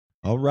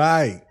All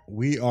right,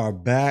 we are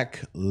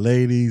back,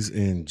 ladies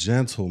and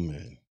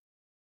gentlemen.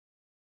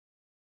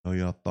 Oh,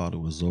 y'all thought it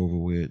was over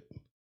with.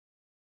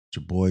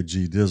 Your boy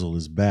G Dizzle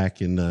is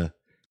back in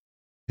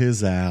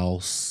his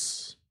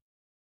house.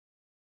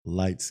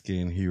 Light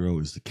Skin Hero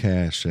is the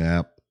Cash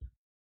App.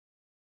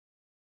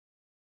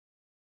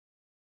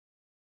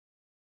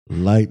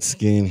 Light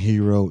Skin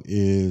Hero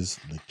is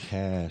the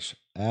Cash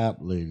App,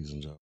 ladies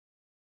and gentlemen.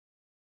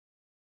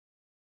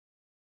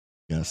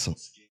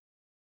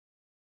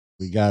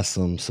 We got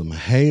some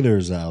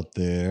haters out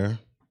there.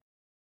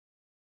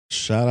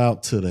 Shout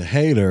out to the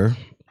hater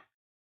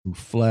who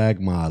flagged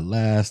my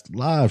last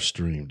live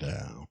stream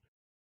down.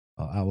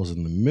 I was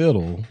in the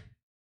middle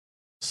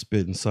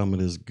spitting some of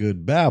this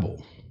good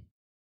babble.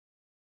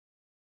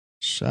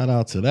 Shout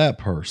out to that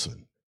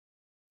person.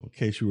 In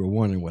case you were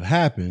wondering what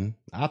happened,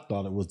 I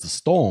thought it was the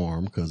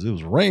storm because it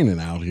was raining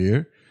out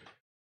here.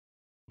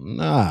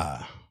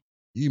 Nah.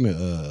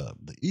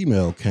 The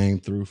email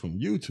came through from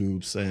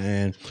YouTube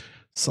saying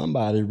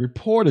somebody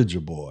reported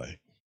your boy.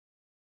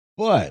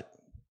 But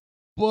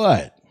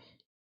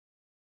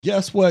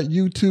guess what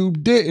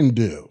YouTube didn't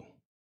do?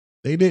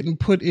 They didn't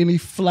put any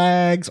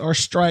flags or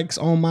strikes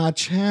on my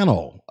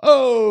channel.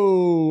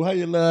 Oh, how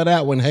you love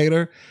that one,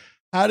 hater?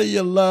 How do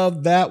you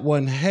love that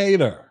one,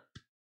 hater?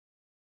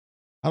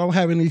 I don't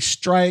have any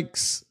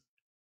strikes.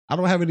 I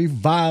don't have any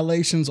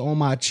violations on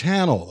my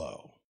channel,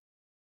 though.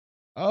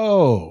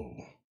 Oh,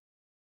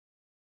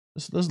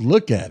 let's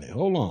look at it.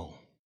 Hold on.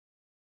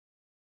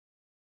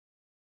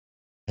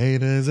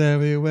 Haters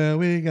everywhere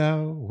we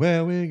go,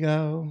 where we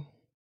go.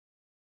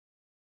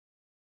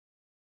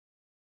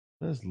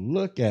 Let's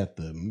look at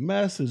the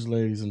message,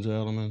 ladies and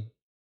gentlemen.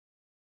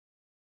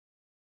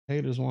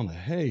 Haters want to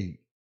hate.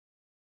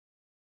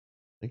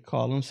 They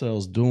call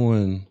themselves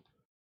telling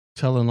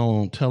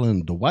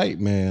the white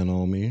man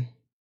on me. It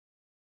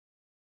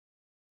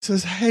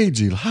says, hi,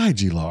 G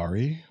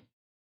Laurie.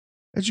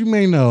 As you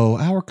may know,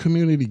 our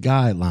community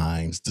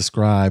guidelines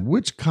describe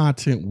which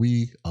content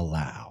we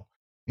allow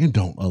and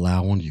don't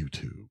allow on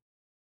YouTube.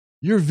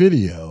 Your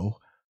video,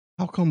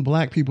 how come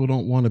black people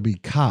don't want to be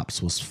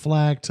cops, was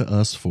flagged to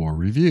us for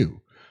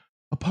review.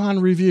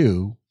 Upon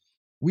review,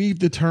 we've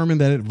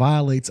determined that it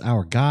violates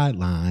our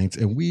guidelines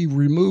and we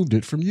removed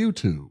it from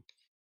YouTube.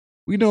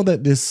 We know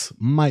that this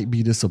might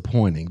be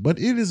disappointing, but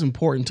it is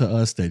important to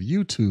us that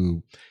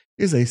YouTube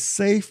is a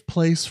safe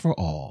place for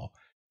all.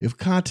 If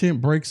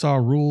content breaks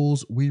our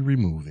rules, we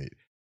remove it.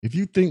 If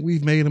you think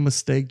we've made a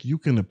mistake, you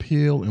can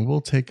appeal and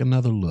we'll take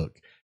another look.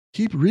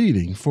 Keep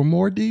reading for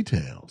more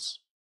details.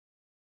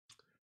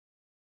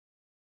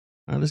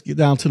 All right, let's get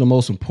down to the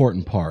most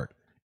important part.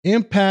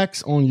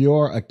 Impacts on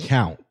your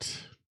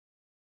account.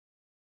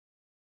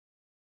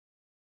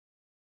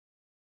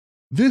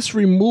 This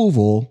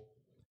removal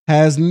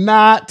has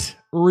not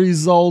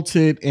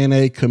resulted in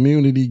a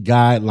community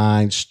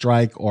guideline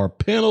strike or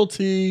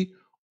penalty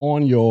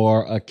on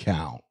your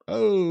account.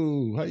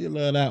 Oh, how you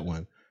love that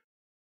one?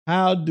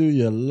 How do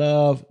you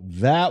love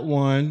that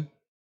one?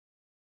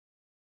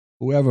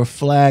 Whoever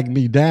flagged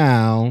me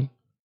down,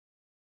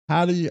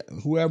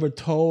 whoever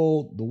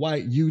told the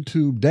white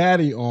YouTube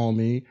daddy on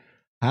me,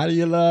 how do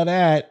you love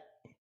that?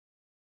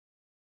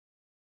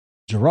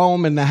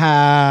 Jerome in the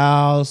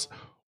house,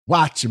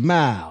 watch your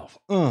mouth.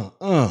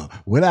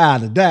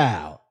 Without a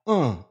doubt.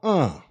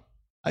 How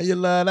you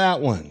love that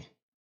one?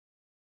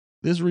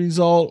 This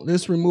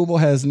removal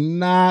has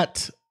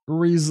not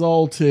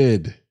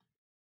resulted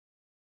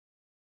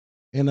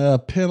in a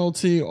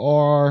penalty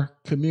or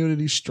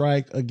community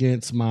strike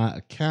against my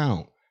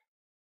account.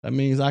 That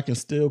means I can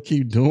still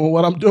keep doing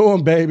what I'm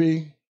doing,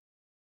 baby.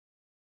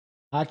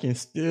 I can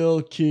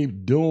still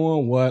keep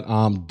doing what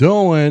I'm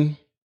doing.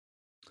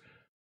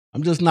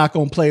 I'm just not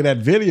going to play that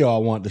video I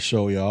want to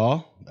show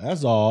y'all.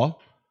 That's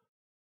all.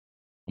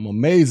 I'm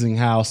amazing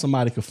how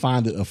somebody could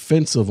find it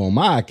offensive on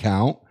my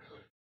account,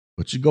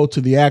 but you go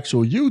to the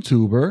actual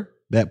YouTuber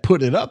that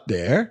put it up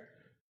there,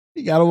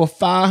 he got over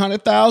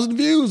 500,000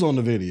 views on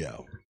the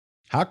video.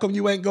 How come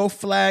you ain't go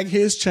flag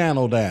his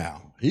channel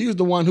down? He's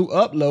the one who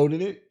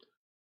uploaded it.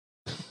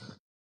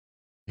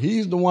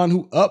 He's the one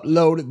who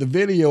uploaded the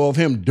video of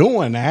him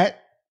doing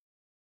that.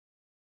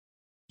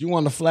 You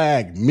want to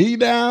flag me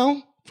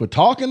down for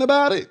talking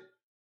about it?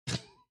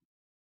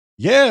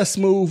 Yeah,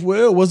 Smooth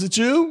Will. Was it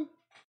you?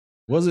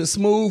 Was it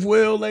Smooth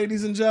Will,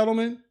 ladies and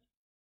gentlemen?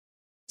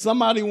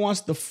 Somebody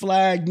wants to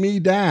flag me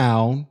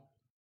down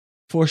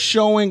for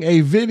showing a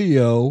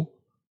video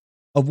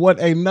of what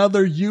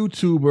another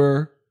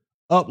YouTuber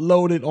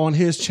uploaded on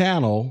his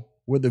channel,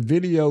 where the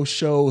video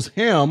shows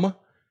him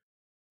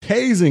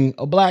tasing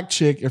a black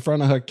chick in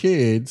front of her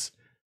kids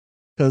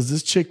because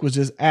this chick was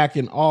just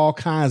acting all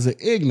kinds of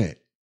ignorant.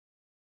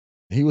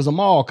 He was a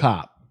mall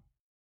cop.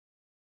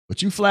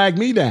 But you flag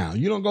me down.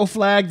 You don't go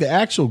flag the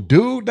actual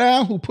dude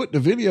down who put the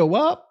video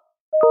up.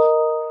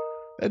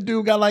 That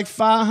dude got like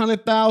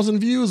 500,000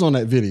 views on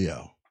that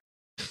video.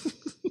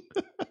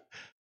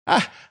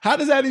 How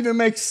does that even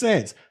make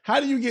sense? How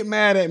do you get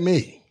mad at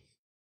me?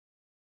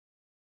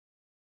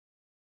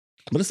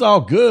 But it's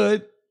all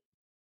good.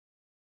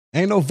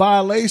 Ain't no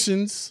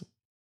violations.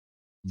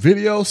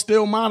 Video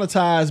still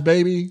monetized,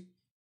 baby.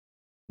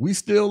 We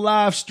still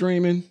live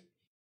streaming.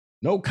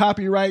 No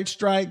copyright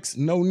strikes,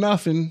 no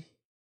nothing.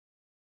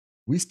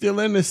 We still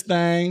in this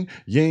thing.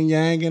 Yin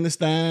yang in this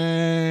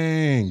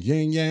thing.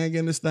 Yin yang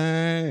in this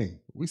thing.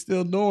 We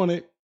still doing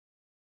it.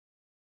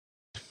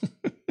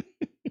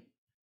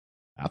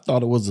 I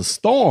thought it was a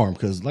storm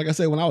because, like I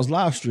said, when I was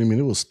live streaming,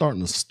 it was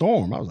starting to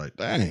storm. I was like,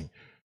 dang,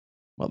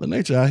 Mother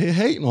Nature out here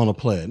hating on a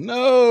player.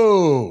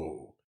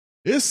 No,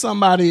 it's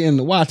somebody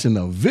watching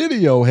the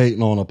video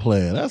hating on a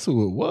player. That's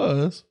who it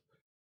was.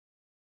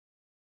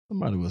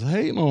 Somebody was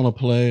hating on a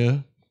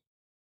player.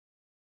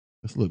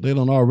 Let's look, they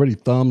don't already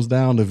thumbs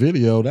down the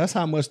video. That's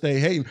how much they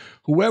hate.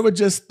 Whoever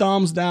just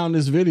thumbs down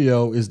this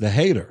video is the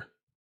hater.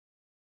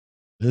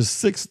 There's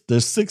six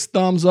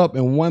thumbs up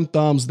and 1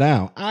 thumbs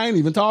down. I ain't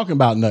even talking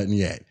about nothing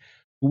yet.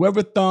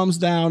 Whoever thumbs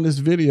down this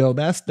video,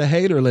 that's the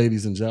hater,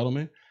 ladies and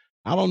gentlemen.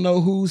 I don't know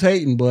who's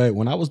hating, but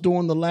when I was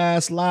doing the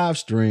last live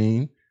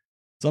stream,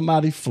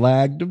 somebody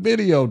flagged the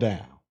video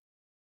down.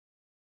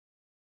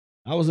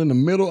 I was in the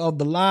middle of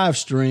the live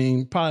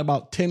stream, probably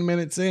about 10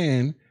 minutes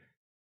in,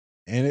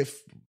 and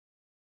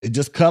it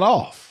just cut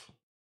off.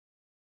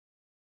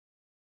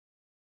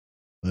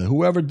 But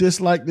whoever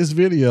disliked this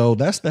video,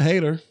 that's the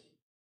hater.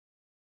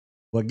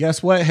 But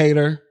guess what,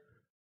 hater?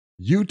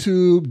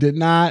 YouTube did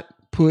not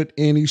put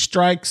any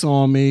strikes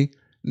on me.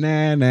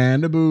 Nah, nah,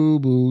 the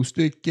boo-boo,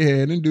 stick your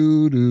head in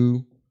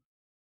doo-doo.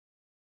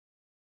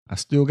 I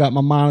still got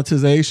my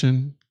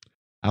monetization.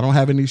 I don't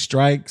have any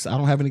strikes. I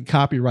don't have any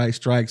copyright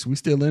strikes. We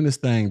still in this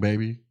thing,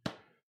 baby.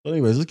 So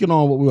anyways, let's get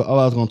on what I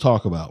was going to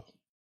talk about.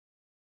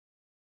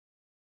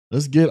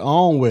 Let's get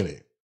on with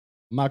it.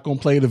 I'm not going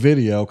to play the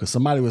video because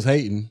somebody was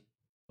hating.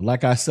 But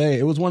like I say,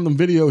 it was one of them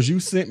videos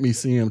you sent me,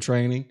 CM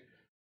Training,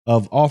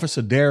 of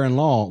Officer Darren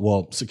Long,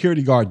 well,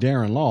 security guard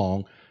Darren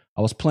Long.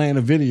 I was playing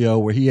a video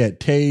where he had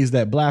tased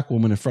that black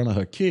woman in front of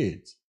her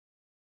kids.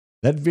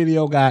 That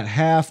video got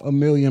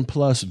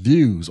 500,000+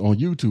 views on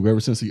YouTube ever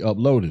since he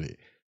uploaded it.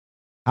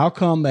 How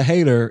come the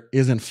hater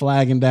isn't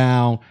flagging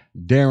down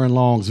Darren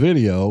Long's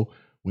video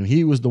when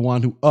he was the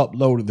one who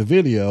uploaded the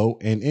video?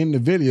 And in the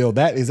video,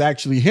 that is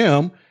actually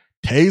him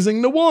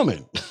tasing the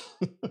woman.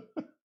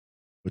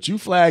 But you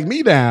flagged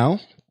me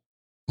down,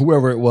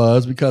 whoever it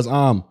was, because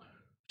I'm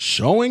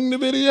showing the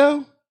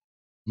video?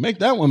 Make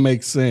that one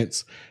make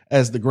sense,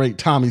 as the great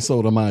Tommy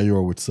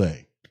Sotomayor would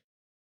say.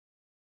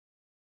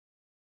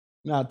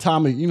 Now,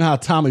 Tommy, you know how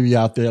Tommy be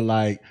out there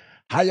like,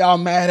 how y'all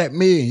mad at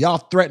me? Y'all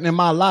threatening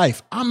my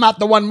life. I'm not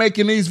the one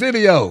making these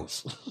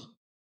videos.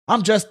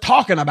 I'm just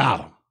talking about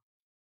them.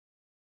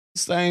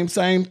 Same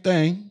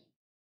thing.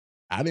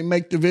 I didn't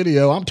make the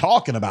video. I'm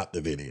talking about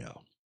the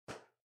video.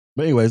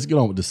 But anyways, let's get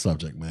on with this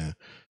subject, man.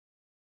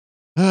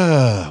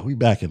 We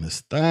back in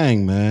this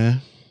thing,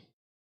 man.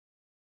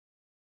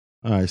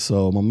 All right,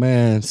 so my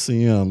man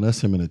CM,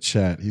 that's him in the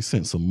chat. He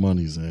sent some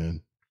monies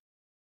in.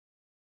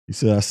 He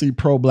said, I see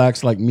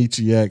pro-blacks like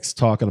Michi X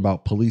talking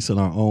about policing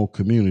our own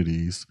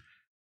communities.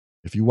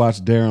 If you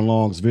watch Darren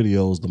Long's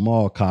videos, the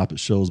mall cop, it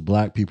shows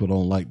black people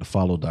don't like to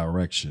follow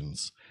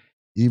directions,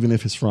 even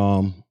if it's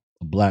from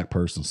a black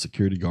person,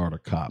 security guard or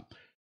cop.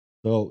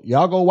 So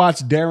y'all go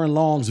watch Darren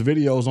Long's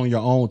videos on your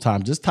own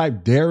time. Just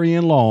type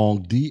Darien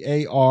Long,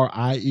 DARIEN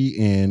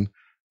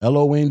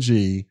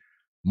LONG,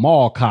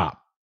 mall cop.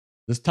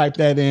 Just type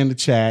that in the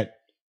chat.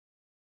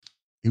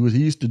 He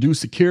used to do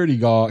security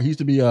guard. He used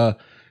to be a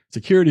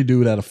security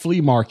dude at a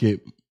flea market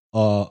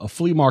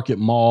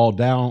mall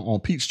down on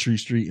Peachtree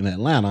Street in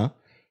Atlanta,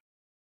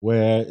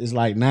 where it's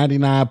like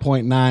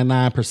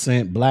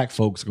 99.99% black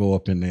folks go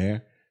up in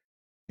there.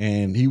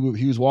 And he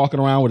was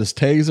walking around with his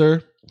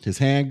taser, his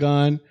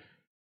handgun.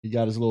 He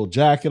got his little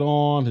jacket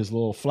on, his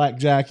little flak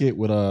jacket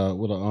with a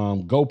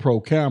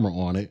GoPro camera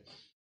on it.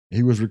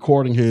 He was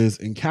recording his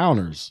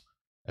encounters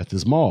at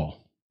this mall.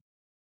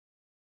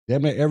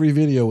 Damn near every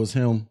video was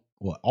him,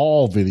 or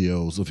all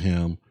videos of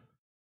him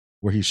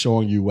where he's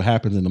showing you what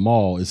happens in the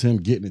mall is him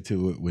getting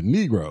into it with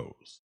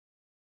Negroes.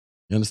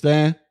 You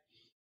understand?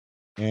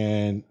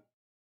 And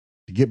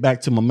to get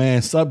back to my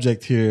man's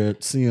subject here,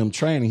 CM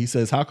Training, he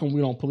says, how come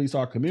we don't police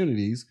our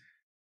communities?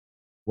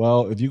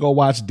 Well, if you go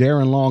watch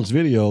Darren Long's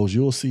videos,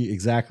 you'll see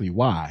exactly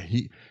why.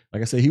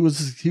 Like I said, he was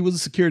a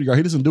security guard.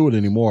 He doesn't do it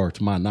anymore,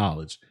 to my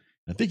knowledge.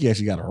 I think he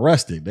actually got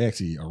arrested. They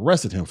actually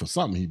arrested him for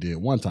something he did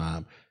one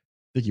time.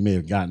 I think he may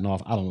have gotten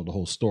off. I don't know the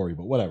whole story,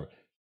 but whatever.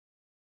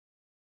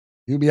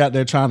 He'll be out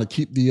there trying to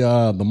keep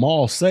the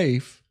mall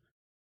safe,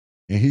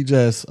 and he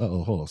just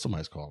hold on,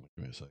 somebody's calling me.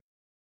 Give me a second.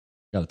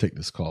 Got to take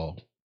this call.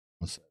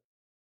 One second.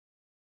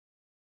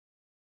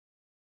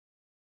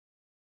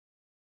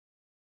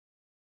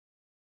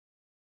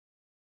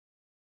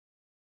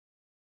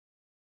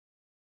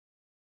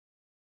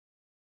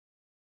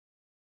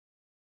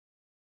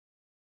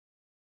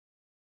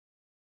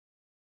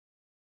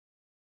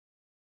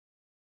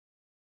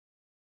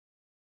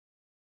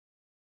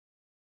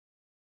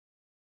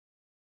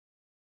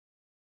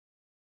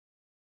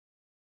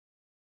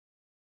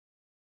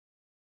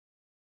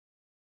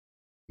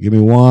 Give me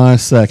 1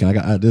 second.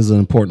 This is an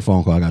important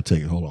phone call. I got to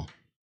take it. Hold on.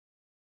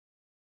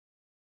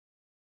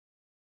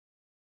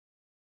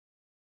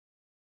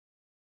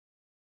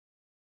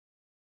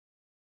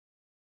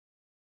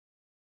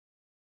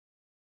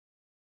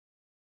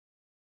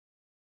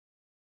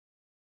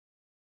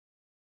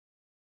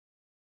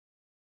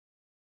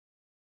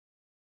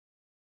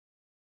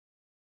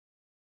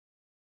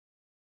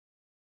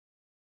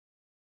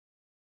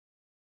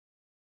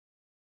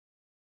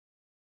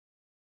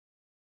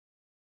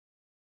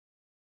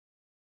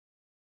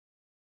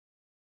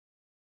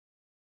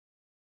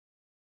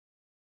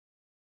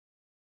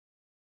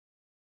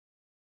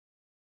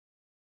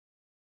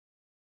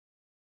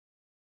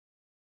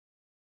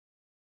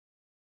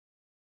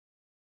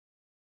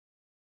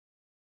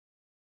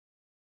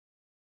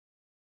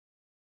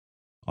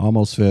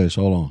 Almost finished.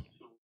 Hold on.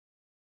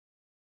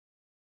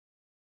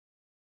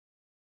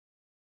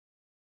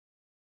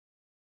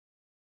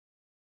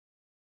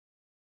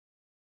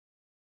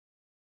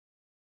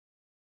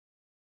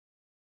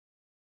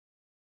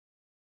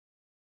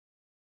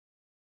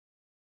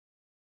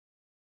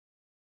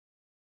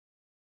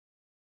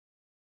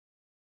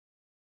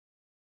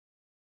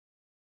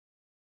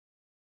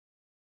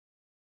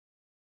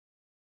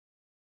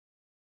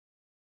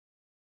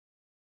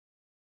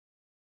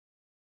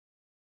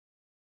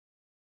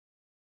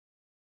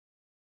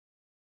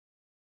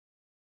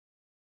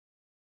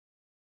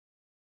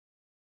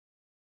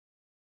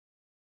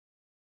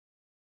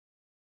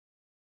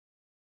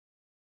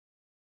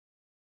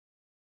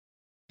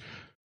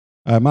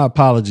 All right, my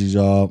apologies,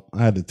 y'all.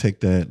 I had to take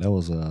that. That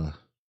was a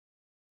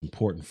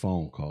important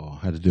phone call.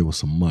 I had to deal with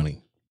some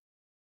money.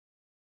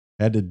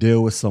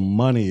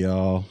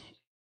 Y'all.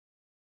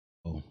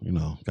 Oh,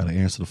 got to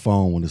answer the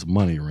phone when there's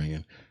money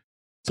ringing.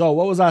 So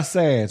what was I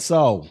saying?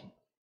 So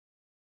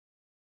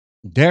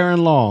Darren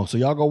Long. So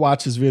y'all go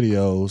watch his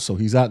videos. So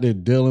he's out there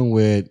dealing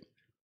with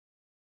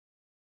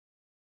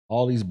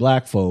all these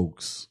black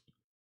folks.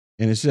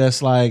 And it's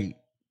just like,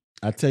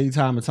 I tell you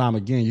time and time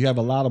again, you have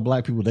a lot of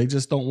black people. They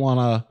just don't want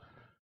to,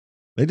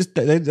 they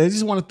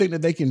just want to think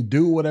that they can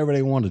do whatever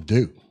they want to do.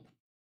 You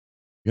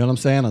know what I'm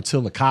saying?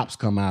 Until the cops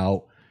come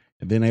out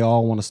and then they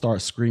all want to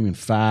start screaming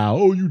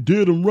foul. Oh, you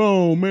did them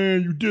wrong,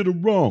 man. You did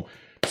them wrong.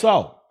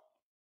 So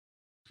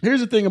here's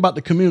the thing about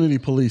the community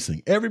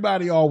policing.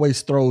 Everybody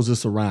always throws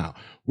this around.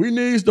 We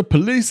needs to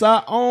police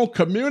our own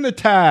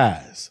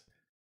communities.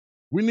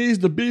 We needs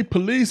to be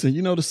policing.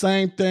 The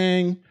same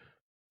thing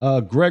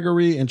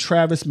Gregory and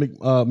Travis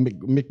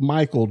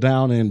McMichael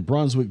down in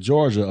Brunswick,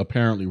 Georgia,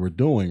 apparently were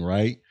doing,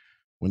 right?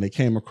 When they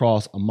came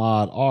across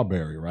Ahmaud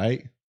Arbery,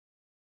 right?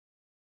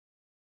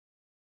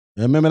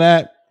 Remember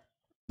that?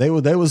 They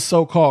was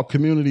so-called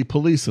community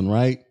policing,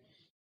 right?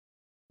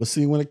 But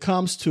see, when it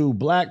comes to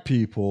black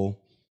people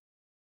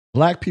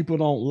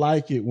don't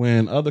like it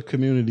when other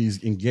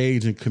communities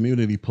engage in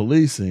community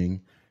policing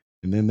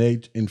and then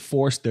they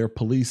enforce their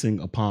policing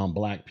upon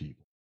black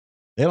people.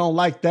 They don't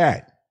like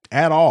that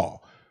at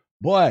all.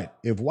 But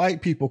if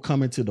white people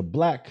come into the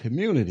black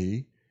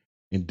community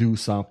and do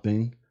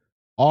something,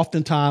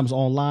 oftentimes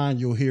online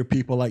you'll hear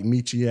people like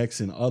Michi X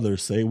and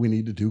others say we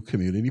need to do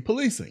community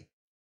policing.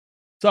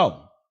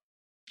 So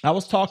I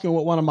was talking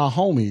with one of my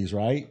homies,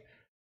 right?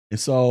 And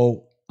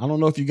so I don't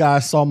know if you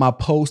guys saw my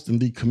post in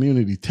the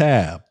community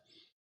tab.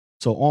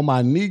 So on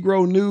my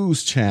Negro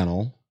News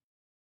channel,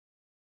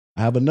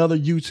 I have another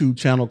YouTube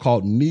channel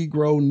called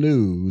Negro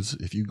News.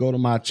 If you go to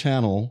my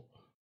channel,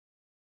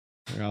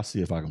 I'll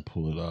see if I can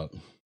pull it up.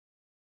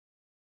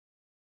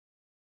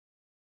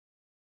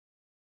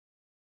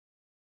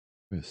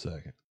 Wait a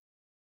second.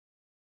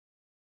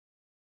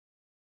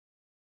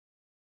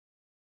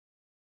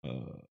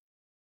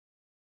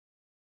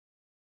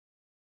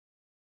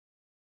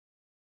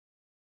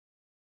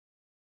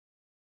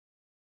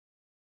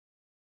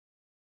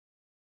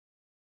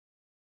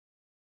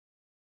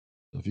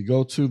 If you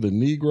go to the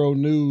Negro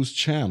News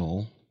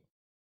channel,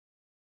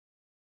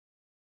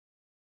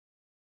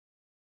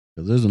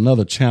 because there's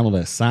another channel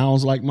that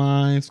sounds like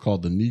mine. It's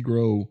called the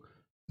Negro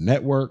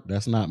Network.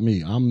 That's not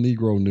me. I'm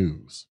Negro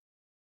News.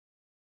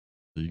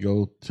 So you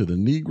go to the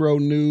Negro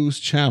News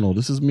channel.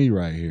 This is me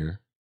right here.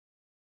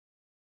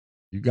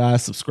 You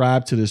guys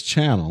subscribe to this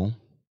channel.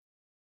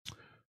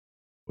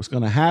 What's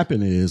going to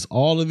happen is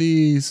all of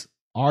these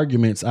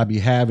arguments I be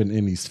having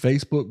in these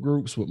Facebook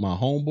groups with my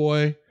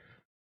homeboy,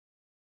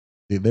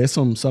 there's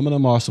some of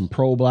them are some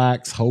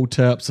pro-blacks,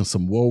 hoteps, and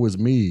some woe is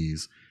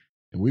me's.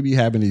 And we be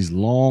having these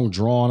long,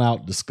 drawn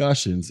out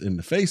discussions in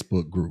the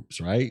Facebook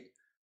groups, right?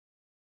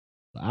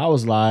 I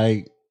was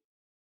like,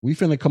 we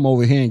finna come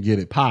over here and get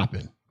it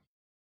popping.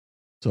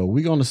 So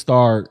we're going to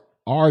start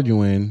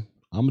arguing.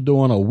 I'm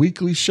doing a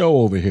weekly show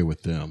over here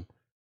with them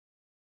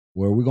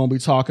where we're going to be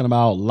talking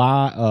about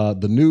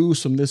the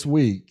news from this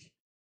week.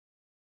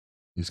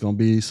 It's going to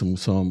be it's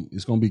going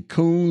to be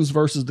Coons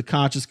versus the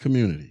conscious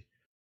community.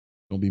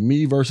 It's going to be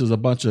me versus a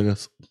bunch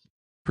of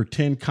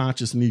pretend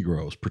conscious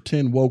Negroes,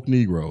 pretend woke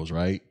Negroes,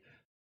 right?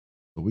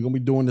 So we're going to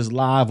be doing this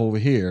live over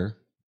here,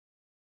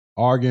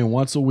 arguing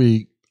once a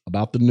week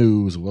about the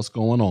news and what's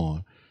going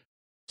on.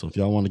 So if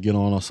y'all want to get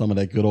on some of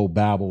that good old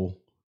babble,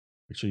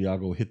 make sure y'all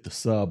go hit the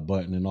sub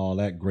button and all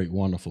that great,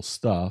 wonderful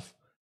stuff.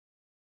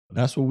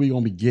 That's where we're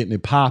going to be getting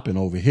it popping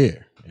over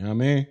here. You know what I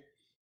mean?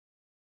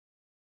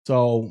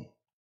 So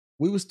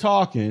we was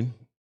talking, and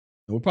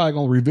we're probably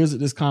going to revisit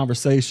this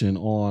conversation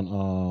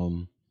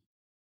on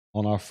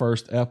our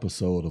first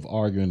episode of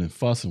Arguing and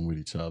Fussing with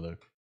Each Other.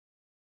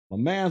 My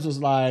man's was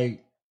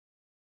like,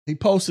 he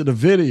posted a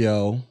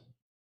video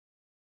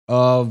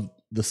of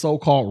the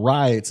so-called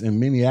riots in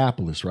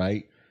Minneapolis,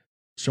 right?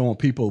 Showing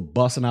people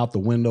busting out the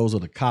windows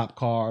of the cop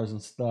cars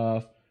and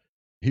stuff.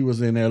 He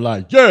was in there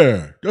like,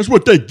 yeah, that's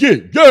what they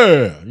get.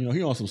 Yeah. You know,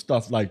 he on some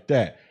stuff like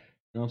that.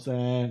 You know what I'm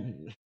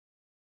saying?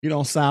 He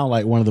don't sound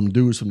like one of them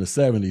dudes from the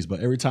 70s, but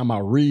every time I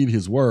read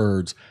his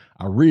words,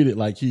 I read it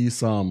like he's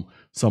some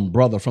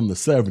brother from the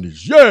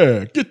 70s.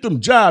 Yeah, get them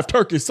jive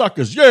turkey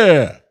suckers.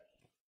 Yeah.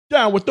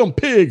 Down with them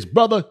pigs,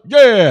 brother.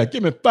 Yeah,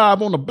 give me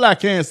 5 on the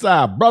black hand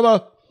side,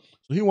 brother.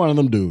 So he one of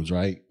them dudes,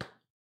 right? You know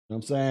what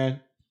I'm saying?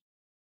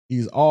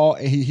 He's all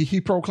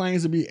he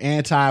proclaims to be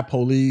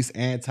anti-police,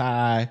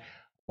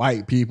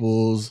 anti-white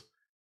people's.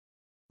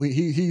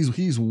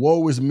 He's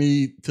woe is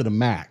me to the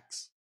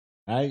max,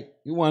 right?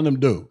 He one of them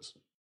dudes.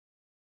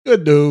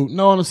 Good dude,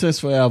 known him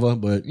since forever,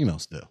 but you know,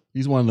 still,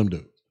 he's one of them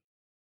dudes.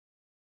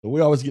 So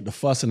we always get the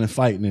fussing and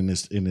fighting in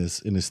this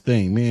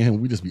thing. Me and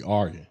him, we just be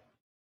arguing.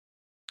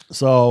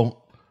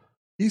 So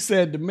he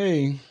said to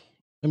me,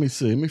 let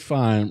me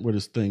find where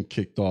this thing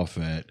kicked off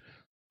at.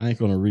 I ain't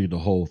gonna read the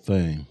whole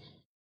thing.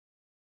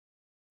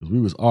 We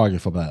was arguing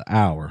for about an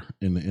hour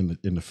in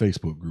the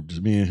Facebook group,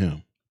 just me and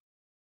him.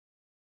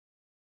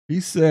 He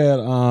said,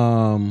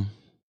 oh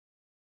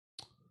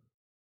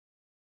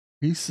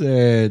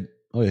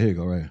yeah, here you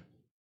go, right.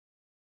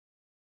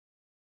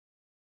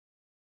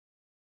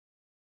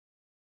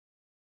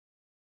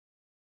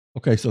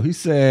 Okay, so he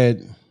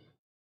said,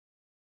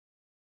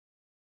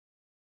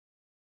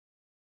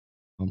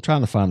 I'm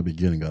trying to find the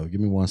beginning of it. Give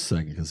me 1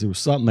 second, because there was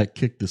something that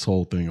kicked this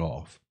whole thing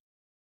off.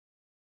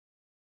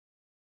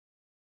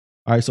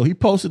 All right, so he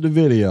posted the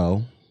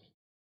video.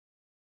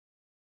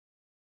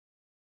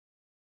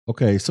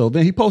 Okay, so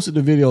then he posted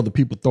the video of the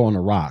people throwing the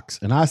rocks.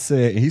 And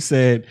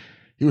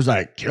he was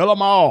like, kill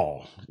them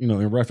all, you know,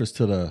 in reference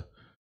to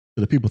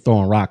the people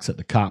throwing rocks at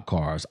the cop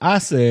cars. I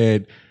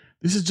said,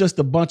 this is just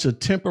a bunch of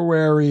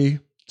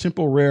temporary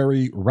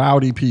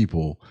rowdy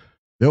people.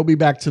 They'll be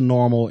back to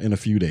normal in a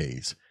few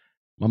days.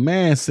 My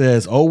man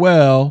says, oh,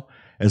 well,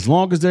 as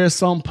long as there's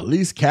some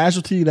police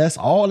casualty, that's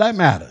all that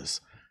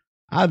matters.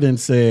 I then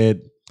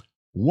said,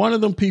 one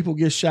of them people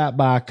gets shot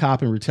by a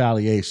cop in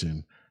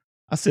retaliation.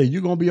 I said,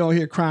 you going to be on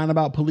here crying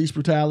about police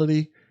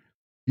brutality?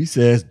 He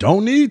says,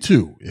 don't need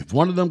to. If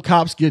one of them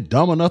cops get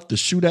dumb enough to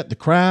shoot at the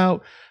crowd,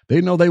 they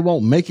know they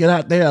won't make it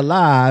out there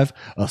alive,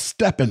 a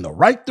step in the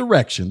right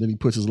direction. Then he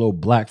puts his little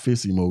black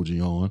fist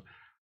emoji on.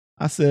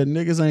 I said,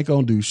 niggas ain't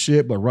going to do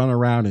shit but run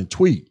around and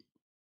tweet.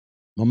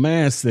 My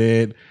man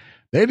said,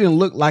 they didn't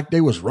look like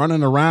they was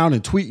running around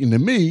and tweeting to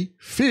me.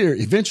 Fear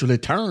eventually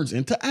turns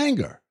into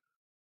anger.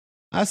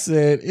 I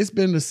said, it's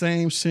been the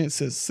same shit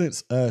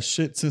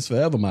since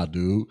forever, my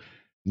dude.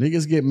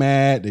 Niggas get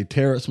mad, they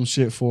tear up some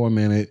shit for a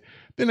minute,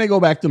 then they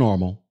go back to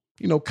normal.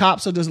 You know,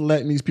 cops are just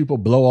letting these people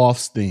blow off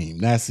steam.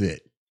 That's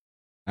it.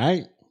 All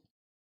right?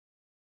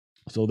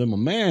 So then my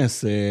man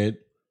said,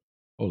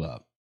 hold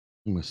up,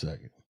 give me a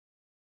second.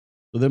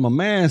 So then my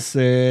man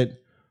said,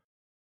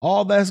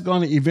 all that's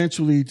going to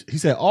eventually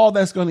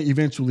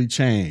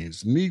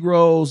change.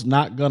 Negroes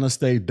not going to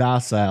stay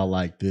docile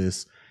like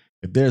this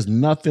if there's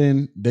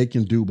nothing they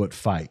can do but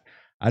fight.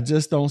 I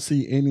just don't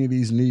see any of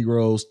these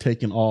Negroes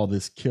taking all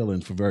this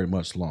killing for very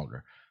much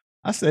longer.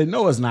 I said,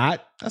 no, it's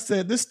not. I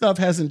said, this stuff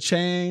hasn't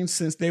changed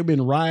since they've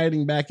been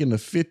rioting back in the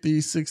 50s,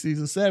 60s,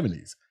 and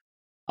 70s.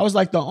 I was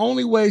like, the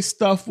only way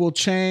stuff will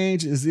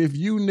change is if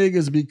you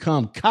niggas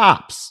become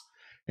cops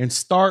and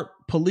start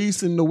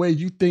policing the way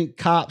you think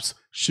cops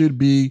should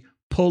be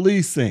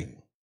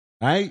policing,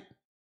 right?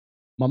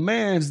 My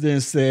man's then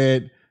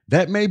said,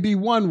 that may be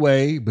one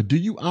way, but do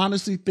you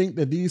honestly think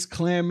that these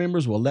Klan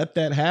members will let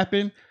that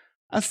happen?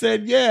 I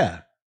said,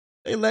 yeah,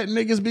 they let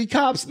niggas be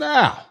cops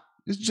now.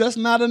 It's just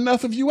not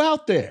enough of you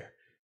out there.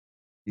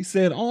 He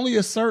said, only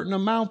a certain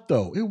amount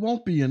though. It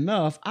won't be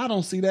enough. I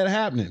don't see that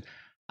happening.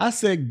 I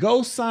said,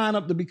 go sign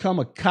up to become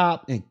a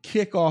cop and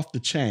kick off the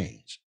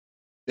change.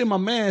 Then my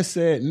man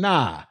said,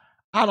 nah,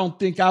 I don't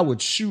think I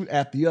would shoot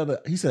at the other.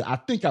 He said, I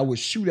think I would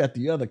shoot at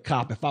the other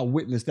cop if I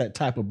witnessed that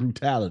type of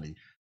brutality.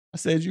 I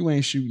said, you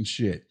ain't shooting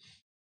shit.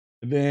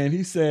 And then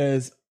he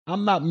says,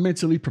 I'm not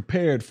mentally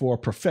prepared for a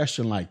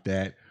profession like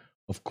that.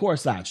 Of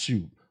course I'd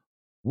shoot.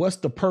 What's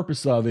the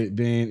purpose of it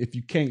then if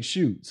you can't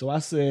shoot? So I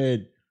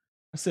said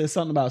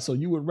something about, so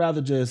you would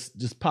rather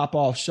just pop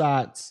off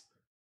shots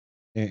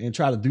and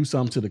try to do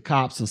something to the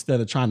cops instead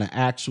of trying to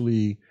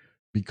actually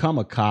become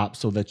a cop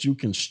so that you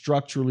can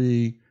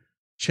structurally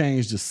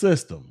change the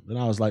system. Then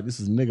I was like, this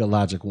is nigga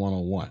logic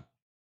 101.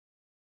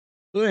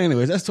 So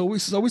anyways, so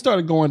we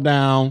started going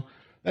down.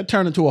 That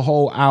turned into a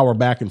whole hour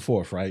back and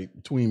forth, right,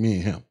 between me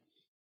and him.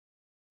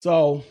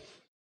 So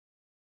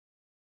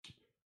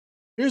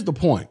Here's the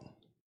point.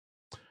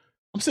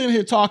 I'm sitting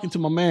here talking to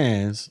my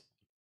mans.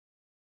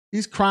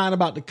 He's crying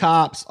about the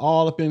cops,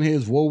 all up in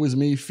his woe is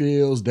me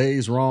feels,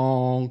 days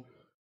wrong.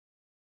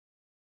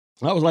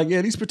 I was like,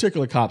 yeah, these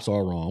particular cops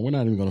are wrong. We're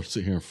not even going to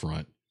sit here in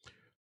front.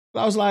 But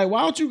I was like,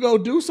 why don't you go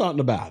do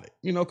something about it?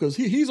 You know, because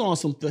he's on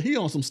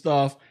some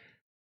stuff.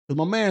 Because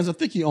my man's, I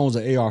think he owns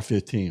an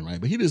AR-15, right?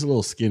 But he just a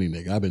little skinny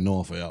nigga. I've been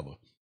knowing forever.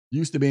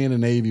 Used to be in the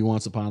Navy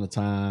once upon a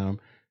time.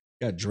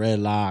 Got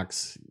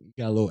dreadlocks.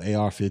 Got a little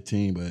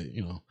AR-15, but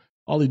you know,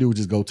 all he do was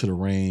just go to the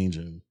range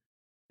and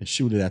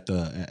shoot it at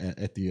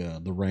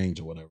the range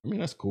or whatever. I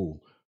mean, that's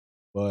cool.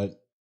 But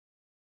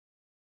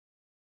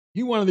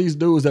he one of these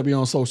dudes that be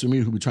on social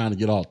media who be trying to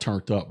get all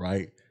turned up,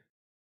 right?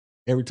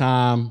 Every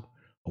time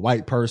a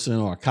white person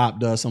or a cop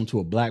does something to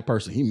a black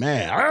person, he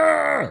mad.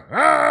 Arr,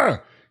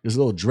 arr. His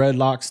little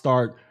dreadlocks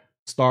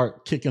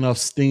start kicking up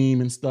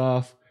steam and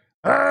stuff.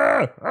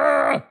 They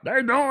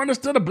doing this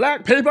to the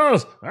black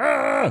peoples.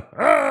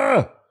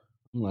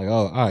 I'm like,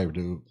 oh, all right,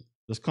 dude.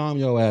 Just calm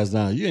your ass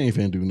down. You ain't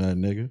finna do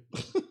nothing, nigga.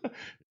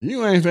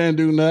 You ain't finna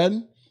do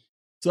nothing.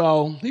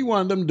 So he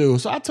wanted them to do.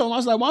 So I told him, I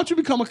was like, why don't you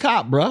become a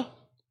cop, bruh?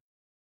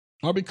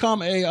 Or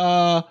become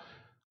a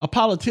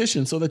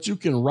politician so that you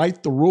can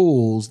write the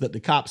rules that the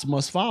cops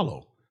must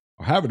follow,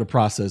 or however the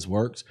process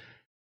works.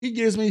 He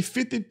gives me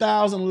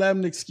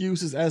 50,011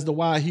 excuses as to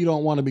why he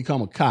don't want to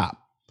become a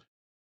cop.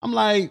 I'm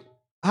like,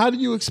 how do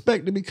you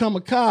expect to become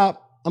a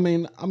cop? I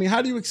mean,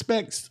 how do you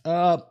expect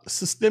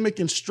systemic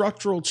and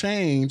structural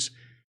change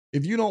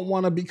if you don't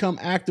want to become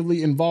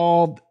actively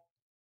involved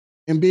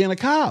in being a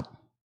cop?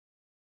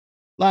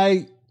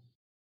 Like,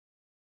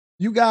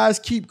 you guys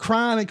keep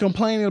crying and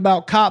complaining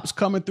about cops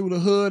coming through the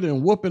hood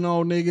and whooping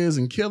on niggas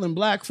and killing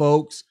black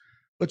folks,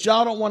 but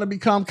y'all don't want to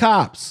become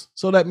cops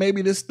so that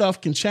maybe this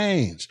stuff can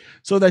change,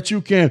 so that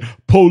you can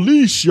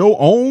police your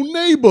own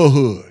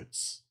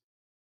neighborhoods.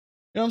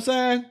 You know what I'm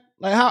saying?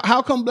 Like,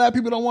 how come black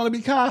people don't want to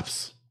be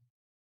cops?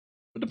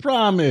 What the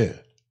problem is?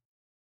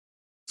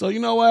 So you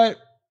know what?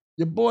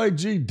 Your boy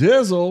G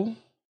Dizzle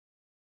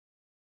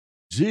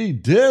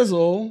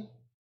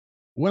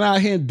went out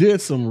here and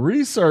did some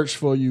research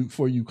for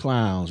you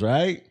clowns,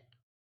 right?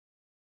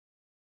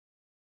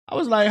 I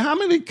was like, how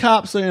many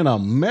cops are in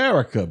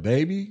America,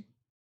 baby?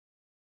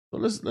 So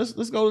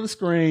let's go to the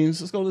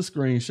screens. Let's go to the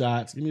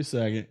screenshots. Give me a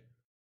second.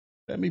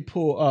 Let me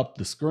pull up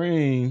the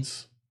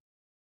screens.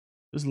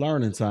 It's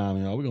learning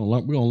time, y'all. We're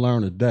gonna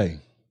learn today.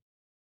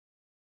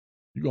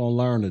 You're gonna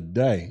learn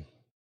today.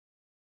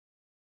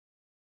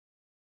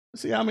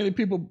 Let's see how many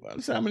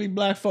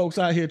black folks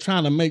out here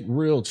trying to make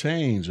real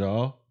change,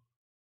 y'all.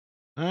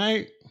 All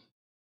right,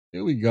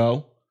 here we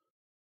go.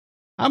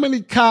 How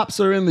many cops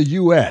are in the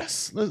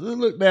U.S.? Let's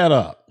look that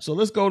up. So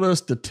let's go to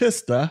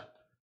Statista.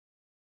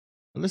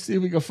 Let's see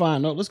if we can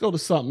find. No, let's go to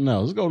something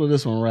else. Let's go to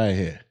this one right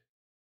here.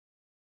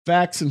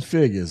 Facts and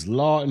figures,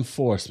 law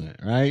enforcement,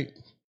 right?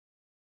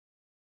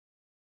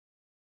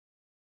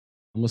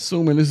 I'm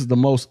assuming this is the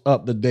most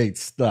up-to-date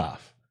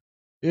stuff.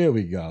 Here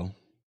we go.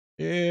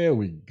 Here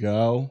we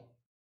go.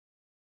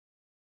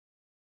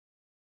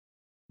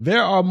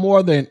 There are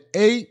more than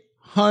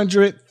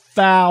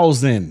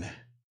 800,000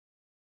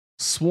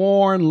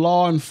 sworn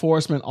law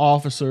enforcement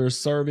officers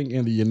serving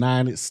in the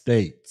United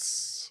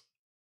States,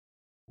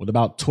 with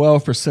about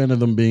 12% of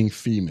them being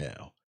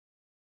female.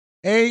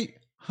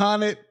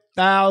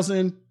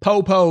 800,000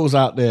 popos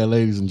out there,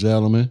 ladies and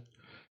gentlemen.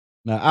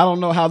 Now, I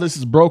don't know how this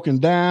is broken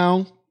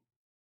down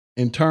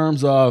in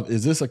terms of,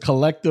 is this a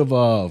collective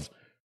of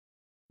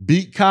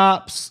beat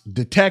cops,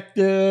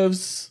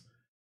 detectives,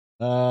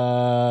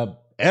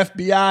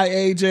 FBI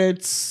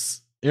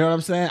agents? You know what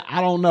I'm saying? I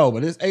don't know,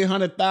 but it's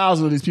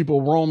 800,000 of these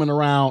people roaming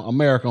around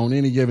America on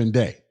any given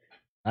day,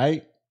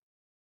 right?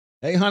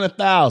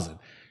 800,000.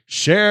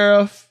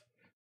 Sheriff,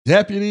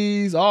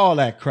 deputies, all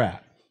that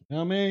crap. You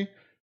know what I mean?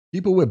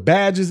 People with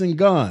badges and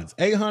guns.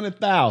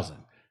 800,000.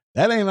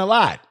 That ain't a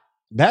lot.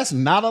 That's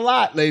not a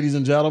lot, ladies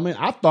and gentlemen.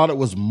 I thought it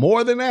was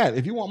more than that.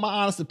 If you want my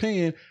honest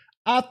opinion,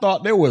 I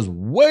thought there was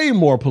way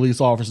more police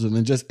officers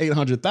than just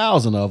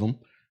 800,000 of them.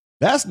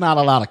 That's not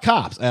a lot of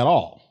cops at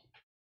all.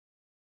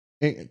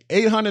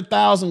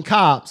 800,000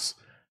 cops.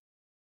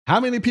 How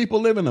many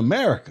people live in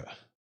America?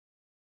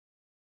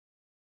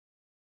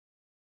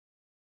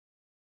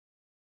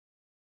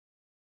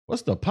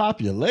 What's the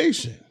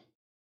population?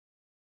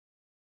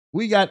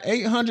 We got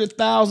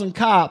 800,000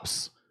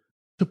 cops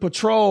to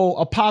patrol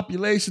a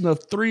population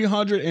of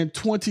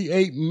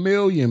 328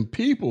 million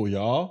people,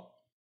 y'all.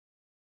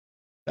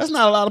 That's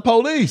not a lot of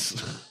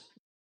police.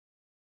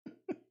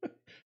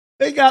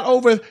 We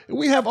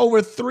have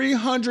over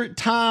 300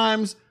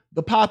 times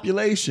the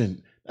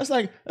population. That's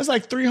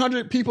like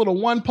 300 people to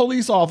one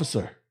police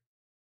officer.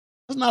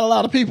 That's not a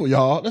lot of people,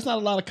 y'all. That's not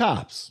a lot of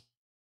cops.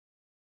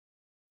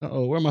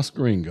 Uh-oh, where'd my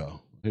screen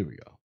go? Here we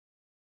go.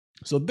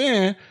 So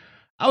then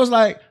I was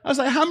like,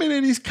 how many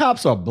of these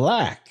cops are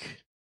black?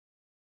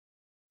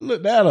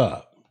 Look that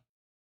up.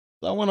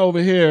 So I went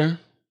over here.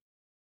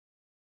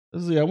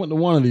 Let's see, I went to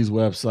one of these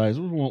websites.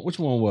 Which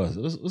one was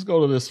it? Let's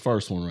go to this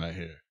first one right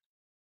here.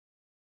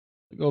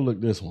 Go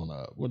look this one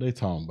up. What they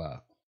talking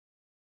about?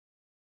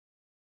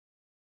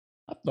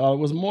 I thought it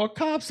was more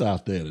cops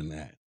out there than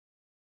that.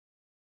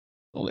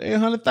 Only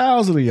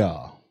 800,000 of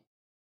y'all.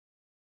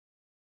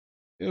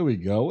 Here we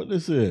go. What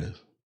this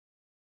is?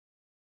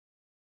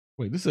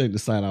 Wait, this ain't the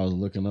site I was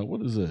looking up.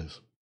 What is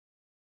this?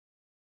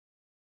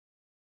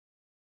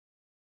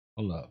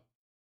 Hold up.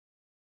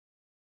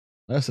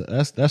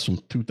 That's from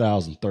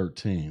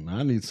 2013.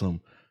 I need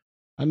some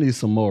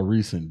more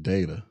recent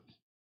data. I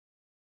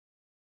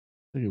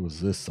think it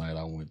was this site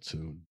I went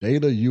to.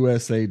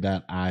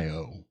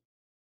 datausa.io.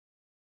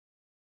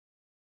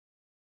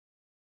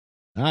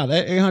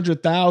 That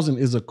 800,000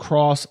 is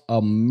across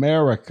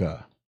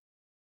America.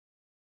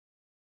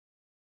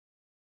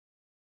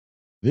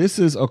 This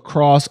is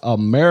across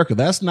America.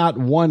 That's not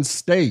one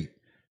state.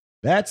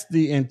 That's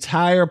the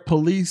entire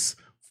police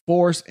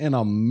force in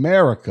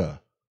America.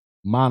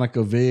 Monica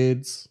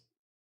Vids.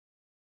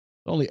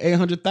 Only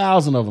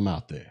 800,000 of them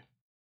out there.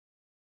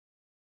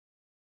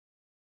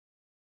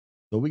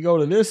 So we go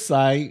to this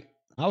site.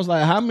 I was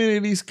like, how many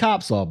of these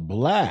cops are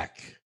black?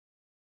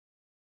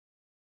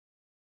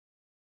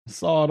 I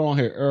saw it on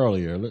here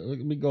earlier. Let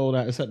me go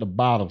down. It's at the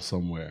bottom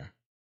somewhere.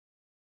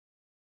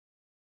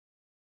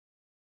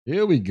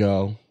 Here we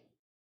go.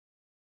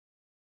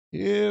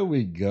 Here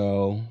we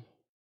go.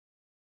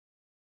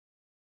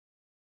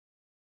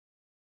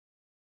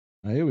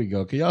 Now, here we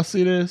go. Can y'all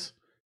see this?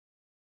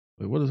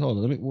 Wait,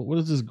 hold on. What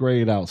is this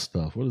grayed out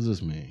stuff? What does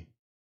this mean?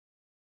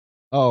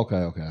 Oh,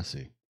 okay, I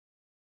see.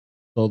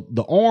 So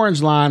the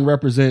orange line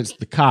represents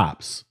the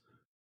cops.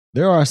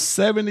 There are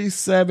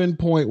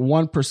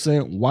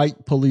 77.1%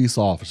 white police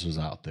officers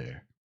out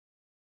there.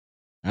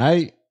 All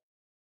right?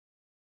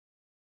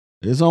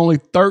 There's only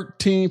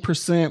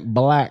 13%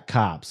 black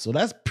cops. So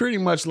that's pretty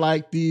much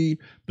like the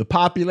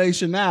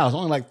population now. It's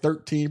only like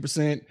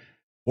 13%,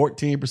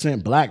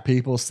 14% black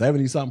people,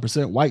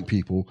 70-something% white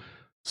people.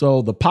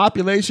 So the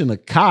population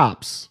of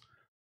cops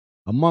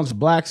amongst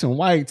blacks and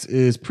whites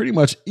is pretty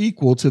much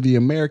equal to the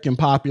American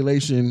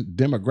population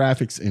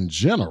demographics in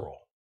general.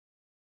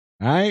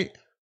 All right?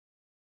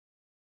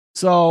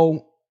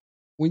 So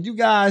when you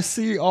guys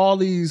see all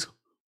these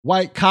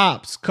white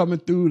cops coming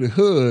through the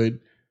hood,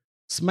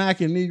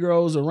 smacking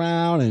Negroes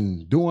around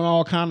and doing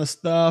all kind of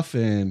stuff,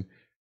 and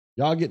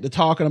y'all get to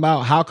talking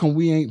about how come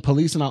we ain't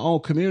policing our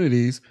own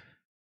communities,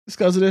 it's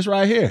because of this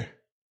right here.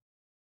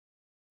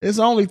 It's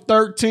only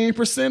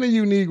 13% of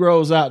you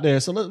Negroes out there.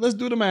 So let's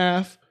do the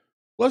math.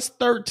 What's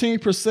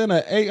 13%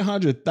 of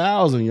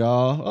 800,000,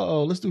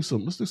 y'all? Let's do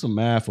some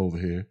math over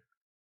here.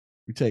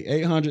 We take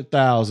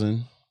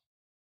 800,000,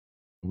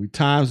 we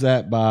times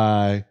that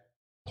by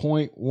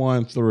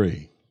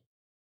 0.13.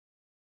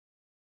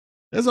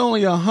 There's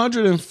only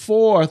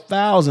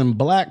 104,000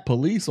 black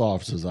police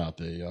officers out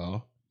there,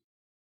 y'all.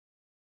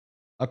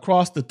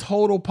 Across the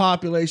total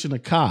population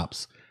of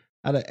cops.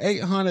 Out of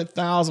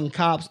 800,000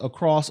 cops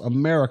across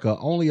America,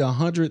 only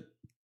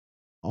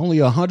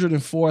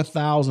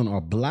 104,000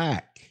 are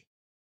black.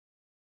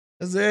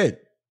 That's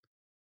it.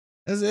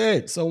 That's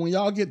it. So when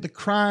y'all get to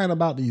crying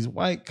about these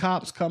white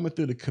cops coming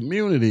through the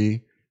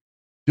community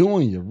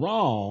doing you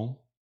wrong,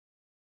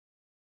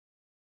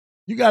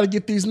 you got to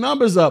get these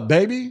numbers up,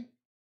 baby.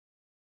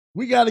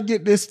 We got to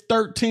get this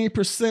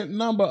 13%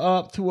 number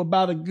up to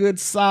about a good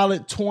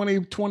solid 20,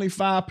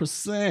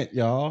 25%,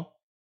 y'all.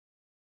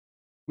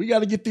 We got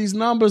to get these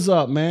numbers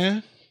up,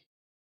 man.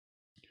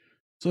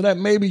 So that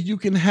maybe you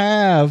can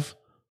have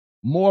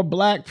more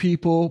black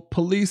people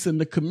policing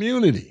the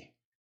community.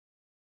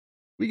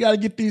 We got to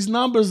get these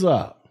numbers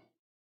up.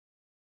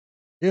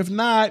 If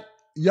not,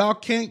 y'all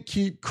can't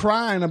keep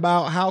crying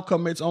about how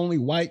come it's only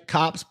white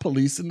cops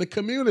policing the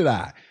community.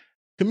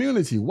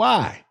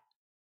 Why?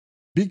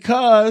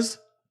 Because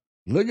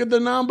look at the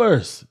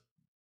numbers.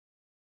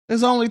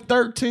 There's only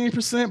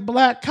 13%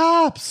 black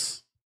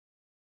cops.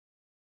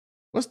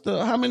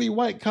 How many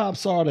white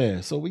cops are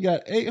there? So we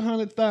got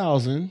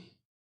 800,000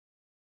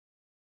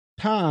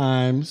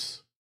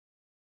 times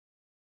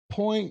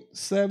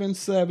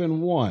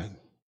 0.771.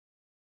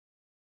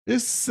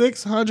 It's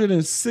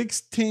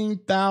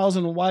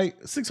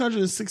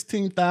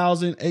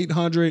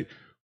 616,800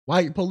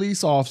 white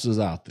police officers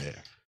out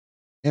there.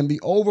 And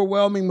the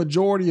overwhelming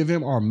majority of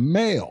them are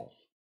male.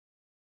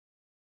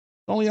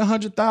 Only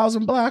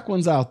 100,000 black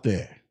ones out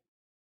there.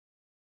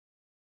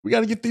 We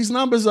got to get these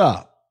numbers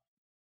up.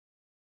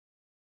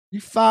 You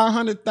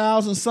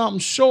 500,000 something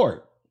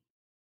short.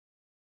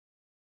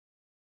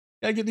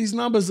 Got to get these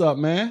numbers up,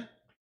 man.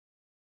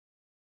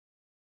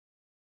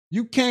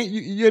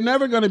 You're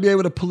never going to be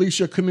able to police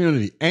your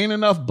community. Ain't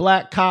enough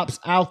black cops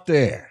out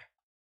there.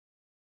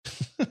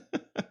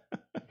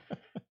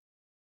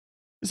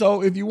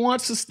 So if you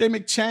want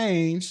systemic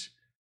change,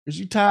 because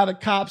you're tired of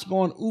cops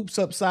going oops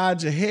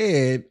upside your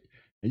head,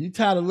 and you're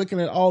tired of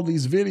looking at all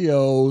these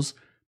videos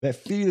that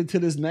feed into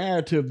this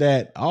narrative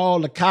that all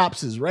the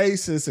cops is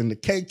racist and the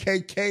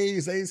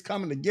KKKs, they's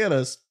coming to get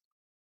us,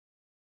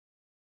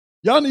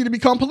 y'all need to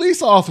become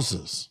police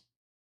officers.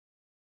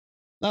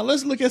 Now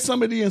let's look at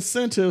some of the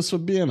incentives for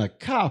being a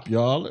cop,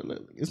 y'all.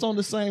 It's on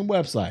the same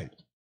website.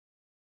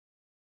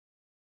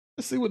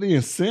 Let's see what the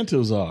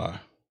incentives are.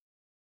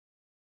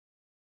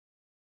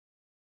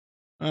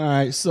 All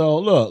right, so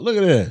look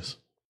at this.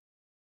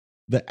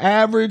 The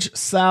average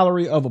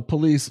salary of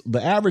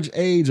the average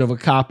age of a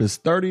cop is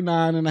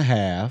 39 and a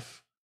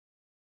half.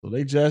 So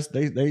they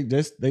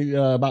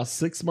about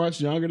 6 months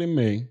younger than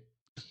me.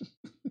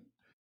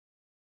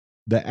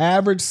 The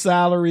average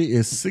salary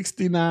is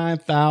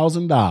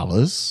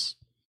 $69,000.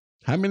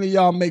 How many of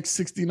y'all make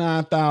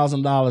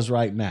 $69,000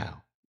 right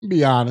now?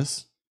 Be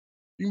honest.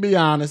 You can be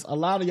honest. A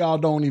lot of y'all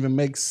don't even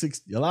make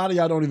 60. A lot of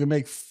y'all don't even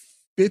make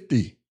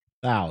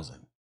 50,000.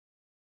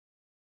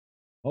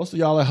 Most of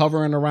y'all are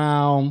hovering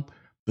around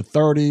the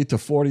 30 to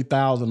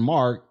 40,000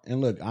 mark.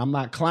 And look, I'm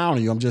not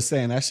clowning you. I'm just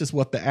saying that's just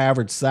what the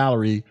average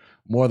salary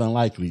more than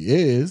likely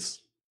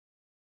is,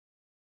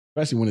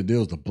 especially when it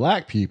deals with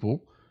black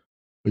people.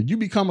 But you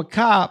become a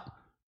cop,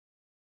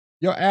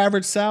 your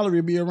average salary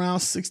will be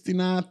around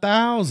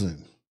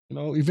 69,000.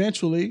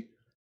 Eventually,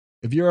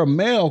 if you're a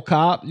male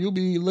cop, you'll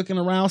be looking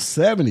around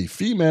 70.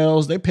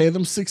 Females, they pay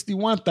them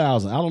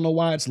 61,000. I don't know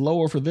why it's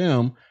lower for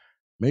them.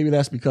 Maybe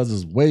that's because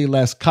there's way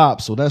less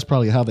cops, so that's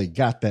probably how they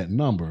got that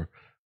number.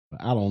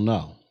 But I don't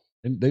know.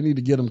 They need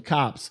to get them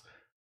cops.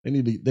 They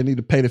need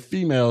to pay the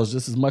females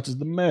just as much as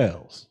the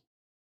males.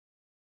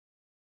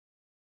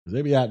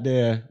 They be out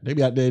there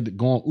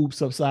going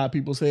oops upside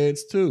people's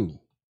heads too.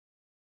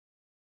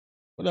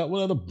 What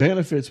other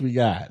benefits we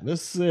got?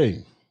 Let's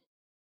see.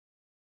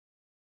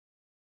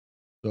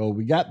 So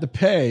we got the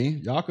pay.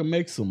 Y'all can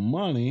make some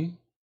money.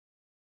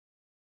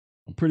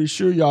 I'm pretty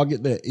sure y'all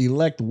get to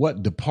elect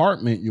what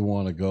department you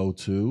want to go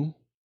to.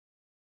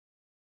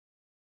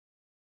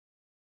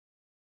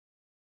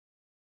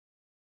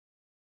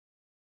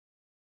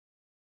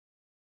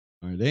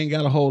 All right, they ain't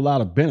got a whole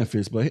lot of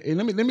benefits, but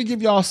let me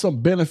give y'all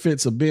some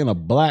benefits of being a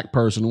black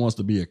person who wants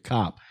to be a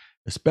cop,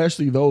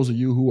 especially those of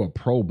you who are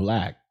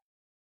pro-black.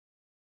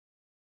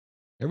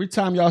 Every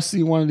time y'all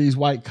see one of these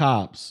white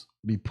cops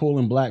be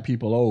pulling black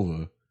people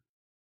over,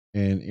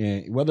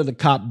 and whether the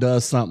cop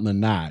does something or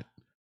not,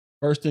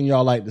 first thing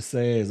y'all like to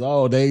say is,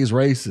 oh, they's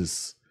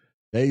racist.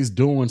 They's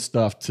doing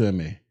stuff to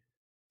me.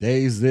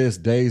 They's this,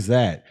 they's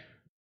that.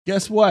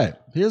 Guess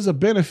what? Here's a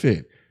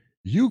benefit.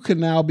 You can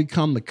now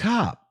become the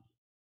cop.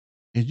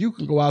 And you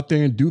can go out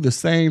there and do the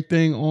same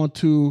thing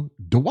onto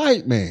the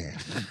white man.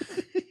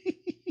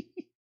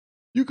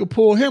 You could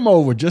pull him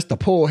over just to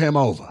pull him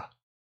over.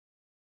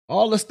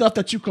 All the stuff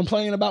that you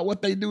complain about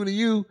what they do to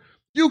you,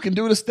 you can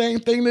do the same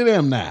thing to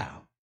them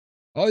now.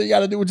 All you got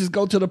to do is just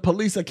go to the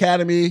police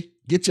academy,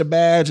 get your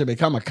badge, and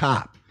become a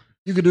cop.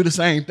 You can do the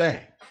same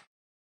thing.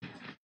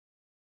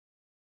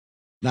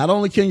 Not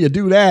only can you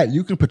do that,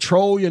 you can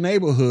patrol your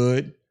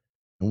neighborhood.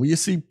 And when you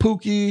see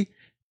Pookie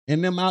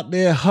and them out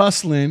there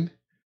hustling,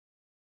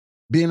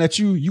 being that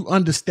you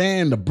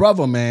understand the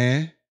brother,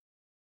 man,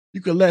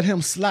 you can let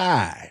him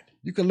slide.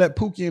 You can let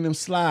Pookie and them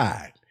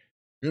slide.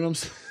 You know what I'm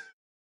saying?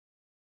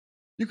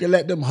 You can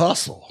let them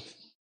hustle.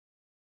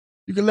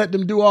 You can let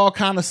them do all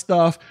kind of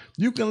stuff.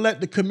 You can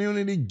let the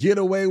community get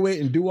away with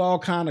and do all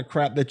kind of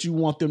crap that you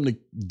want them to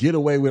get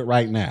away with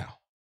right now.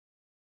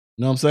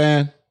 You know what I'm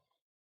saying?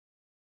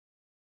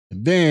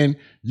 And then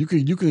you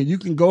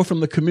can go from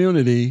the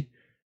community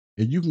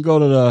and you can go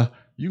to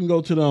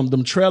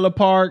them trailer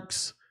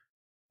parks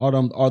or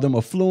them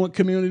affluent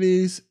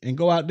communities and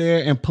go out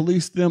there and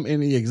police them in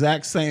the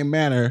exact same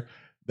manner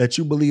that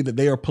you believe that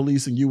they are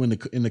policing you in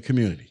the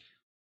community.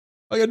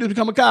 All you gotta do is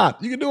become a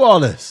cop. You can do all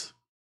this.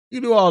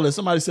 You can do all this.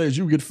 Somebody says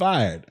you get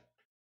fired.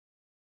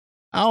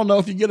 I don't know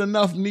if you get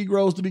enough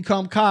Negroes to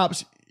become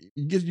cops.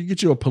 You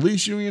get you a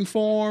police union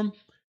form.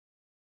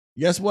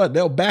 Guess what?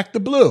 They'll back the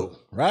blue,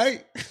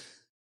 right?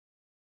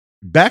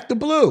 Back the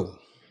blue.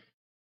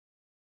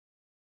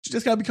 You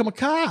just gotta become a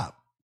cop.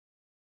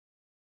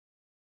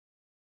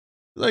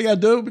 That's all you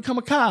gotta do, become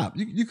a cop.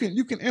 You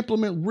can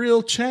implement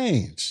real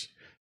change.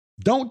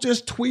 Don't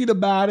just tweet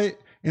about it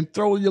and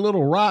throw your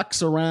little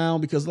rocks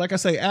around, because like I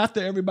say,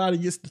 after everybody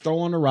gets to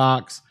throwing the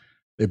rocks,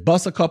 they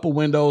bust a couple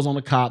windows on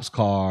the cop's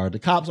car. The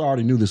cops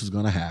already knew this was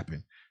going to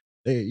happen.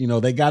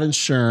 They got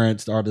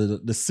insurance, or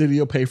the city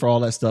will pay for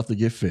all that stuff to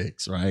get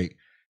fixed, right?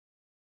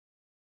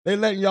 They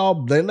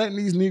letting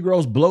these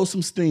Negroes blow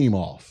some steam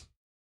off.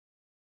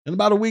 In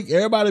about a week,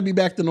 everybody be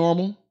back to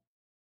normal.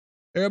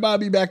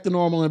 Everybody be back to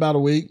normal in about a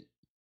week.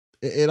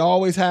 It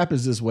always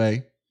happens this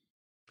way.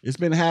 It's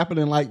been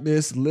happening like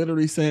this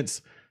literally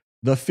since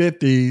the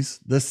 50s,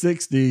 the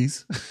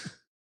 60s.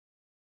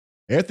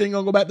 Everything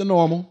gonna go back to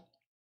normal.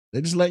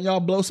 They're just letting y'all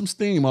blow some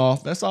steam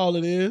off. That's all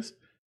it is.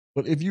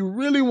 But if you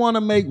really want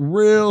to make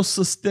real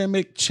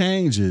systemic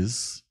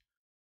changes,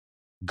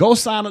 go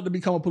sign up to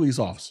become a police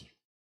officer.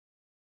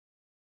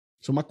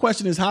 So my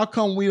question is, how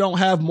come we don't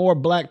have more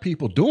black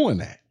people doing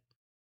that?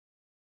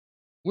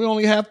 We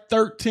only have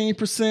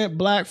 13%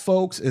 black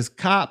folks as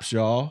cops,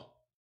 y'all.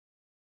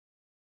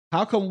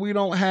 How come we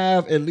don't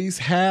have at least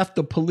half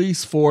the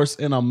police force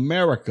in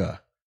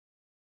America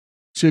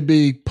should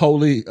be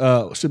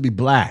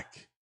black?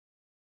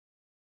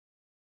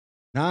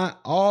 Not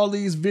all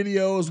these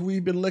videos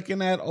we've been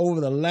looking at over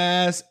the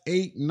last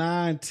 8,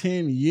 9,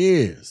 10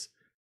 years.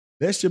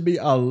 There should be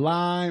a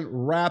line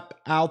wrapped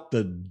out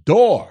the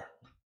door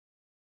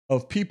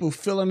of people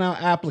filling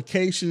out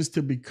applications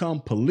to become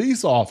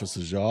police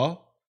officers,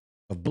 y'all,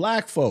 of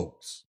black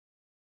folks.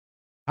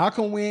 How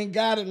come we ain't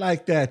got it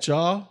like that,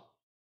 y'all?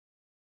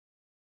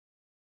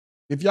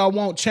 If y'all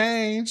want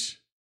change,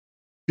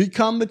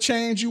 become the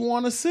change you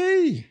want to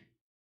see.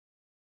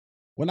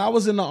 When I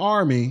was in the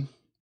Army,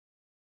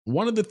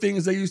 one of the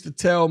things they used to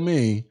tell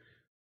me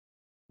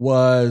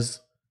was,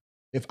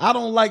 if I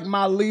don't like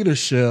my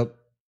leadership,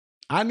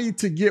 I need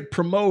to get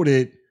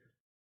promoted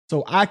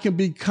so I can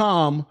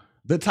become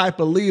the type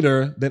of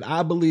leader that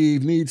I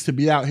believe needs to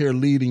be out here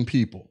leading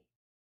people.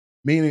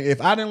 Meaning, if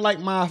I didn't like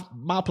my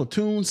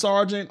platoon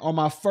sergeant or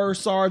my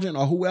first sergeant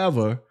or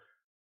whoever,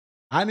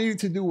 I needed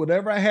to do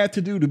whatever I had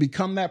to do to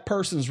become that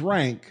person's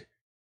rank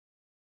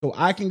so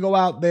I can go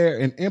out there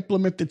and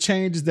implement the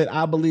changes that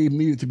I believe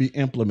needed to be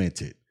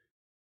implemented.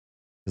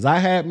 Because I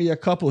had me a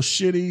couple of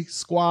shitty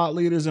squad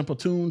leaders and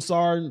platoon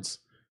sergeants,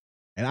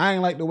 and I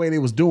ain't like the way they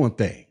was doing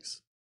things.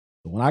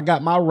 So when I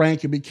got my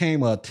rank and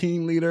became a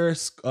team leader,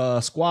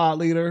 squad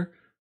leader,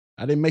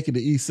 I didn't make it to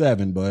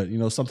E7, but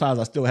sometimes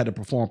I still had to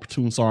perform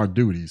platoon sergeant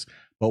duties.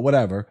 But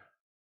whatever.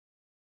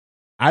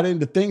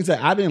 The things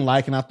that I didn't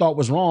like and I thought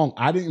was wrong,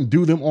 I didn't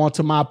do them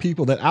onto my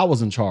people that I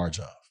was in charge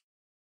of.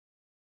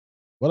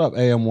 What up,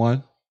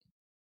 AM1?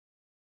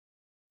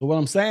 So what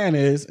I'm saying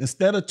is,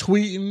 instead of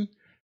tweeting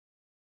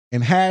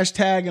and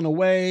hashtagging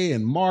away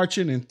and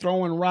marching and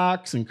throwing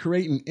rocks and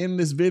creating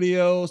endless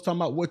videos talking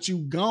about what you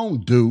gonna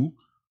do,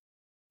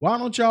 why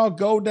don't y'all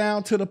go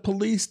down to the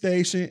police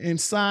station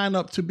and sign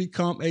up to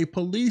become a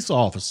police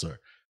officer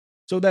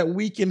so that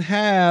we can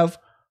have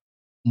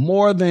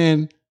more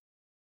than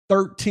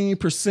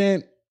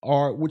 13%,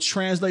 or which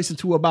translates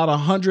into about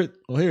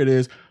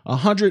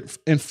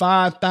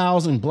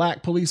 105,000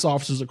 black police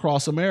officers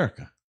across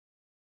America.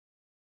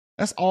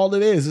 That's all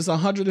it is. It's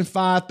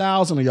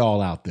 105,000 of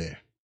y'all out there.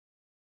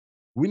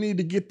 We need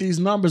to get these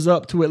numbers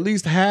up to at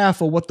least half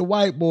of what the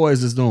white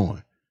boys is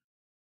doing.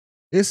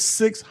 It's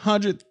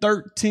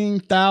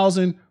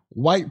 613,000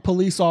 white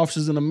police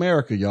officers in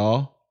America,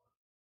 y'all.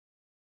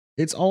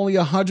 It's only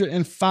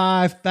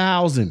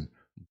 105,000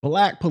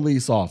 black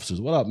police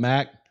officers. What up,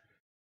 Mac?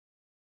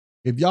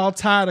 If y'all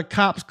tired of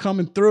cops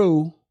coming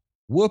through,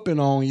 whooping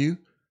on you,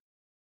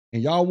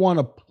 and y'all want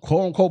to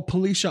quote unquote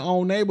police your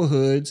own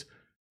neighborhoods,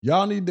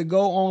 y'all need to go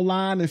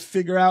online and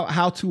figure out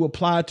how to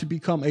apply to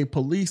become a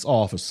police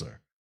officer.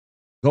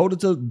 Go to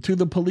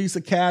the police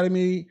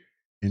academy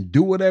and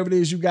do whatever it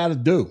is you got to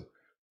do.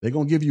 They're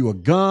going to give you a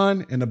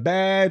gun and a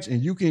badge,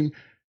 and you can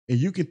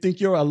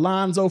think you're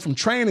Alonzo from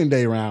Training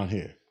Day around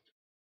here.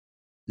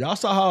 Y'all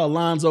saw how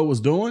Alonzo was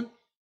doing?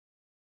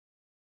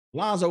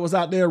 Alonzo was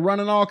out there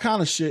running all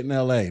kind of shit in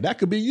LA. That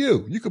could be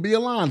you. You could be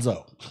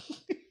Alonzo.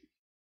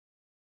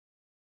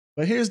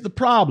 But here's the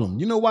problem.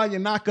 You know why you're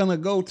not going to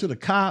go to the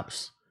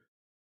cops?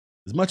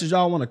 As much as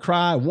y'all want to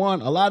cry,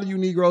 one, a lot of you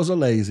Negroes are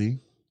lazy.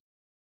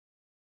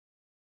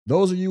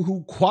 Those of you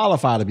who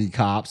qualify to be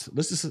cops, a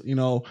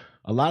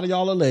lot of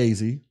y'all are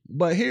lazy.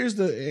 But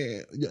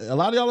a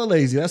lot of y'all are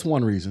lazy. That's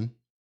one reason.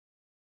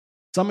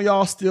 Some of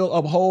y'all still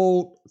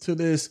uphold to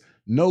this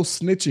no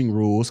snitching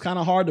rule. It's kind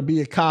of hard to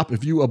be a cop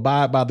if you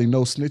abide by the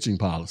no snitching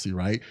policy,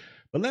 right?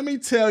 But let me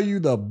tell you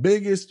the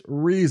biggest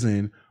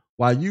reason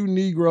why you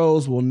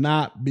Negroes will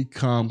not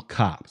become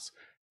cops.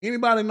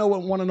 Anybody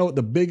want to know what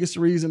the biggest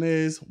reason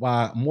is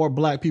why more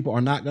black people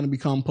are not going to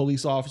become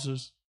police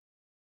officers?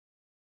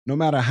 No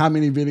matter how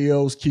many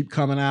videos keep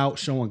coming out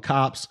showing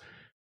cops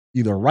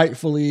either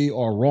rightfully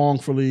or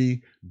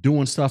wrongfully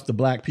doing stuff to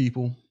black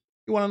people.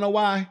 You want to know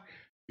why?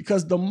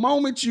 Because the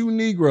moment you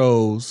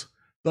Negroes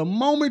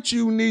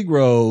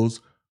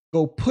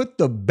go put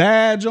the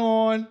badge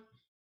on,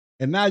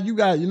 and now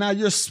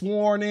you're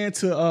sworn in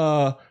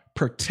to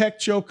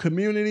protect your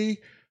community.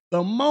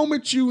 The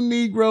moment you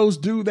Negroes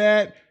do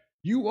that,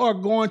 you are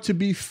going to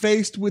be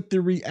faced with the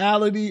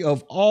reality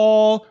of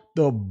all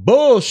the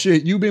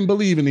bullshit you've been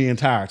believing the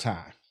entire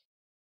time.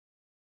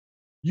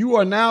 You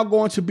are now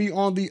going to be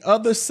on the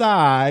other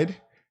side,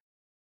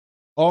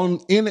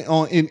 quote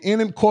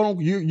unquote,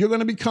 you're going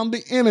to become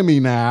the enemy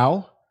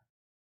now.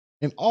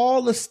 And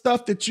all the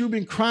stuff that you've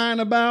been crying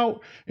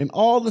about and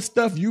all the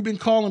stuff you've been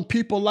calling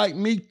people like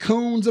me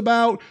coons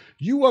about,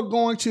 you are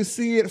going to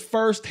see it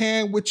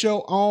firsthand with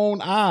your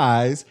own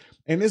eyes.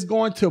 And it's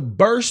going to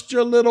burst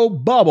your little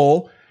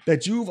bubble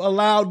that you've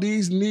allowed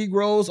these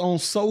Negroes on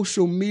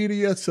social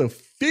media to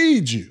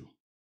feed you.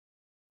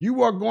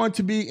 You are going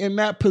to be in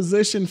that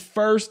position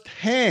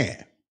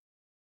firsthand.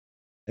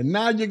 And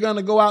now you're going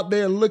to go out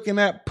there looking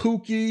at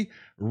Pookie,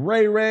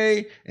 Ray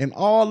Ray, and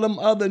all them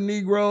other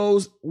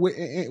Negroes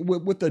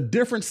with a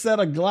different set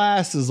of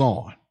glasses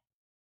on.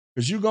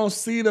 Because you're going to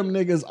see them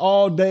niggas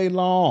all day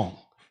long.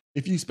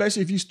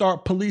 Especially if you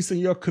start policing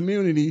your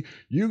community,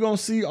 you're going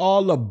to see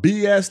all the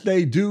BS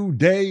they do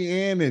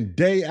day in and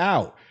day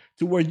out,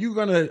 to where you're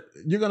going to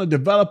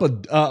develop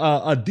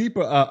a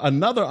deeper,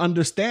 another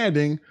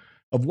understanding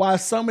of why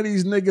some of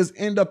these niggas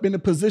end up in the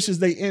positions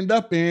they end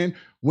up in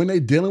when they're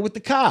dealing with the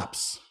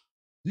cops.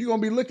 You're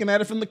going to be looking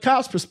at it from the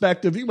cop's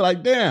perspective. You be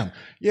like, damn,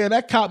 yeah,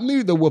 that cop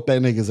needed to whoop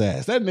that nigga's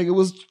ass. That nigga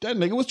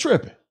was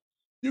tripping.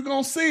 You're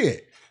going to see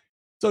it.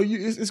 So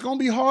it's going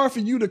to be hard for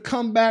you to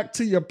come back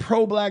to your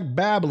pro-black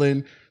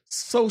babbling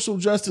social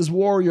justice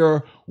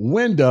warrior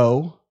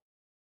window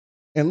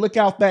and look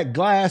out that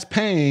glass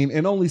pane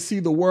and only see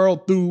the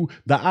world through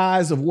the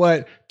eyes of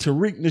what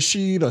Tariq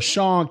Nasheed or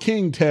Sean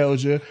King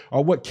tells you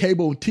or what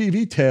cable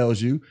TV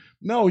tells you.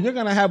 No, you're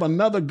going to have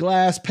another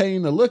glass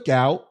pane to look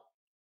out,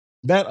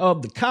 that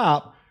of the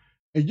cop,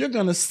 and you're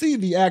going to see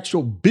the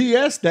actual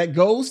BS that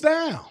goes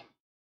down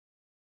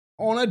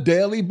on a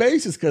daily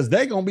basis because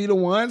they're going to be the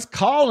ones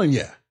calling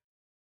you.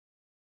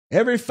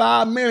 Every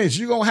 5 minutes,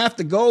 you're going to have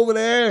to go over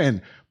there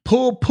and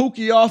pull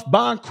Pookie off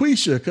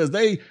Bonquisha because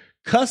they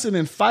cussing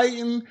and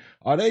fighting,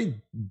 or they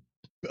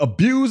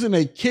abusing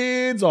their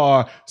kids,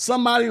 or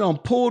somebody done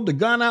pulled the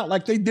gun out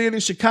like they did in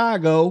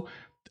Chicago.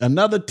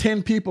 Another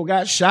 10 people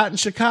got shot in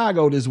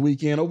Chicago this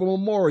weekend over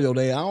Memorial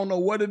Day. I don't know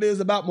what it is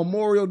about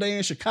Memorial Day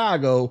in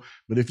Chicago,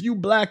 but if you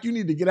black, you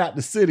need to get out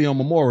the city on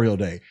Memorial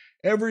Day.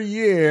 Every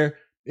year,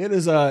 it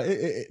is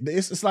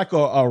it's like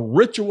a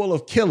ritual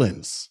of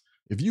killings.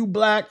 If you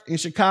black in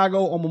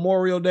Chicago on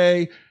Memorial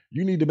Day,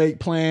 you need to make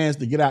plans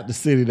to get out the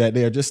city that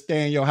day. Just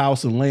stay in your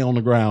house and lay on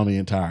the ground the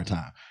entire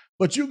time.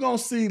 But you're going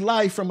to see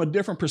life from a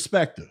different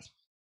perspective.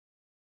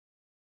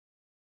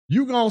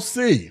 You're going to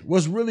see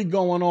what's really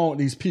going on with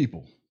these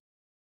people,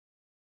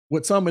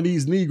 with some of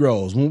these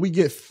Negroes. When we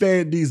get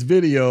fed these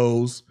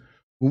videos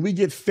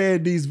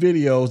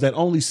that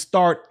only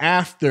start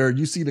after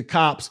you see the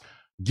cops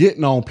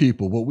getting on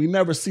people, but we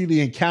never see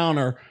the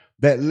encounter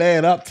that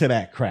led up to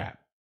that crap.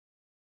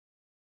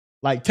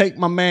 Like, take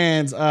my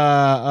man's,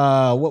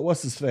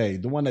 what's his face?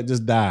 The one that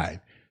just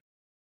died.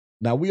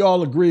 Now, we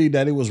all agreed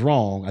that it was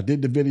wrong. I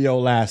did the video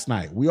last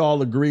night. We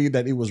all agreed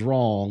that it was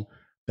wrong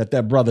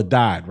that brother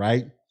died,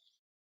 right?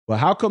 But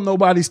how come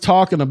nobody's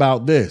talking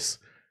about this?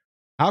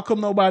 How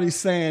come nobody's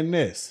saying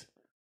this?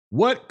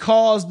 What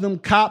caused them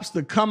cops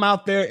to come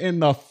out there in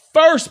the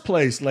first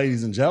place,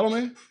 ladies and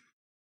gentlemen?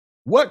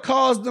 What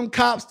caused them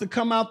cops to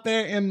come out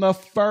there in the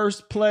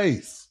first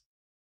place?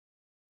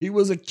 He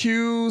was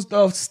accused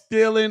of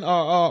stealing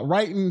or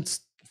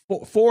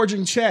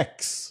forging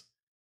checks.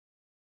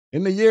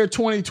 In the year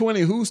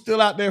 2020, who's still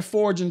out there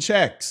forging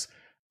checks?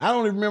 I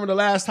don't even remember the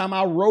last time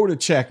I wrote a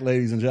check,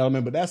 ladies and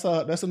gentlemen, but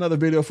that's another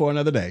video for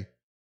another day.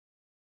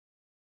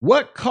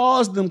 What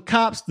caused them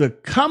cops to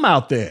come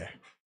out there?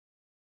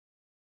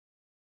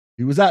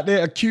 He was out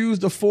there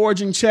accused of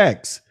forging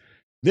checks.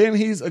 Then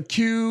he's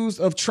accused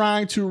of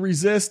trying to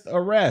resist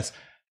arrest.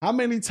 How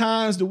many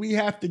times do we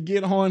have to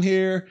get on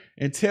here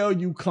and tell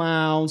you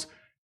clowns,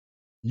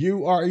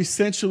 you are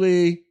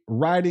essentially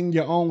writing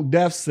your own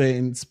death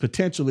sentence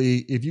potentially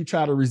if you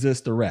try to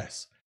resist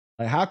arrest?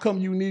 Like, how come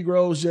you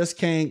Negroes just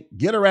can't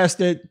get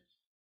arrested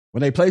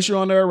when they place you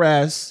under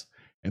arrest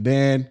and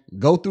then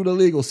go through the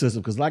legal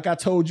system? Because like I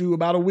told you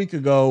about a week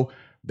ago,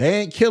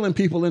 they ain't killing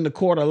people in the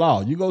court of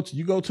law. You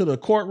go to the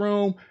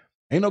courtroom,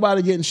 ain't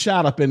nobody getting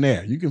shot up in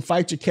there. You can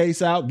fight your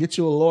case out, get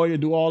you a lawyer,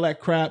 do all that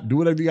crap, do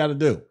whatever you got to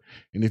do.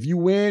 And if you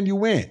win, you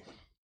win.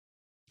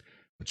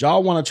 But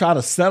y'all want to try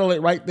to settle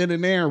it right then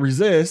and there and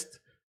resist.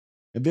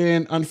 And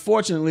then,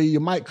 unfortunately, you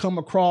might come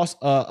across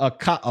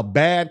a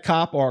bad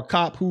cop or a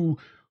cop who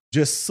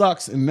just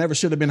sucks and never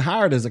should have been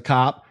hired as a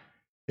cop.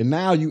 And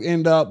now you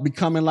end up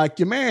becoming like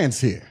your man's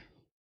here.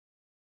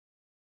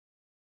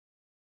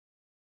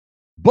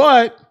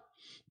 But,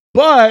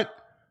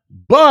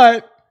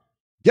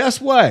 guess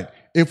what?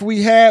 If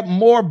we had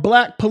more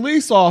black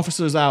police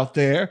officers out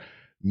there,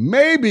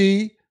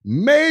 maybe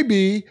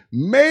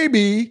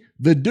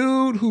the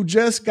dude who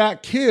just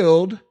got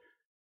killed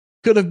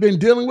could have been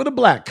dealing with a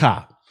black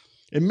cop.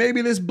 And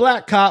maybe this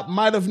black cop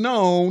might have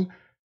known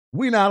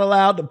we're not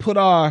allowed to put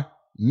our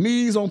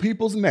knees on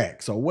people's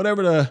necks or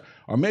whatever,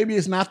 or maybe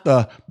it's not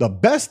the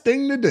best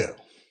thing to do.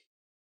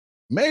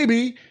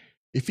 Maybe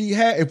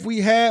if we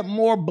had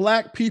more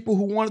black people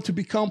who wanted to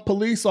become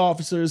police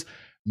officers,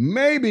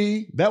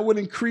 maybe that would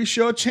increase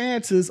your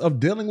chances of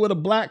dealing with a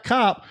black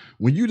cop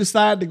when you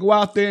decide to go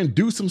out there and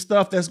do some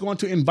stuff that's going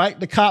to invite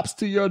the cops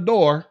to your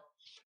door.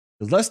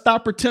 Because let's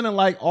stop pretending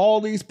like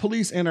all these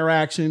police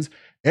interactions,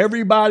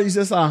 everybody's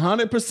just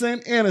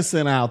 100%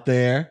 innocent out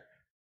there.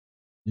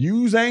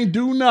 Yous ain't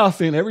do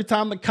nothing. Every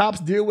time the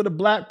cops deal with a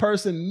black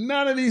person,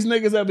 none of these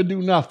niggas ever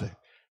do nothing.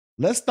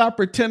 Let's stop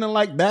pretending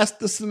like that's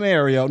the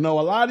scenario. No,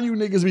 a lot of you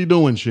niggas be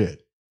doing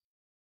shit.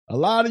 A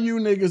lot of you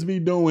niggas be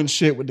doing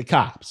shit with the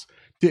cops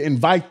to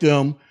invite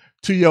them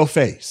to your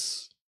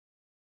face.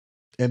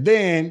 And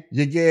then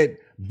you get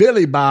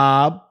Billy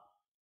Bob,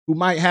 who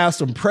might have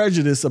some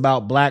prejudice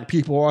about black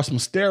people or some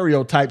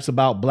stereotypes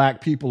about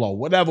black people or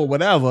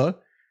whatever.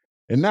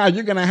 And now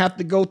you're going to have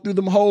to go through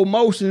them whole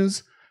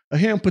motions of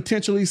him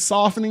potentially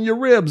softening your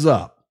ribs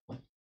up.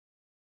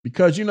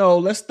 Because,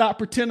 let's stop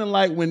pretending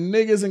like when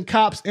niggas and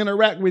cops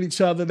interact with each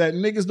other, that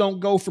niggas don't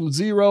go from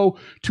 0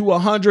 to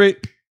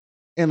 100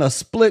 in a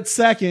split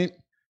second.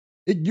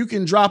 You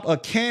can drop a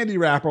candy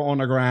wrapper on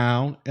the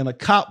ground and a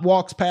cop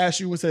walks past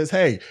you and says,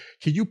 hey,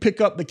 can you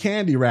pick up the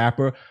candy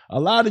wrapper? A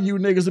lot of you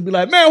niggas will be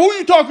like, man, who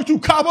you talking to,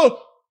 copper?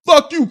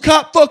 Fuck you,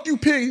 cop. Fuck you,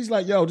 pig. He's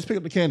like, yo, just pick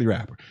up the candy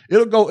wrapper.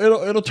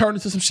 It'll turn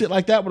into some shit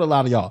like that with a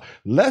lot of y'all.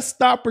 Let's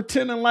stop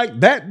pretending like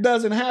that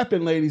doesn't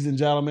happen, ladies and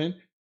gentlemen.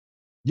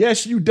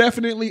 Yes, you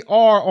definitely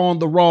are on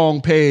the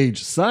wrong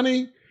page,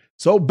 Sonny.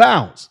 So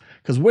bounce.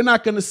 Because we're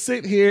not going to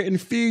sit here and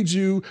feed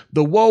you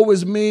the woe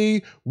is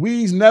me,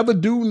 we's never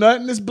do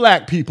nothing, it's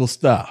black people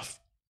stuff.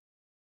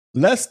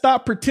 Let's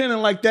stop pretending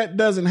like that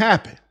doesn't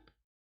happen.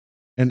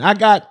 And I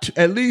got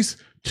at least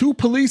 2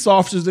 police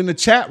officers in the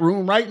chat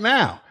room right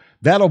now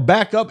that'll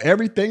back up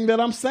everything that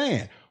I'm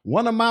saying.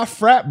 One of my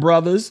frat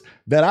brothers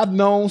that I've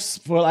known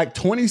for like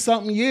 20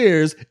 something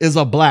years is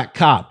a black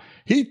cop.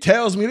 He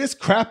tells me this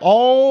crap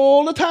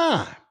all the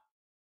time.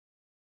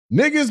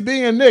 Niggas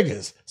being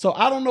niggas. So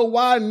I don't know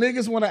why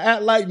niggas want to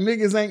act like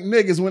niggas ain't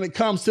niggas when it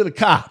comes to the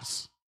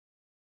cops.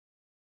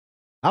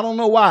 I don't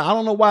know why. I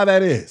don't know why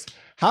that is.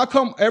 How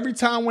come every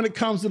time when it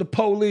comes to the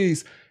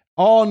police,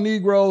 all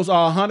Negroes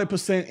are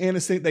 100%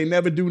 innocent? They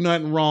never do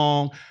nothing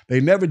wrong. They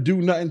never do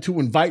nothing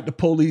to invite the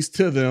police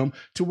to them,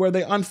 to where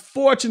they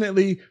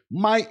unfortunately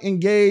might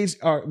engage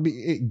or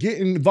get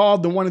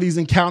involved in one of these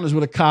encounters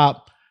with a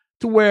cop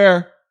to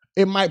where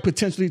it might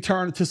potentially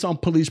turn into some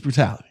police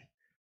brutality.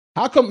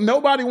 How come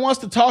nobody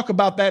wants to talk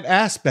about that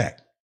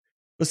aspect?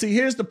 But see,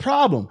 here's the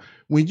problem.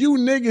 When you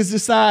niggas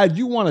decide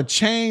you want to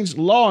change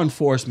law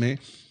enforcement,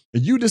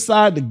 and you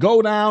decide to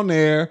go down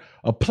there,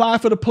 apply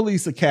for the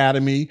police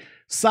academy,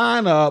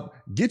 sign up,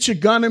 get your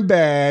gun and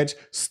badge,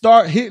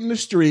 start hitting the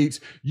streets,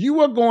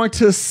 you are going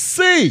to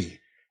see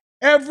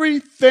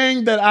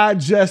everything that I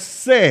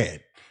just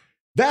said.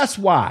 That's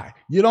why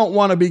you don't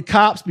want to be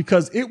cops,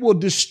 because it will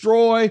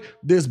destroy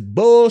this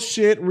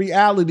bullshit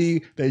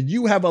reality that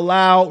you have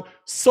allowed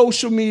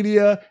social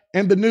media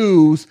and the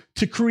news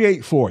to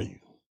create for you.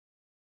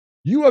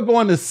 You are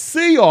going to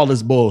see all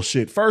this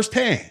bullshit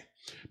firsthand,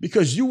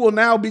 because you will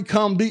now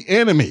become the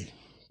enemy.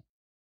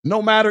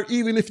 No matter,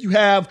 even if you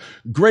have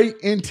great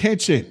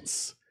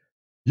intentions,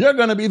 you're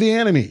going to be the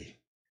enemy.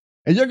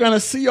 And you're going to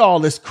see all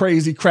this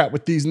crazy crap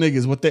with these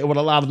niggas, what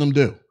a lot of them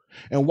do.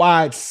 And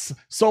why it's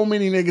so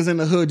many niggas in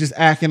the hood just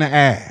acting an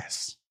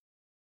ass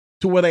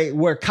to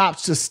where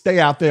cops just stay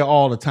out there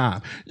all the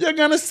time. You're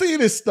going to see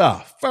this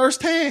stuff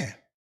firsthand.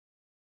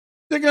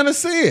 You're going to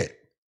see it.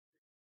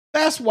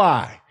 That's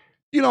why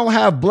you don't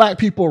have black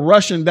people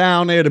rushing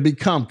down there to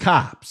become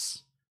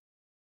cops.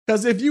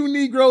 Because if you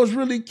Negroes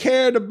really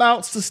cared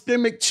about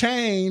systemic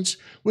change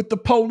with the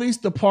police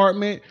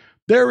department,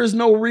 there is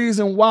no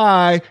reason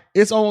why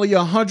it's only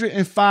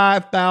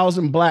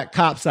 105,000 black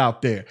cops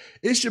out there.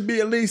 It should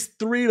be at least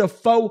 300,000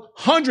 to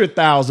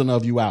 400,000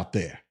 of you out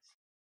there.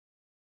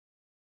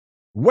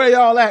 Where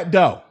y'all at,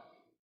 though?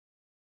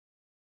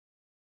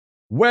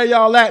 Where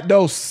y'all at,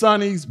 though,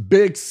 Sonny's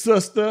big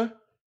sister?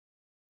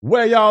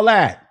 Where y'all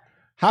at?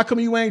 How come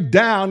you ain't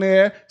down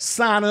there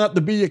signing up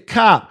to be a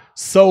cop,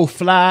 so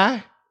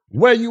fly?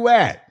 Where you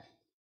at?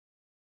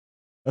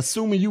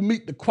 Assuming you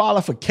meet the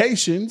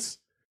qualifications,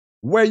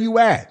 where you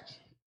at?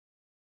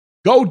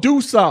 Go do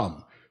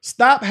something.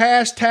 Stop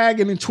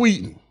hashtagging and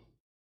tweeting.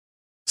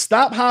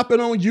 Stop hopping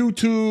on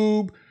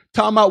YouTube,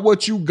 talking about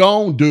what you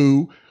gon'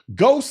 do.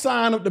 Go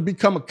sign up to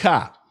become a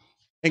cop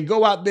and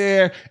go out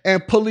there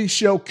and police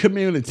your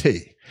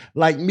community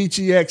like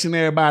Michi X and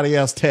everybody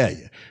else tell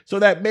you. So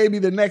that maybe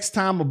the next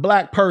time a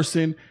black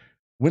person,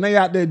 when they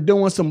out there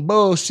doing some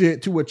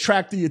bullshit to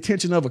attract the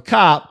attention of a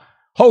cop,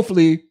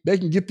 hopefully they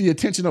can get the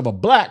attention of a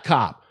black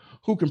cop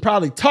who can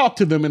probably talk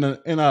to them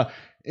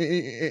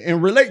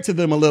and relate to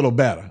them a little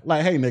better.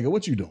 Like, hey, nigga,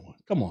 what you doing?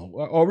 Come on.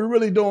 Are we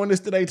really doing this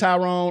today,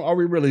 Tyrone? Are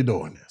we really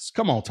doing this?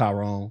 Come on,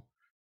 Tyrone.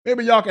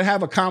 Maybe y'all can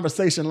have a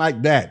conversation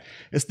like that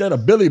instead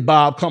of Billy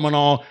Bob coming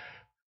on.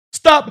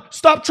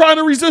 Stop trying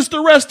to resist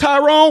arrest,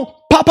 Tyrone.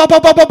 Pop, pop,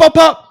 pop, pop, pop, pop,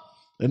 pop.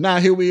 And now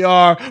here we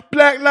are.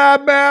 Black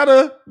Lives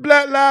Matter.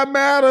 Black Lives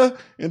Matter.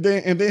 And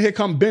then here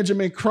come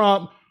Benjamin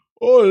Crump.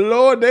 Oh,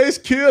 Lord, they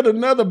killed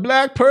another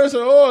black person.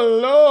 Oh,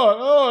 Lord.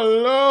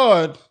 Oh,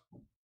 Lord.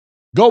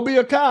 Go be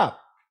a cop.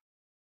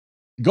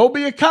 Go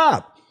be a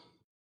cop.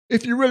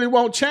 If you really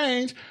want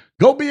change,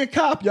 go be a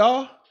cop,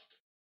 y'all.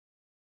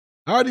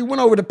 I already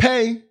went over the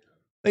pay.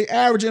 They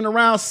averaging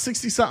around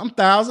 $60-something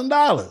thousand.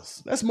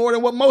 That's more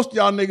than what most of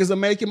y'all niggas are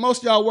making. Most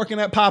of y'all working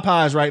at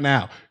Popeyes right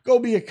now. Go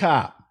be a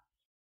cop.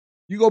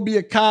 You go be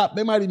a cop.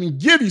 They might even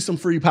give you some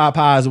free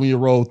Popeyes when you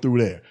roll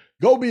through there.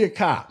 Go be a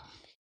cop.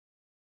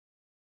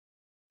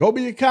 Go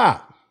be a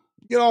cop.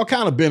 You get all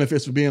kind of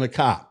benefits for being a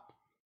cop.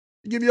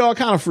 They give you all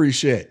kind of free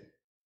shit.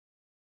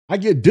 I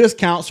get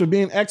discounts for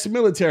being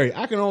ex-military.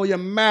 I can only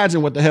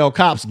imagine what the hell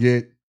cops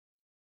get.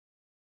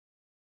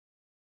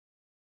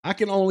 I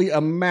can only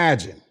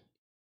imagine.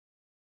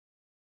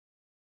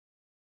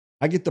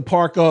 I get to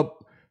park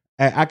up.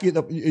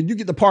 You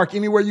get to park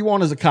anywhere you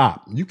want as a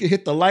cop. You can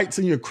hit the lights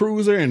in your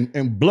cruiser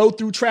and blow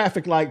through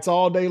traffic lights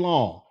all day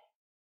long.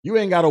 You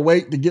ain't got to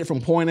wait to get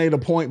from point A to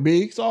point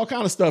B. It's all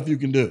kind of stuff you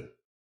can do.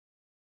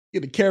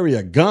 Get to carry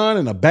a gun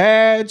and a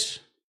badge.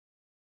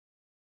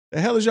 The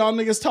hell is y'all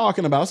niggas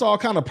talking about? It's all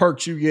kind of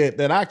perks you get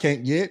that I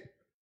can't get.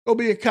 Go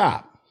be a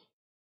cop.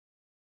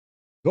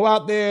 Go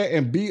out there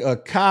and be a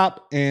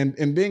cop and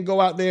then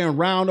go out there and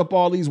round up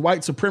all these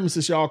white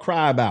supremacists y'all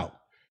cry about.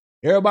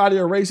 Everybody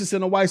are racist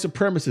and a white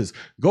supremacist.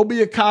 Go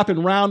be a cop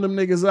and round them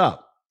niggas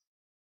up.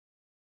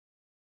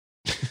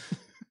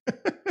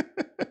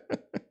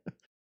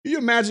 Can you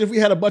imagine if we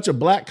had a bunch of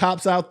black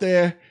cops out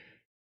there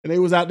and they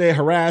was out there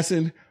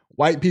harassing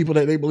white people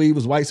that they believe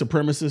was white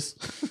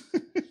supremacists?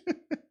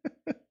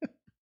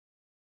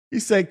 He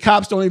said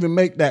cops don't even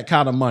make that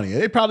kind of money.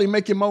 They probably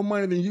making more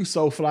money than you,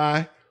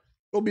 SoFly.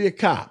 Go be a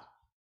cop.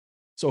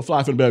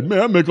 SoFly from the back,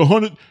 man, I make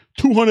 $100,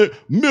 $200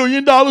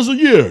 million a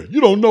year. You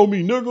don't know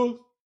me, nigga.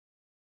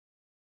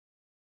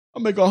 I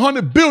make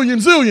 $100 billion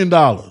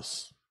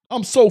zillion.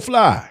 I'm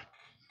SoFly.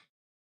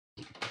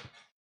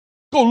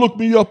 Go look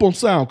me up on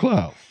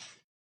SoundCloud.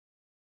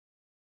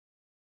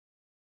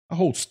 I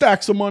hold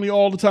stacks of money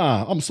all the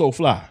time. I'm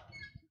SoFly.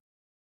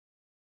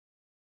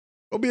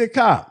 Go be a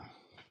cop.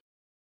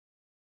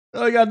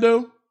 That's all you gotta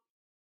do.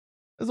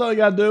 That's all you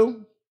gotta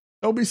do.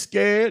 Don't be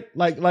scared.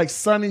 Like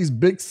Sonny's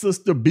big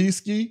sister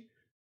Beasky.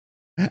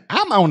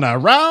 I'm on the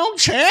wrong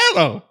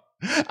channel.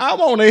 I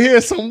want to hear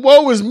some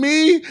woe is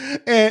me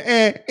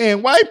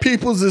and white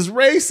people's is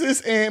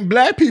racist and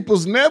black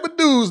people's never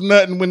do's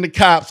nothing when the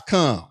cops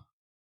come.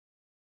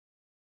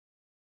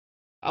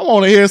 I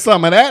want to hear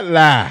some of that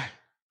lie.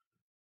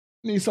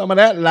 Need some of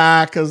that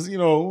lie because, you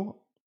know,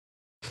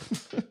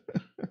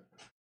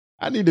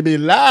 I need to be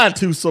lied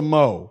to some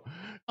more.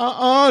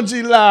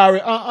 G.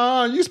 Lowry,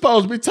 you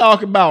supposed to be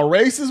talking about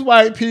racist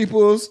white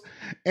peoples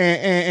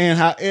and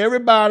how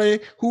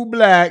everybody who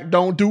black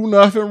don't do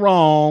nothing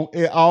wrong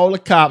and all the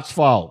cops'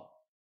 fault.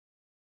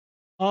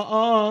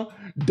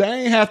 They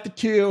ain't have to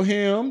kill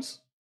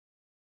hims.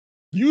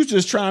 You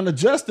just trying to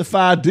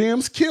justify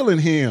Dems killing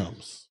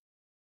hims.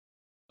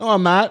 No,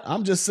 I'm not.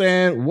 I'm just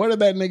saying, what did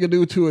that nigga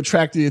do to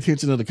attract the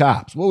attention of the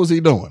cops? What was he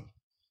doing?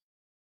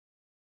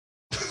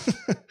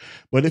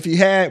 But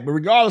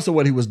regardless of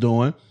what he was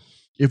doing,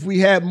 if we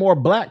had more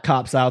black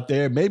cops out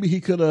there, maybe he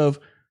could have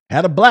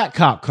had a black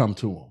cop come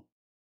to him.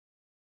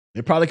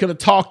 They probably could have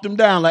talked him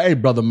down like, hey,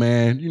 brother,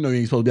 man, you know you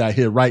ain't supposed to be out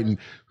here writing,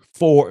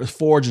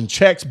 forging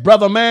checks.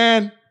 Brother,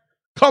 man,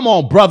 come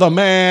on, brother,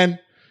 man.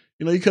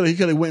 You know, he could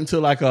have went into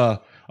like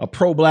a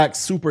pro-black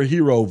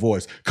superhero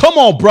voice. Come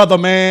on, brother,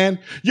 man.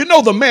 You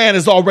know the man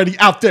is already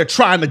out there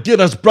trying to get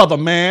us, brother,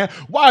 man.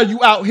 Why are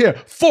you out here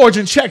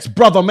forging checks,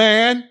 brother,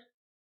 man?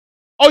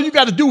 All you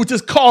got to do is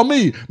just call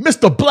me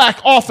Mr.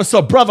 Black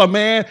Officer, brother,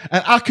 man,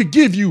 and I could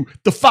give you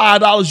the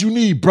 $5 you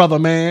need, brother,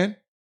 man.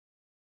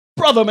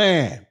 Brother,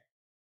 man.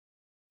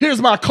 Here's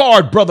my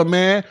card, brother,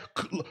 man.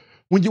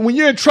 When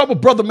you're in trouble,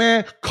 brother,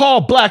 man,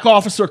 call Black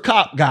Officer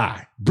Cop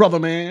Guy, brother,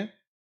 man.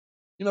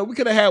 You know, we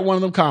could have had one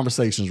of them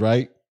conversations,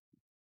 right?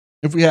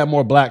 If we had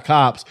more black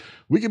cops,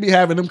 we could be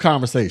having them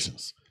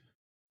conversations.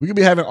 We could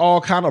be having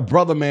all kind of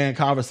brother, man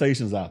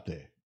conversations out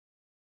there.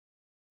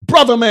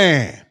 Brother,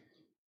 man.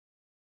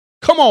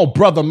 Come on,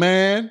 brother,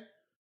 man.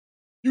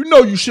 You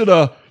know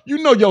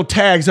your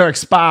tags are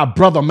expired,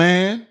 brother,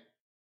 man.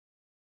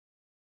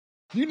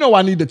 You know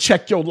I need to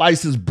check your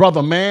license,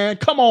 brother, man.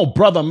 Come on,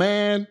 brother,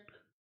 man.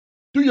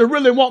 Do you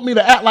really want me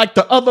to act like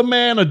the other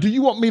man or do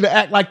you want me to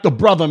act like the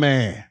brother,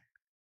 man?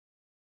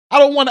 I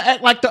don't want to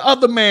act like the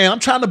other man. I'm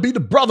trying to be the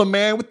brother,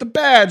 man, with the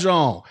badge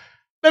on.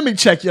 Let me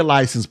check your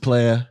license,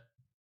 player.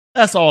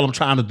 That's all I'm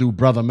trying to do,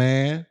 brother,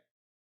 man.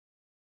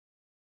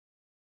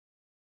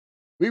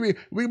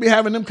 We be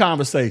having them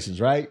conversations,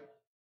 right?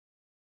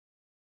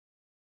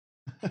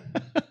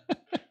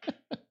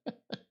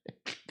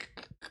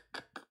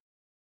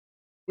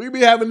 We be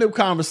having them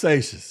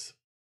conversations.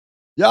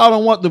 Y'all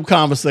don't want them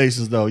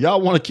conversations, though. Y'all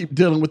want to keep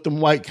dealing with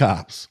them white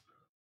cops.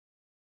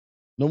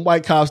 Them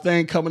white cops, they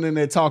ain't coming in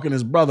there talking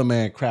this brother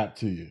man crap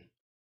to you.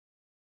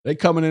 They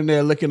coming in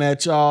there looking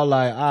at y'all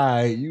like, all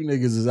right, you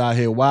niggas is out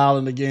here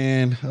wilding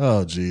again.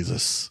 Oh,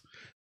 Jesus.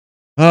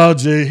 Oh,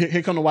 gee,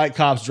 here come the white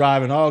cops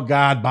driving. Oh,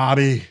 God,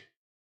 Bobby.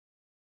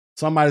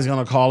 Somebody's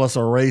going to call us a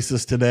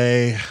racist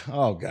today.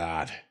 Oh,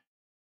 God.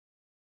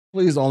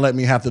 Please don't let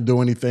me have to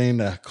do anything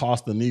to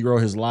cost the Negro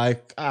his life.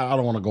 I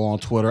don't want to go on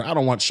Twitter. I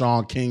don't want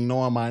Sean King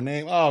knowing my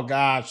name. Oh,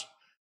 gosh.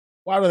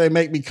 Why do they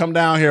make me come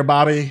down here,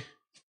 Bobby?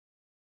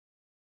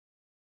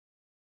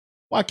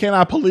 Why can't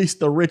I police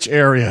the rich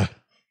area?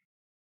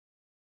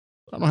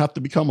 I don't have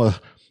to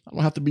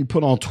be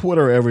put on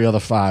Twitter every other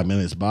 5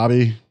 minutes,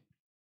 Bobby.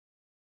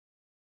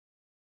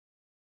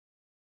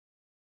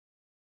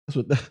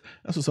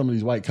 That's what some of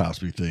these white cops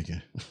be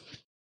thinking.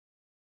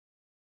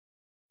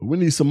 We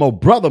need some more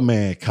brother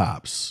man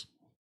cops.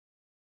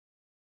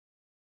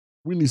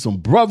 We need some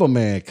brother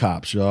man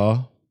cops,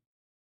 y'all.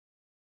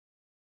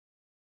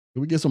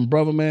 Can we get some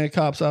brother man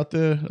cops out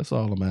there? That's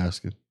all I'm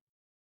asking.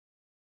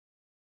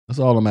 That's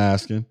all I'm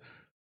asking.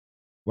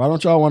 Why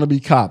don't y'all want to be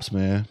cops,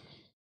 man?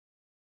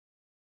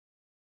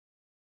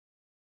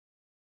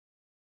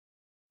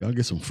 Y'all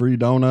get some free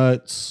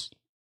donuts.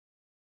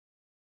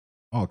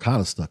 All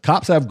kind of stuff.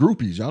 Cops have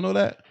groupies. Y'all know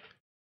that?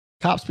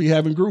 Cops be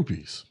having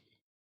groupies.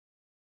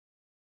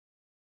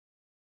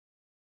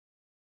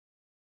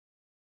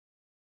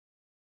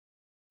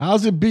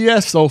 How's it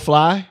BS,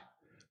 SoFly?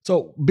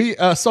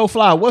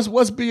 SoFly,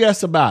 what's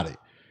BS about it?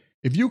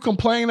 If you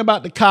complain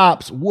about the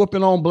cops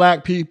whooping on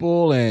black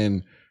people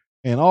and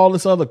all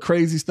this other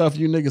crazy stuff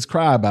you niggas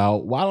cry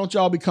about, why don't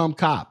y'all become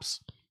cops?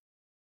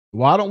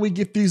 Why don't we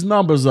get these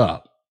numbers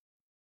up?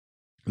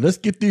 Let's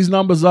get these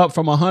numbers up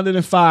from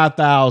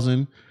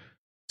 105,000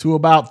 to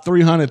about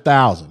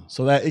 300,000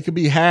 so that it could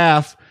be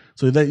half,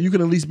 so that you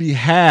can at least be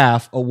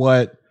half of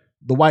what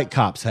the white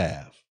cops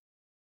have.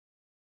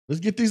 Let's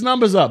get these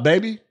numbers up,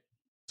 baby.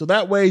 So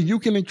that way you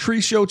can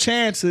increase your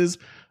chances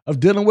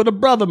of dealing with a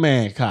brother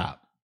man cop.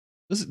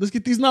 Let's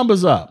get these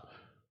numbers up.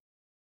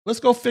 Let's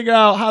go figure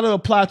out how to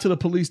apply to the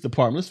police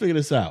department. Let's figure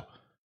this out.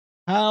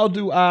 How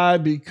do I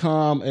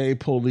become a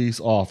police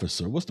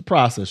officer? What's the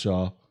process,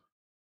 y'all?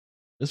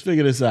 Let's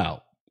figure this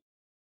out.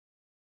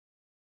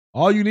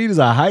 All you need is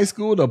a high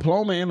school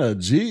diploma and a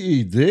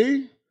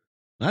GED.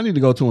 I need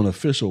to go to an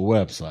official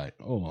website.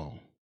 Hold on.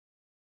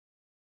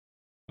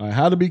 All right,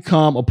 how to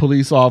become a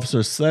police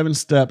officer, 7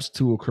 steps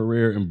to a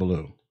career in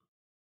blue.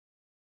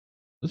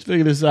 Let's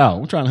figure this out.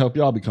 We're trying to help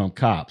y'all become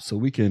cops so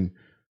we can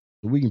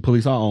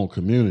police our own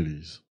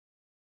communities.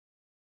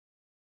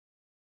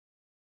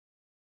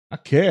 I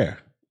care.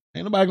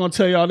 Ain't nobody gonna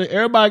tell y'all that.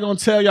 Everybody gonna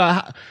tell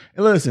y'all.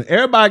 Listen,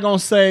 everybody gonna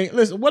say,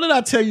 listen, what did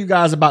I tell you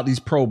guys about these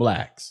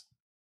pro-blacks?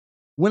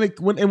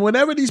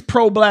 Whenever these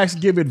pro-blacks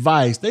give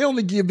advice, they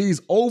only give these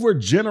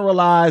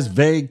overgeneralized,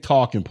 vague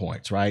talking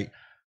points, right?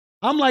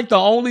 I'm like the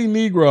only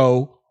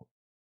Negro,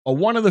 or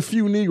one of the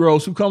few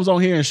Negroes who comes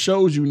on here and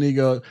show you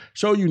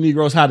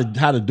Negroes how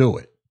to do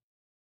it.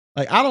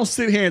 Like, I don't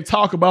sit here and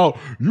talk about,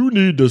 you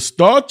need to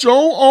start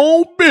your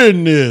own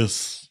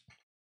business.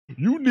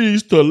 You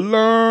need to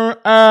learn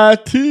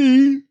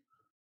IT.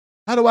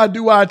 How do I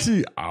do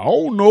IT? I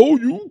don't know.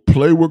 You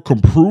play with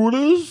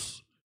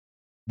computers,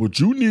 but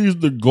you need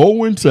to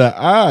go into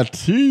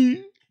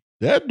IT.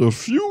 That's the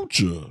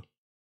future.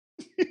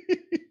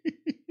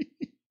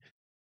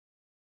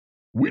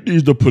 We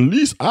need to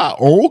police our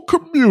own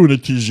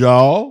communities,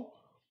 y'all.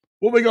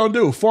 What we gonna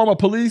do? Form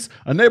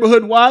a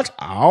neighborhood watch?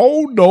 I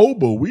don't know,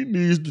 but we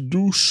need to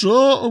do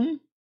something.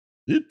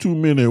 There's too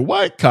many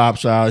white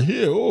cops out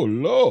here. Oh,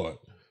 Lord.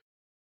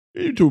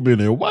 There's too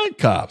many white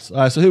cops. All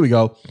right, so here we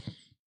go.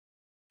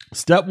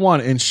 Step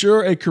 1,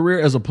 ensure a career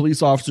as a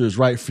police officer is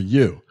right for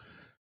you.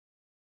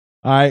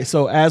 All right,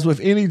 so as with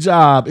any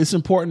job, it's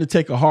important to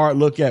take a hard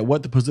look at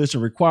what the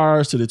position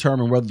requires to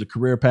determine whether the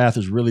career path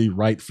is really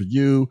right for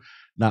you.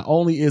 Not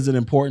only is it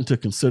important to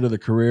consider the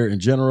career in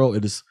general,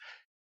 it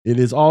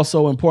is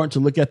also important to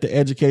look at the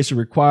education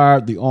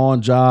required, the on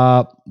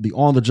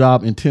the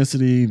job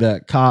intensity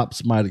that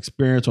cops might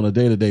experience on a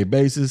day-to-day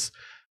basis.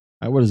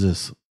 All right, what is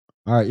this?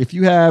 All right, if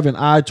you have an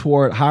eye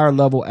toward higher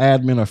level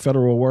admin or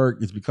federal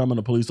work, is becoming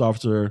a police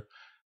officer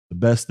the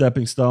best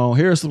stepping stone?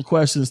 Here are some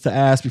questions to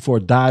ask before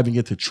diving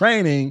into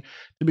training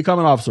to become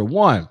an officer.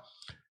 1,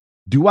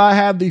 do I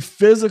have the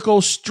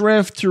physical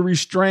strength to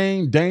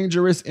restrain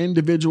dangerous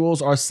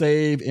individuals or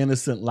save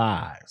innocent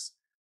lives?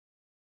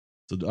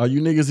 So are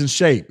you niggas in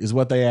shape is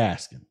what they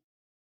asking.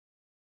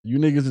 You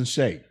niggas in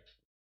shape.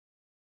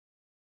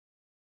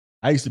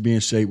 I used to be in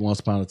shape once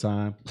upon a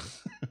time.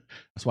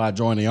 That's why I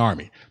joined the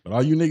Army. But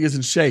are you niggas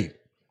in shape?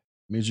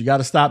 Means you got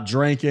to stop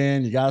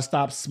drinking. You got to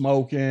stop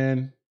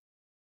smoking.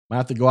 Might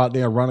have to go out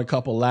there and run a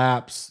couple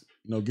laps.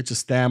 Get your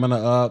stamina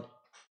up.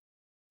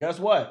 Guess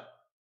what?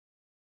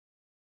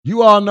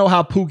 You all know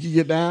how Pookie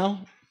get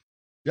down.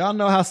 Y'all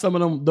know how some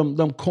of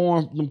them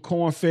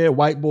corn-fed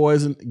white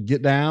boys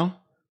get down.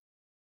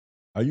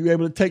 Are you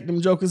able to take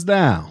them jokers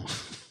down?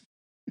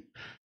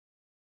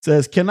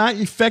 Says, can I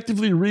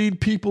effectively read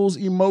people's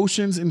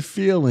emotions and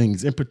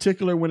feelings, in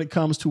particular when it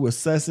comes to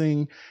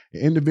assessing an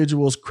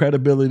individual's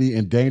credibility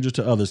and danger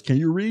to others? Can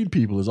you read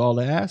people is all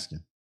they're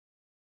asking.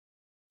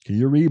 Can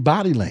you read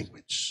body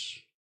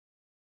language?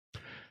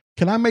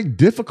 Can I make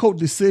difficult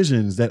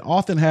decisions that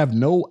often have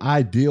no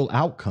ideal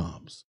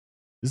outcomes?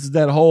 This is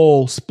that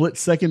whole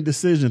split-second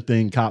decision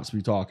thing cops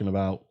be talking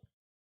about.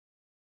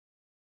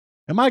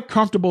 Am I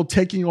comfortable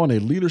taking on a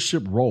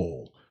leadership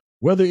role,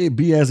 whether it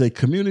be as a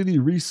community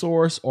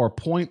resource or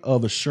point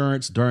of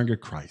assurance during a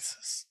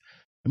crisis?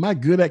 Am I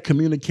good at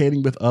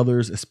communicating with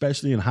others,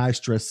 especially in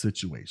high-stress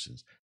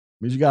situations?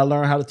 Means you got to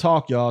learn how to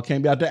talk, y'all.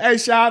 Can't be out there, hey,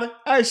 shout it,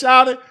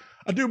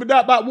 I do, but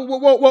that,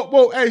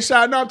 whoa, hey,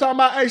 shout it. No, I'm talking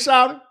about, hey,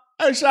 shout it.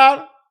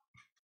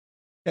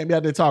 Can't be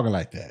out there talking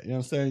like that. You know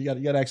what I'm saying? You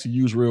got to actually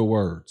use real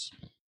words.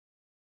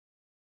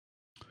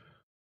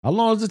 How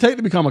long does it take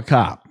to become a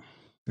cop?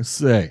 Let's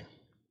see.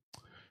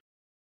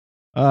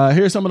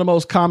 Here's some of the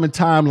most common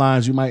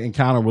timelines you might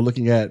encounter when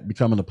looking at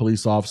becoming a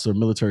police officer.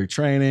 Military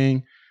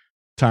training.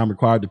 Time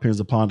required depends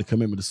upon the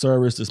commitment to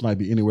service. This might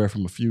be anywhere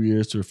from a few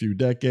years to a few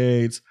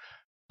decades.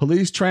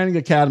 Police Training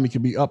Academy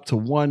can be up to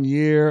 1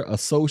 year.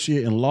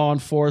 Associate in law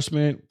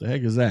enforcement. The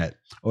heck is that?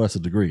 Oh, that's a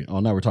degree. Oh,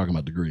 now we're talking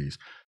about degrees.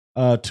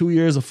 2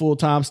 years of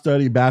full-time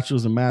study,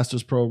 bachelor's and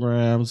master's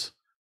programs.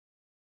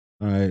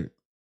 All right.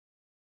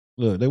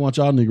 Look, they want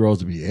y'all Negroes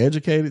to be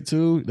educated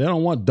too. They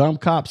don't want dumb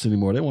cops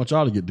anymore. They want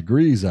y'all to get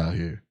degrees out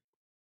here.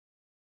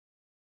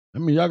 I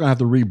mean, y'all gonna have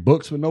to read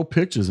books with no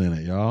pictures in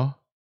it, y'all.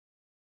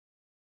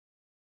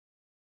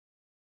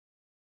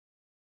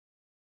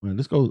 Man,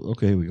 let's go.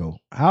 Okay, here we go.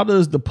 How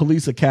does the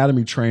police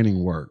academy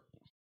training work?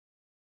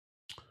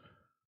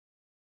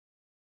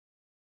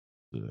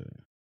 All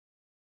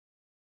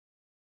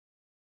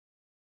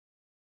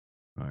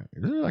right.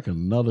 Is there like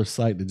another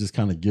site that just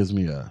kind of gives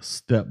me a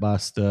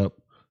step-by-step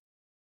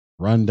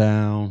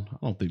rundown? I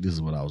don't think this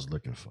is what I was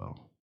looking for.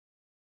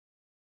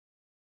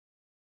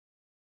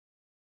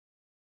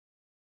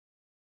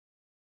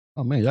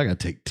 Oh man, y'all gotta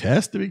take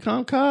tests to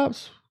become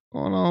cops?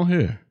 What's going on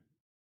here?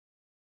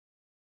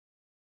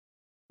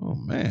 Oh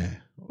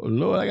man. Oh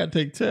Lord, I gotta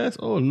take tests.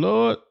 Oh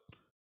Lord.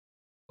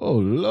 Oh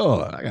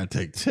Lord, I gotta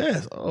take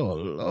tests. Oh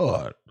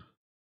Lord.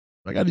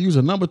 I gotta use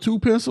a number 2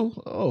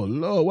 pencil? Oh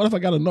Lord. What if I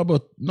got a number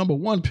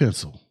 1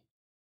 pencil?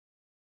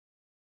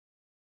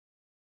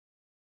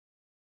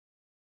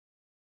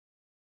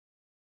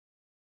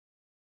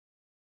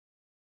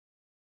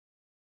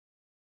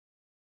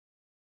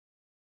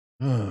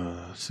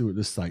 Let's see what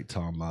this site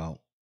talking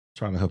about.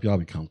 Trying to help y'all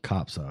become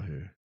cops out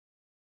here.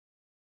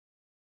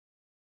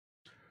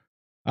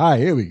 All right,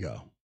 here we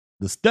go.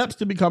 The steps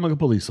to becoming a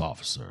police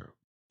officer.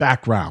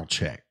 Background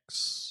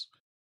checks.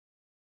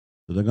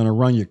 So they're going to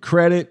run your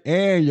credit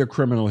and your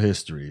criminal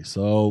history.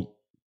 So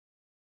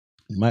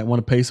you might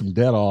want to pay some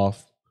debt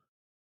off.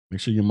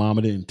 Make sure your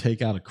mama didn't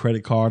take out a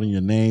credit card in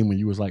your name when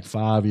you was like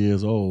 5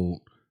 years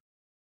old.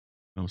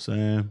 You know what I'm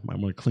saying? Might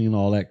want to clean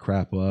all that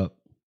crap up.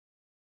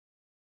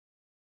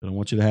 They don't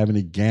want you to have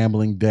any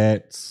gambling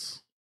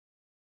debts.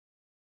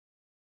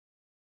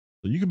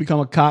 So you can become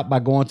a cop by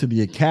going to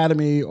the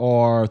academy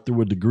or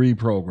through a degree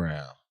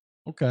program.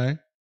 Okay.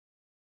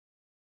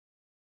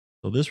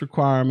 So this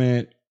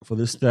requirement for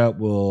this step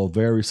will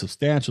vary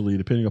substantially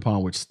depending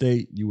upon which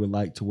state you would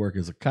like to work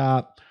as a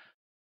cop.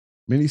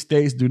 Many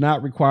states do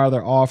not require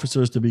their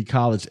officers to be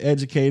college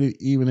educated,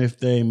 even if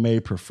they may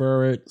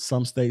prefer it.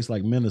 Some states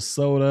like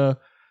Minnesota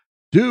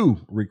do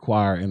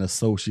require an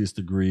associate's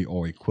degree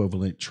or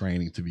equivalent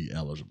training to be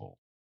eligible.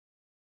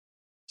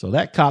 So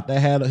that cop that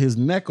had his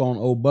neck on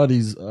old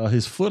buddy's,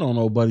 his foot on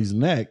old buddy's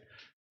neck,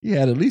 he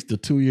had at least a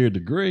 2-year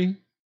degree.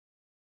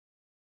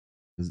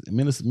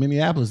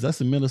 Minneapolis, that's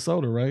in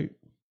Minnesota, right?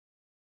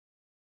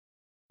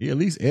 He at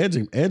least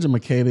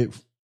educated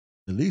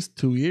at least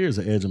 2 years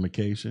of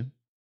education.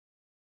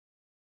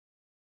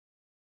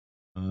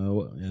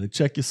 They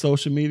check your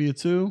social media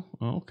too.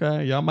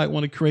 Okay, y'all might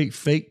want to create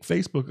fake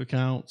Facebook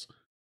accounts.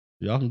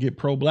 Y'all can get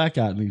pro-black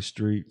out in these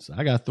streets.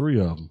 I got 3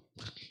 of them.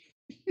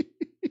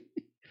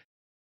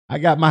 I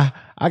got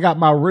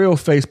my real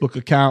Facebook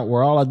account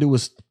where all I do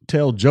is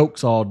tell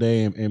jokes all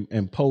day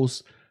and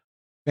post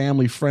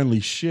family friendly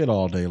shit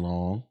all day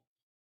long.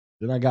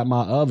 Then I got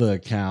my other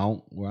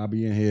account where I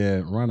be in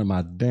here running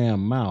my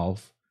damn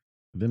mouth.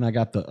 Then I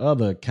got the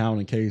other account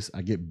in case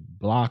I get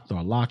blocked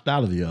or locked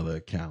out of the other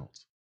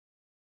accounts.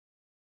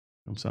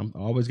 I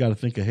always got to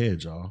think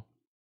ahead, y'all.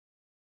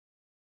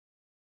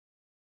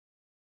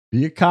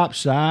 Be a cop,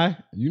 Shy.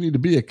 You need to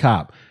be a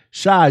cop.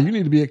 Shy, you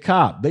need to be a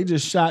cop. They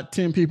just shot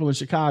 10 people in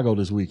Chicago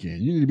this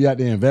weekend. You need to be out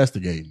there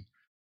investigating,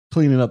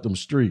 cleaning up them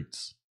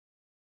streets.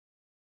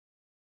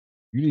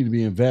 You need to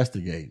be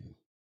investigating.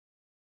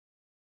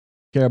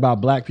 Care about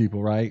black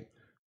people, right?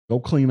 Go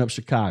clean up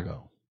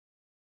Chicago.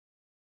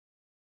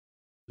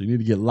 You need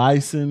to get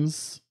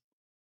licensed.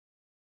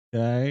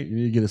 Okay. You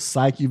need to get a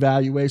psych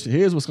evaluation.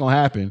 Here's what's going to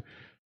happen.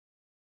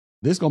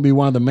 This is going to be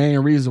one of the main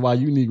reasons why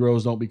you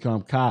Negroes don't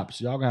become cops.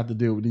 Y'all going to have to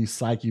deal with these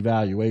psych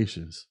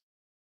evaluations.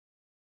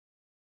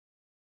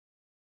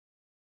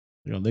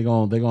 You know, they're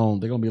gonna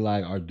be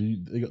like,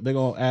 they're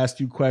gonna ask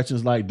you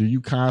questions like, do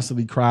you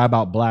constantly cry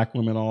about black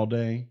women all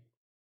day?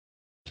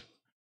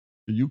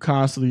 Do you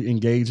constantly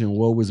engage in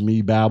woe is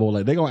me babble?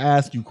 Like, they're gonna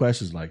ask you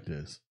questions like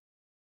this.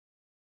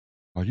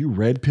 Are you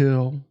red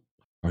pill?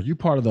 Are you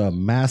part of the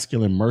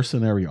masculine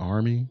mercenary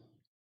army?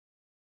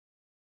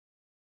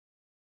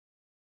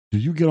 Do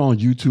you get on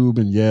YouTube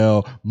and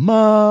yell,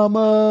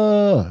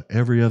 "Mama,"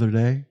 every other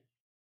day?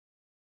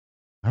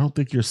 I don't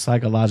think you're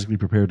psychologically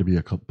prepared to be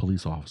a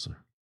police officer.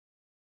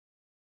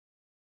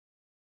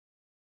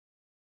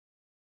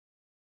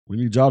 We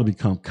need y'all to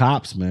become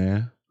cops,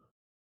 man.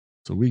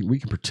 So we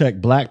can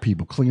protect black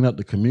people, clean up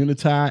the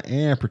community,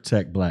 and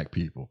protect black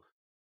people.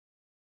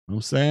 You know what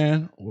I'm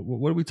saying?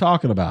 What are we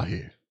talking about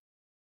here?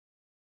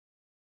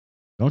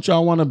 Don't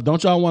y'all want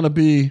to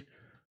be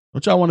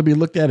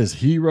looked at as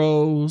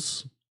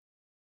heroes?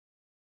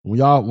 When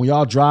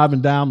y'all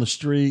driving down the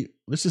street,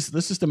 let's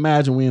just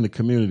imagine we in the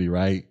community,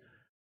 right?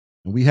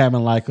 And we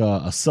having like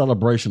a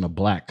celebration of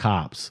black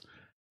cops,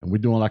 and we're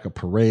doing like a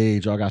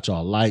parade. Y'all got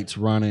y'all lights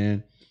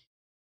running.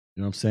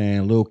 You know what I'm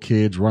saying? Little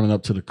kids running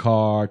up to the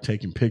car,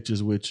 taking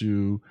pictures with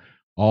you.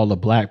 All the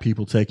black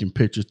people taking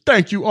pictures.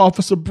 Thank you,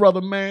 Officer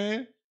Brother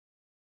Man.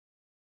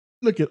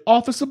 Look at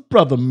Officer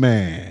Brother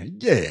Man.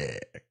 Yeah.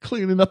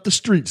 Cleaning up the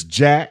streets,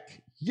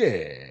 Jack.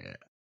 Yeah.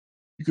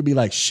 You could be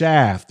like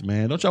Shaft,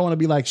 man. Don't y'all want to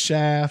be like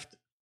Shaft?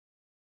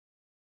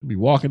 Be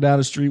walking down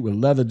the street with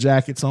leather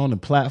jackets on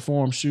and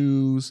platform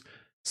shoes,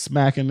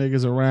 smacking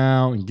niggas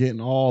around and getting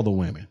all the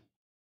women.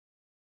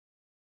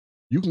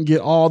 You can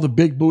get all the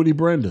big booty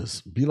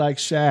Brendas. Be like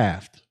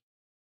Shaft.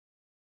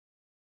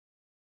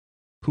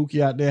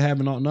 Pookie out there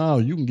having all. No,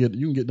 you can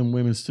get them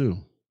women's too.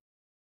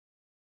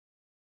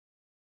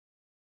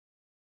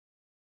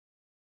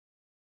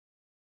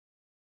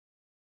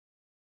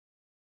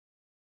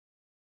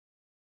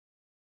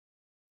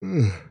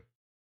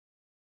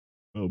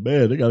 Oh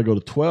man, they got to go to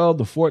 12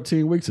 to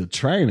 14 weeks of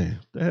training.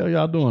 What the hell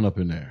y'all doing up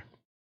in there?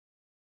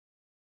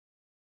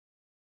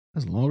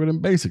 That's longer than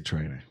basic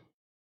training.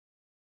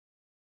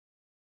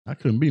 I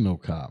couldn't be no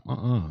cop.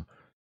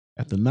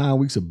 After 9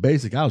 weeks of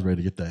basic, I was ready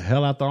to get the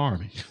hell out the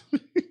Army.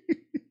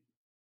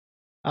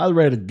 I was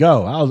ready to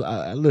go.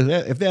 Listen,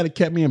 if they had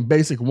kept me in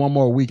basic one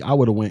more week, I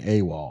would have went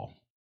AWOL.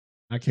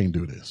 I can't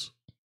do this.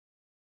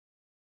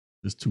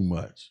 It's too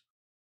much.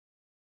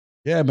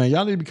 Yeah, man,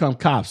 y'all need to become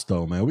cops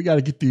though, man. We got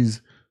to get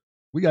these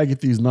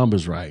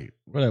numbers right.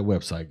 Where that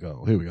website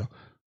go? Here we go.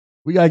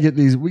 We gotta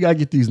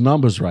get these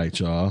numbers right,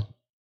 y'all.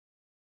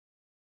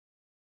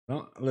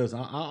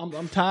 Listen,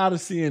 I'm tired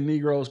of seeing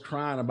Negroes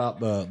crying about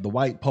the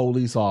white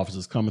police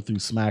officers coming through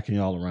smacking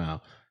y'all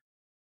around.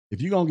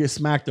 If you're gonna get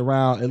smacked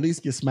around, at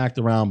least get smacked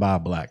around by a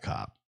black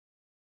cop.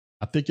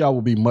 I think y'all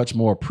will be much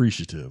more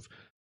appreciative.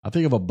 I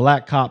think if a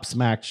black cop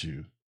smacks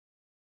you,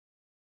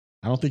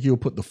 I don't think he'll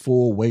put the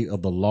full weight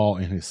of the law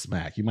in his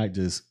smack. He might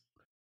just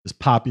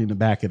pop you in the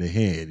back of the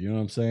head. You know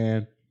what I'm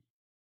saying?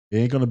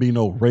 There ain't gonna be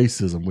no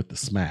racism with the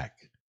smack.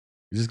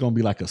 It's just gonna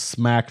be like a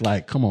smack,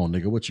 like, come on,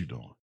 nigga, what you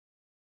doing?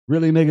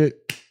 Really,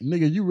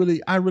 nigga,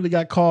 I really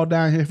got called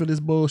down here for this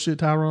bullshit,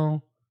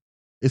 Tyrone.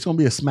 It's gonna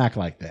be a smack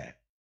like that.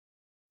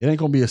 It ain't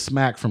gonna be a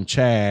smack from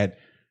Chad.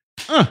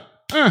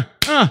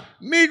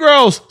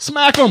 Negroes,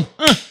 smack them.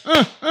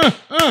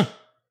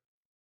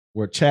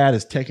 Where Chad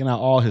is taking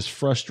out all his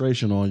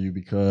frustration on you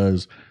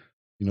because,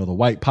 you know, the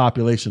white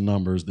population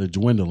numbers, they're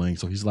dwindling.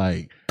 So he's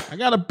like, I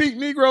gotta beat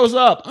Negroes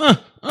up.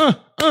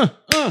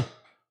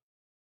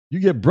 You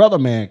get brother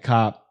man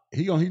cop,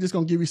 he just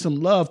gonna give you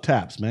some love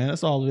taps, man.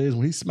 That's all it is.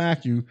 When he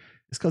smack you,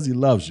 it's because he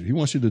loves you. He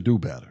wants you to do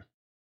better.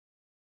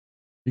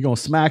 He gonna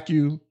smack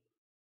you.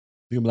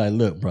 He gonna be like,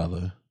 look,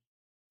 brother,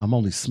 I'm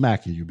only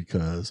smacking you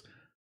because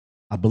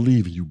I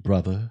believe in you,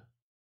 brother.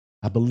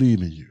 I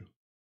believe in you.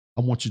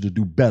 I want you to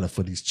do better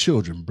for these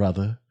children,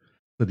 brother.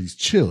 For these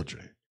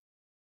children.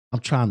 I'm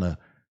trying to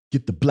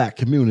get the black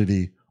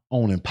community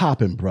on and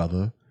popping,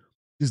 brother.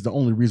 This is the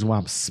only reason why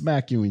I'm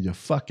smacking you in your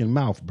fucking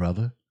mouth,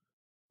 brother.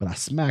 But I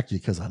smack you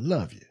because I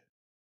love you.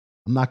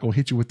 I'm not going to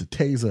hit you with the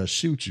taser or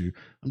shoot you.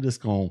 I'm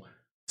just going to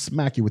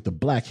smack you with the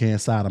black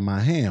hand side of my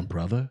hand,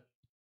 brother.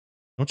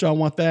 Don't y'all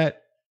want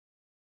that?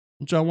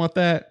 Don't y'all want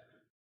that?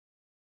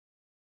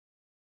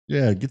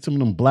 Yeah, get some of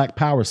them black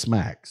power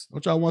smacks.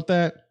 Don't y'all want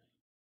that?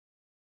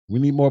 We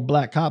need more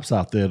black cops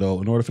out there,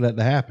 though, in order for that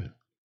to happen.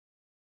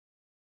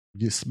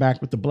 Get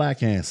smacked with the black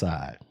hand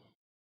side.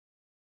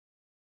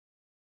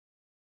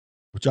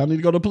 But y'all need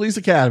to go to the police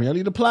academy. Y'all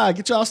need to apply.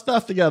 Get y'all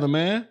stuff together,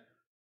 man.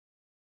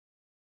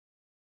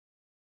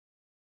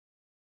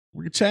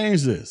 We can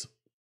change this.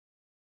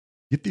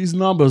 Get these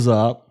numbers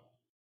up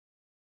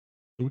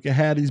so we can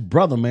have these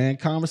brother man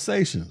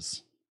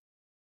conversations.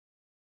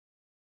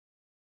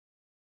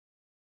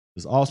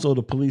 There's also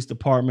the police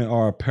department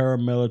or a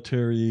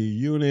paramilitary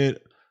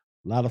unit.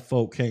 A lot of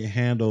folk can't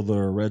handle the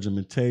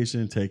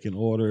regimentation, taking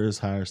orders,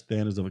 higher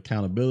standards of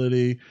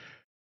accountability,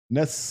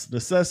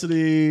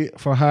 necessity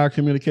for higher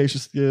communication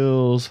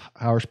skills,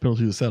 higher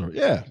penalties, etc.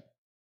 Yeah.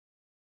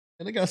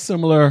 And they got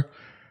similar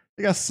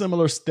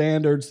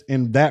standards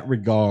in that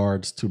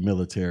regards to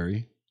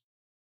military.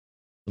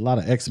 A lot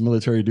of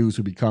ex-military dudes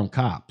who become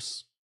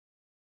cops.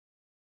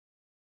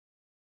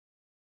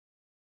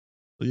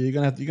 So you're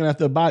gonna have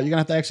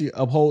to actually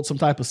uphold some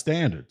type of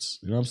standards.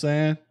 You know what I'm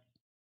saying?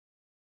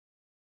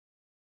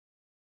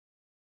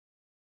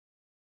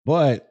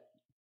 But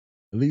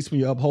at least when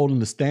you're upholding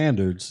the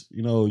standards,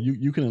 you know,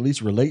 you can at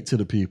least relate to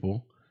the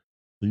people.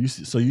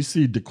 So you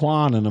see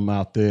Daquan and them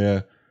out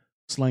there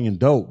slinging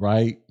dope,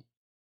 right?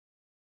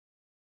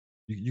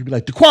 You be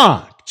like,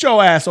 Daquan, get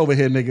your ass over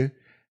here, nigga.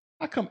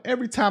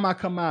 Every time I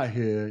come out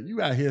here,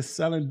 you out here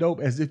selling dope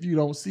as if you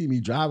don't see me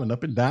driving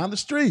up and down the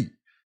street.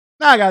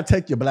 Now I gotta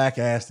take your black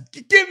ass.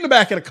 Get in the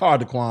back of the car,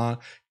 Daquan.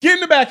 Get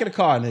in the back of the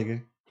car,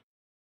 nigga.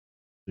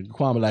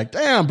 Daquan be like,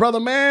 damn, brother,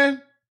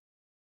 man.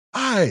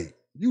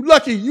 You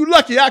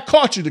lucky I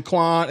caught you,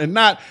 Daquan, and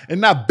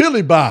not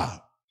Billy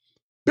Bob.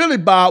 Billy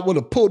Bob would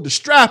have pulled the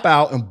strap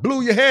out and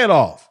blew your head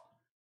off.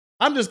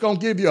 I'm just gonna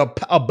give you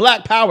a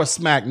black power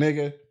smack,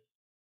 nigga.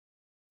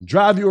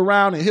 Drive you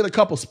around and hit a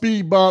couple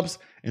speed bumps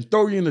and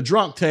throw you in the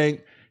drunk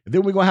tank. And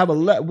then we're gonna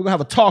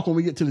have a talk when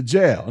we get to the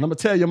jail. And I'm gonna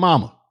tell your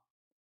mama.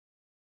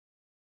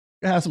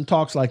 You have some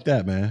talks like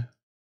that, man.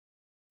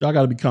 Y'all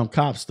gotta become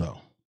cops though.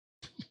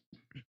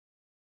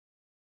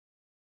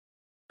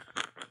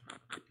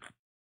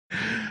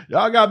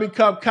 Y'all gotta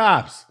become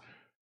cops.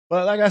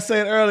 But like I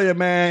said earlier,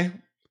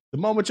 man, The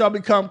moment y'all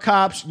become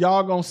cops,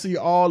 y'all gonna see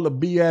all the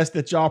BS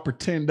that y'all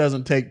pretend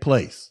doesn't take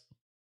place.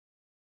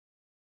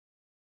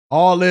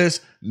 All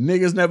this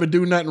niggas never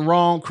do nothing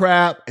wrong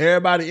crap,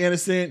 everybody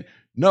innocent.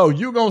 No,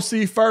 you gonna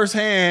see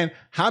firsthand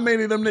how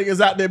many of them niggas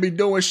out there be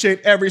doing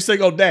shit every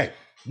single day.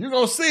 You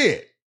gonna see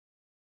it.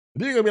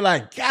 Then you're gonna be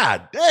like,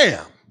 God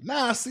damn,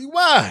 now I see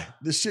why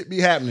this shit be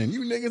happening.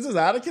 You niggas is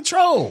out of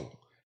control.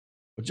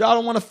 But y'all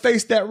don't want to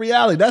face that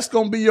reality. That's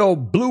gonna be your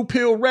blue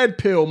pill, red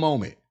pill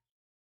moment.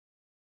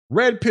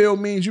 Red pill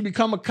means you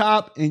become a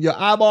cop and your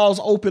eyeballs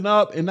open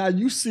up and now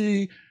you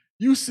see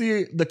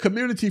the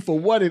community for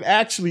what it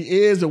actually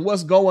is and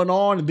what's going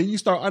on. And then you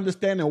start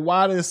understanding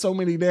why there's so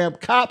many damn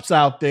cops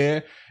out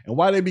there and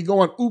why they be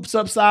going oops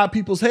upside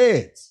people's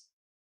heads.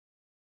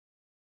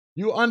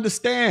 You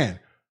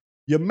understand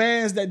your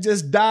mans that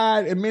just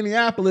died in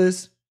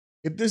Minneapolis.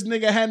 If this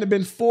nigga hadn't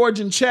been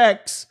forging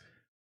checks,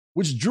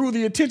 which drew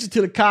the attention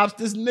to the cops,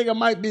 this nigga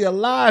might be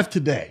alive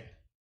today.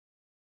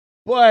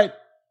 But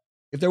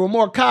if there were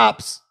more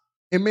cops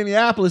in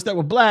Minneapolis that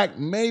were black,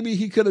 maybe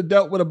he could have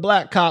dealt with a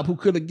black cop who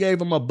could have gave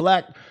him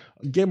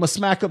a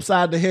smack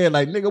upside the head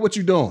like, nigga, what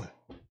you doing?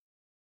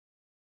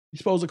 You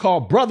supposed to call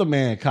brother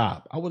man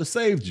cop. I would have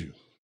saved you.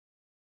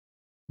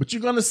 But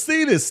you're going to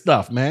see this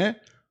stuff, man.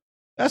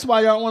 That's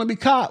why y'all want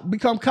to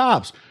become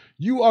cops.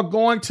 You are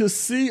going to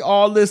see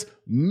all this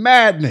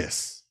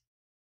madness.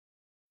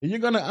 And then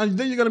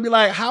you're going to be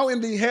like, how in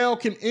the hell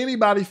can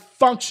anybody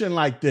function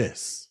like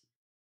this?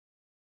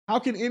 How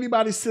can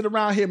anybody sit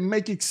around here and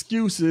make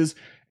excuses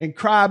and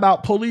cry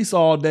about police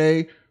all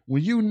day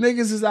when you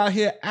niggas is out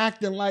here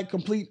acting like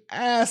complete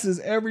asses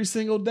every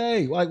single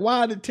day? Like,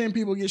 why did 10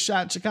 people get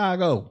shot in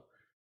Chicago?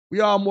 We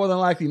all more than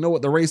likely know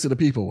what the race of the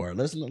people were.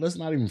 Let's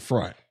not even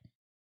front.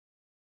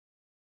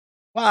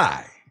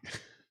 Why?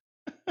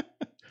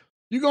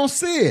 You're going to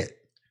see it.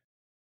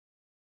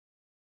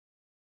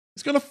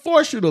 It's going to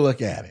force you to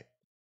look at it.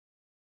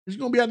 You're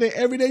going to be out there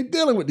every day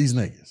dealing with these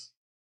niggas.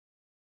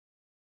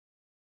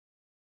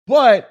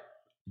 But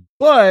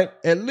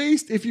at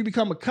least if you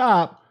become a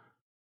cop,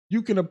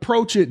 you can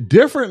approach it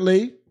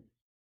differently.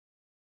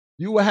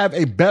 You will have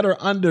a better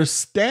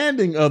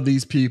understanding of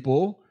these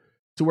people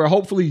to where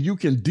hopefully you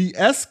can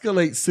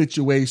de-escalate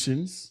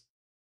situations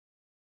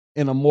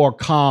in a more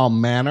calm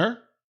manner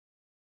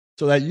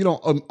so that you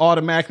don't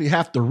automatically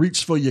have to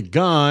reach for your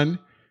gun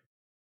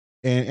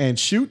and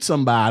shoot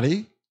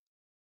somebody.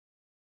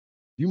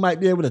 You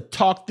might be able to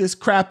talk this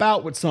crap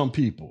out with some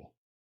people.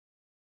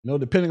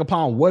 Depending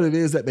upon what it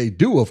is that they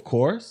do, of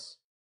course.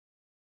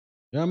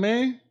 You know what I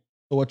mean?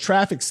 So a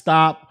traffic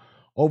stop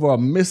over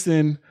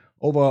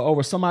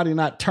over somebody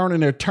not turning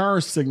their turn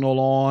signal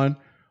on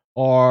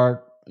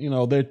or,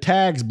 their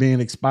tags being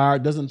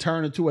expired doesn't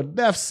turn into a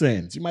death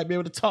sentence. You might be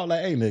able to talk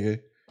like, hey,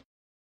 nigga,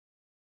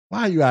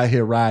 why are you out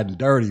here riding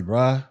dirty,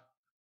 bruh?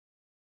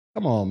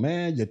 Come on,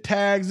 man. Your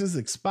tags is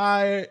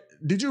expired.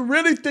 Did you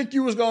really think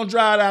you was going to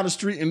drive down the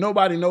street and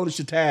nobody noticed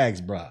your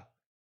tags, bruh?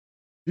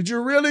 Did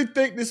you really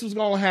think this was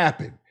going to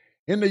happen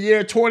in the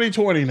year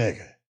 2020,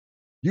 nigga?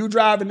 You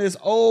driving this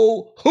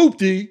old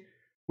hoopty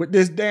with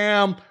this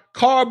damn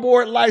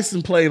cardboard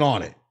license plate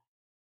on it.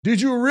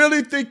 Did you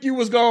really think you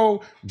was going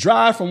to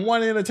drive from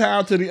one end of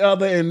town to the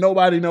other and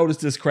nobody noticed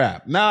this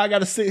crap? Now I got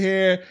to sit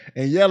here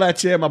and yell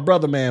at you in my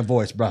brother man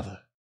voice, brother.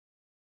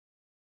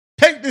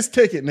 Take this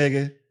ticket,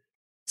 nigga.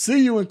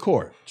 See you in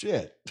court.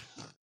 Shit.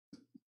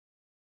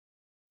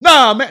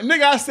 Nah, man,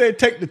 nigga, I said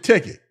take the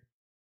ticket.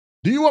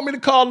 Do you want me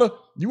to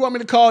you want me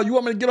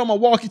to get on my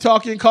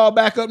walkie-talkie and call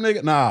back up,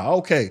 nigga? Nah,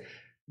 okay.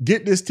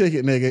 Get this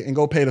ticket, nigga, and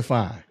go pay the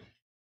fine.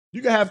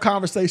 You can have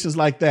conversations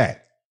like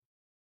that.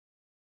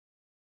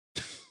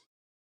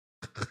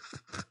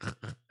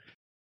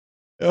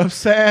 You know what I'm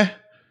saying?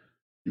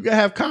 You can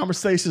have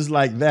conversations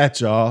like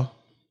that, y'all.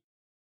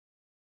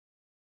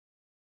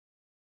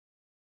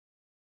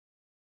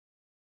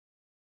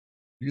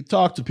 You can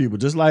talk to people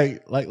just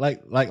like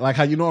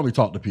how you normally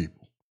talk to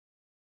people.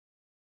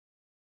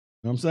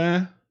 You know what I'm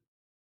saying?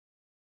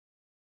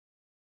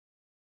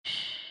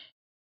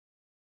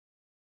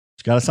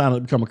 You got to sign up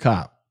to become a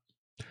cop.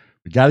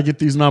 We got to get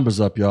these numbers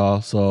up,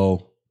 y'all.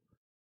 So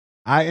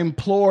I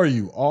implore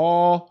you,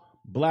 all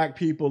black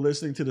people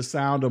listening to the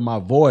sound of my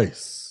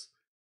voice,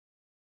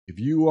 if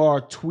you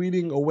are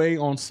tweeting away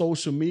on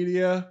social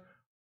media,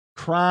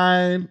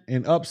 crying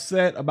and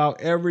upset about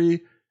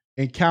every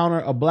encounter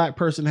a black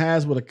person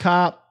has with a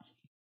cop,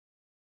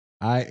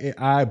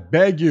 I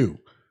beg you,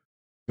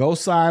 go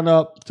sign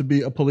up to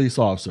be a police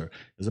officer.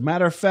 As a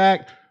matter of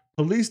fact,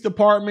 police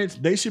departments,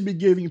 they should be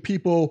giving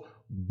people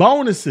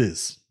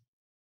bonuses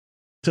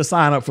to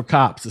sign up for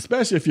cops,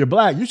 especially if you're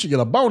black. You should get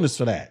a bonus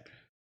for that.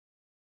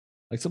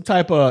 Like some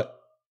type of,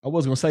 I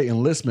wasn't going to say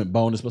enlistment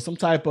bonus, but some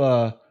type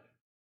of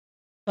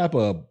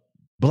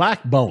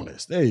black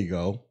bonus. There you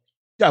go.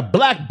 Got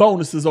black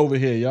bonuses over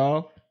here,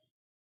 y'all.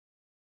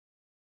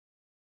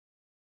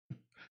 I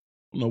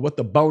don't know what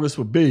the bonus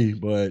would be,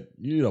 but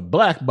you need a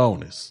black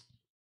bonus.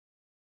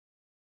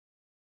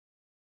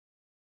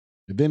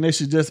 And then they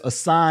should just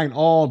assign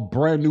all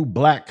brand new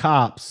black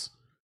cops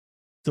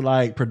to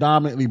like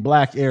predominantly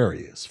black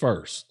areas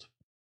first.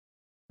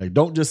 Like,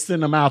 don't just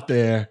send them out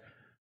there.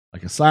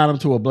 Like, assign them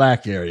to a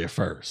black area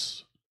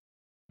first.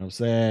 You know what I'm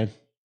saying?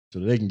 So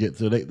they can get,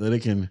 so they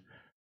can,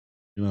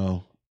 you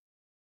know,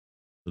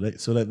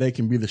 so that they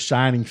can be the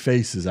shining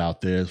faces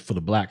out there for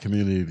the black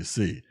community to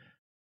see.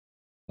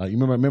 Like, you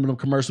remember them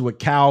commercials with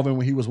Calvin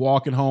when he was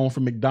walking home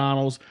from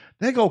McDonald's?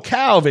 There go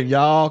Calvin,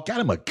 y'all. Got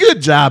him a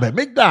good job at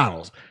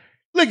McDonald's.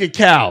 Look at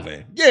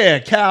Calvin. Yeah,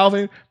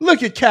 Calvin.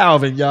 Look at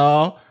Calvin,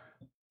 y'all.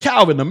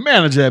 Calvin, the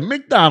manager at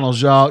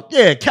McDonald's, y'all.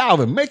 Yeah,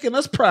 Calvin, making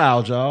us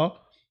proud, y'all.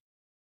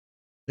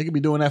 They could be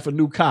doing that for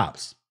new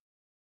cops.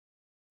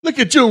 Look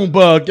at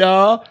Junebug,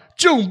 y'all.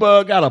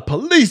 Junebug got a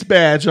police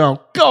badge on.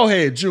 Go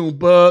ahead,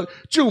 Junebug.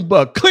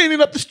 Junebug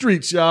cleaning up the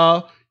streets,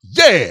 y'all.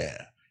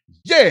 Yeah.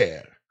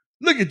 Yeah.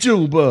 Look at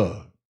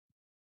Junebug.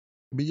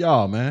 Be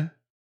y'all, man.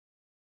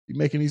 Be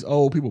making these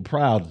old people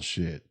proud and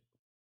shit.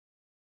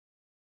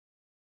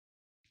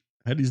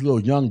 I had these little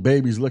young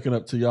babies looking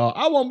up to y'all.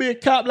 I won't be a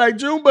cop like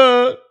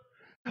Junebug.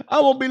 I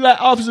won't be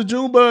like Officer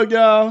Junebug,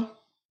 y'all.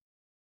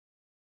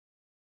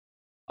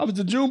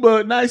 Officer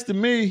Junebug nice to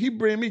me. He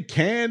bring me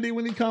candy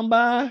when he come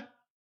by.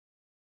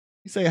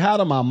 He say hi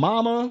to my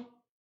mama.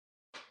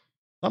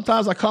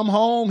 Sometimes I come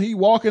home, he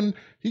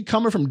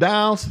coming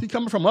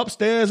from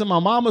upstairs in my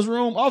mama's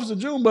room. Officer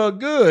Junebug,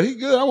 good. He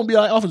good. I want to be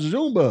like Officer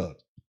Junebug.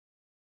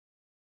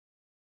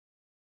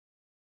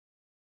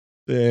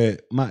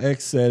 My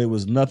ex said it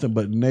was nothing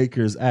but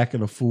nakers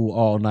acting a fool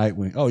all night.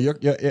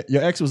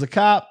 Your ex was a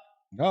cop?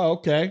 Oh,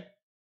 okay.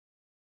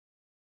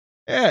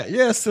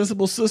 Yeah,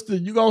 sensible sister.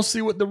 You're going to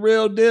see what the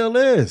real deal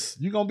is.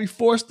 You're going to be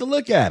forced to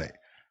look at it.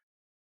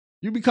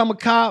 You become a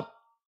cop,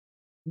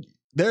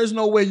 there's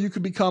no way you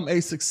could become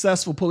a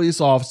successful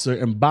police officer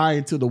and buy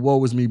into the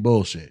woe is me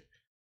bullshit.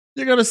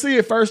 You're going to see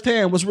it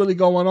firsthand what's really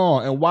going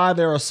on and why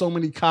there are so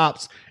many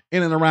cops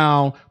in and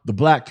around the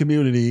black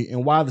community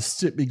and why the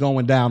shit be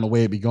going down the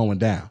way it be going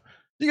down.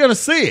 You're going to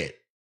see it.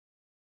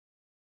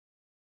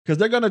 Because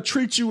they're going to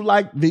treat you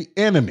like the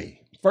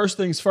enemy. First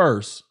things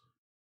first,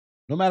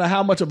 no matter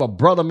how much of a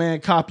brother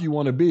man cop you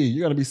want to be,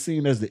 you're going to be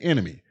seen as the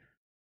enemy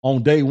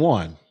on day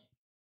one.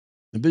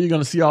 And then you're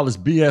going to see all this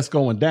BS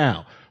going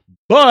down.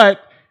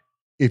 But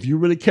if you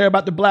really care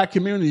about the black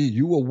community,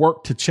 you will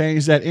work to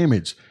change that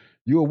image.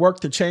 You will work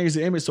to change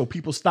the image so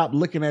people stop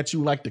looking at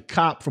you like the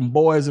cop from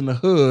Boys in the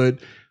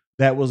Hood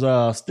that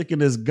was sticking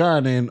his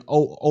gun in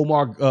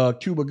Omar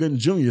Cuba Gooding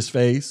Jr.'s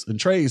face and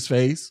Trey's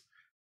face.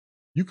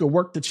 You can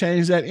work to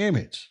change that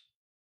image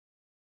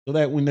so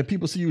that when the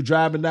people see you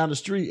driving down the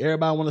street,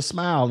 everybody want to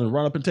smile and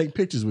run up and take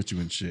pictures with you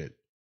and shit. You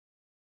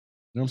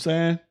know what I'm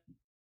saying?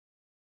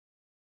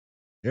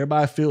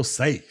 Everybody feels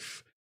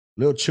safe.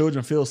 Little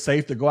children feel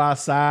safe to go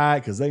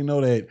outside because they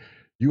know that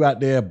you out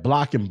there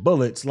blocking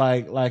bullets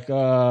like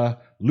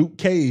Luke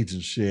Cage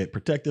and shit,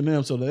 protecting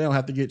them so that they don't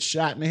have to get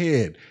shot in the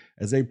head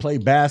as they play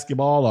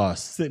basketball or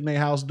sit in their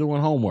house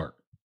doing homework.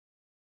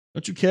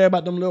 Don't you care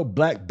about them little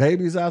black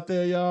babies out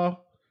there,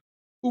 y'all?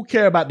 Who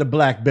care about the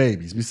black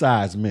babies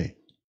besides me?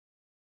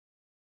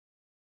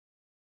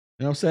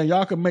 You know what I'm saying?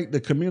 Y'all can make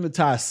the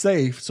community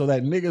safe so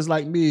that niggas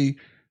like me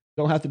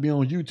don't have to be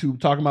on YouTube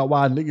talking about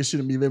why niggas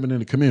shouldn't be living in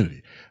the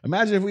community.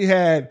 Imagine if we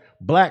had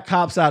black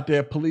cops out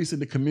there policing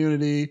the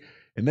community,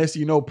 and next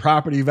thing you know,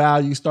 property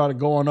values started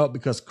going up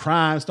because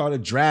crime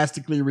started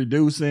drastically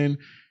reducing.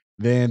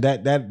 Then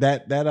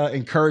that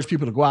encouraged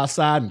people to go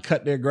outside and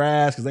cut their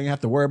grass because they didn't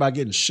have to worry about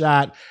getting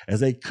shot as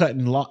they cut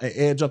and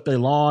edge up their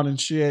lawn and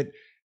shit.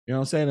 You know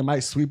what I'm saying? It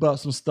might sweep up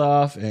some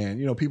stuff and,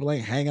 you know, people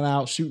ain't hanging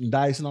out, shooting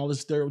dice and all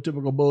this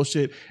stereotypical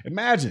bullshit.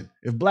 Imagine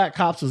if black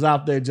cops was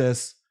out there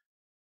just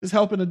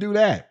helping to do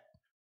that.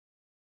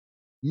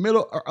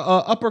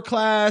 Upper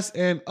class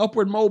and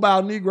upward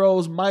mobile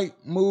Negroes might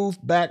move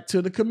back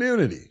to the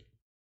community.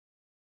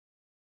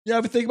 You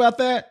ever think about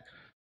that?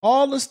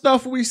 All the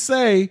stuff we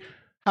say,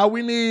 how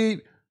we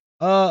need,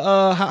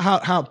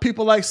 how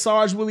people like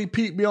Sarge Willie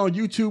Pete be on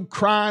YouTube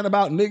crying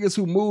about niggas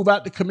who move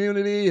out the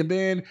community and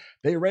then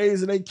they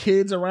raising their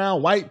kids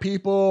around white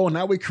people. And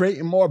now we're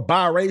creating more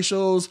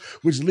biracials,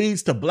 which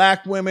leads to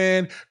black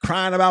women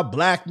crying about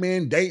black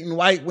men dating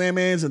white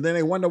women. And then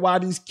they wonder why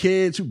these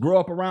kids who grow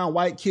up around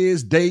white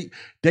kids date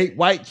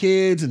white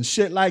kids and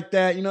shit like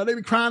that. You know, they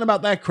be crying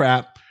about that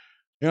crap.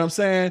 You know what I'm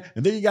saying?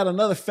 And then you got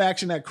another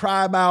faction that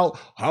cry about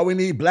how we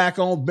need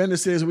black-owned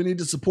businesses, we need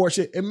to support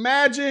shit.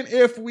 Imagine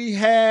if we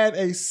had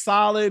a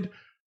solid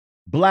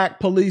black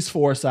police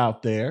force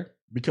out there,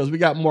 because we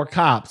got more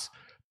cops,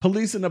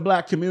 policing the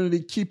black community,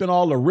 keeping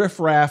all the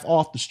riffraff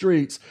off the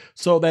streets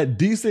so that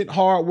decent,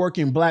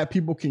 hardworking black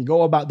people can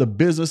go about the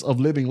business of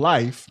living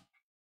life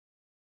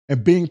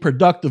and being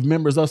productive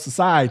members of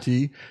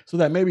society so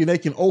that maybe they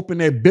can open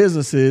their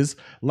businesses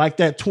like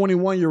that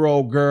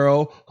 21-year-old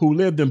girl who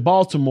lived in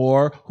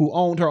Baltimore who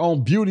owned her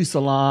own beauty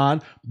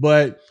salon.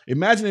 But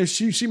imagine if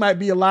she might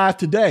be alive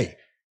today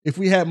if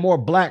we had more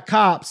black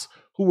cops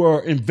who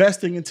were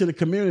investing into the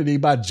community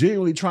by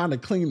genuinely trying to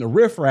clean the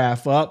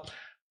riffraff up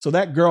so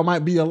that girl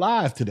might be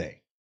alive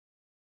today.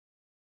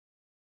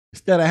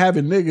 Instead of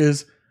having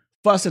niggas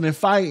fussing and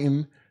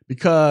fighting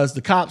because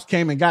the cops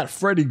came and got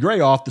Freddie Gray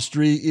off the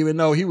street, even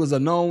though he was a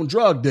known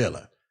drug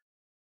dealer.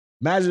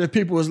 Imagine if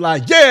people was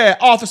like, yeah,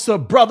 officer,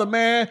 brother,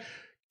 man,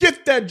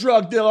 get that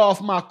drug dealer off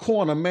my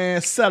corner,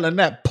 man, selling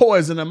that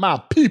poison to my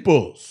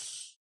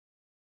peoples.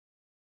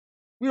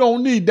 We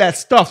don't need that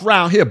stuff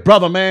around here,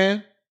 brother,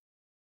 man.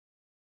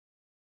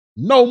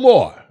 No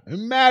more.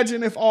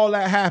 Imagine if all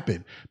that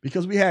happened,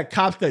 because we had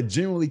cops that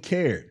genuinely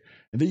cared.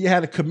 And then you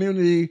had a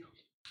community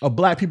of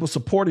black people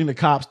supporting the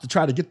cops to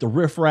try to get the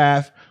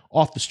riffraff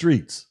off the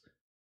streets.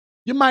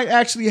 You might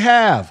actually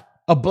have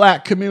a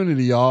black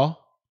community, y'all.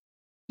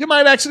 You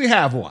might actually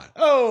have one.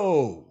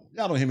 Oh,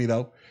 y'all don't hear me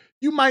though.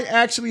 You might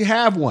actually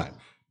have one.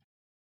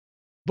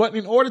 But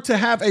in order to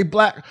have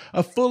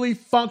a fully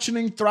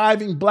functioning,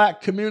 thriving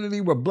black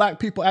community where black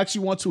people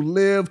actually want to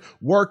live,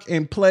 work,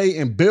 and play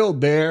and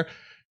build there,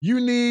 you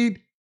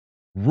need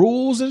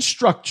rules and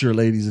structure,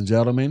 ladies and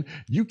gentlemen.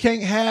 You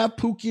can't have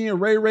Pookie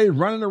and Ray Ray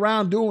running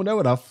around doing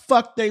whatever the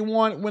fuck they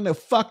want when the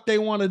fuck they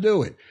want to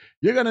do it.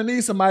 You're going to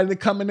need somebody to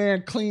come in there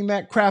and clean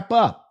that crap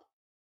up.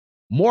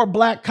 More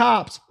black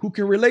cops who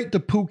can relate to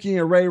Pookie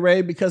and Ray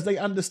Ray because they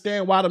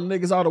understand why them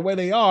niggas are the way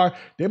they are.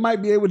 They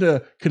might be able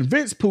to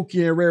convince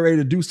Pookie and Ray Ray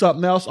to do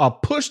something else or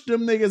push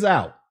them niggas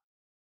out.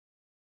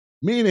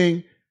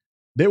 Meaning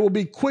they will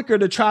be quicker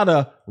to try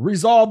to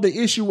resolve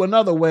the issue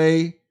another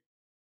way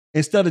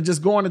instead of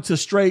just going into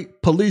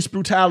straight police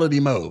brutality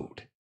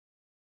mode.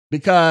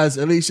 Because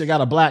at least you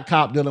got a black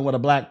cop dealing with a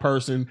black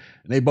person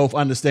and they both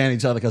understand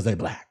each other because they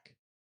black.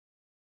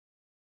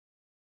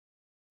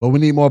 But we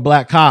need more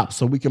black cops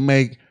so we can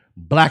make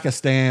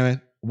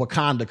Blackistan,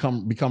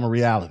 Wakanda become a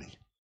reality.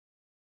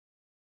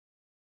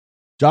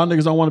 Y'all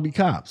niggas don't want to be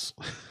cops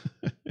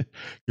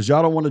because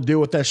y'all don't want to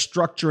deal with that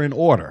structure and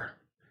order.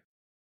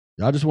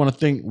 Y'all just want to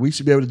think we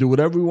should be able to do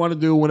whatever we want to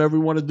do, whenever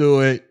we want to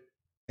do it,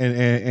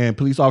 and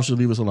police officers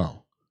leave us alone.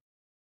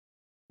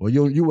 Well,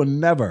 you will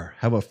never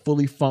have a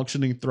fully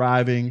functioning,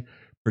 thriving,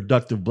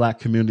 productive black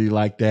community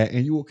like that,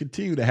 and you will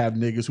continue to have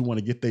niggas who want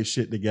to get their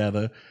shit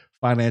together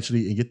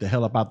financially and get the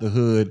hell up out the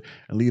hood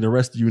and leave the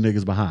rest of you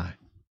niggas behind.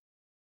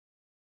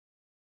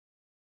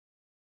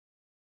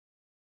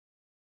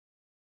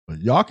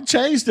 But y'all can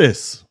change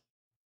this.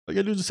 All you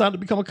gotta do is decide to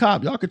become a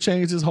cop. Y'all could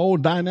change this whole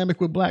dynamic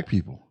with black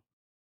people.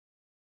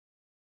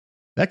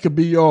 That could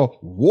be your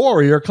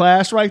warrior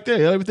class right there.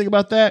 You ever think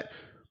about that?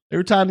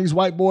 Every time these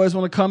white boys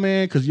want to come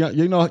in, because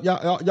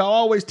y'all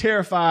always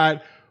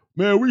terrified,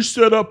 man, we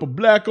set up a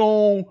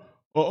black-owned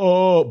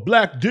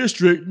black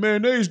district,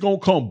 man, they's gonna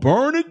come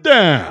burn it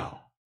down.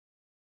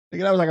 I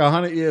think that was like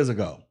 100 years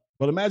ago.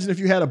 But imagine if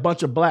you had a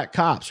bunch of black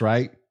cops,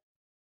 right?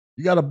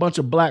 You got a bunch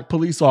of black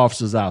police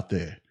officers out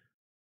there.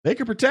 They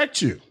can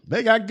protect you.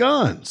 They got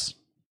guns.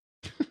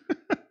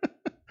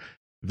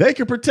 They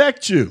can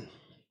protect you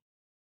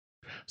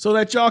so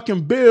that y'all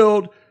can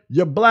build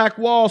your Black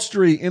Wall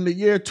Street in the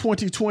year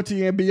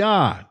 2020 and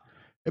beyond.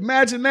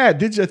 Imagine that.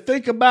 Did you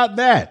think about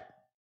that?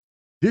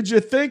 Did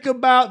you think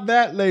about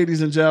that,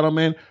 ladies and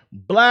gentlemen?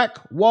 Black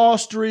Wall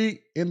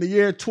Street in the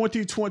year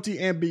 2020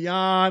 and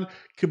beyond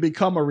could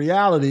become a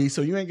reality,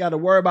 so you ain't got to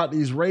worry about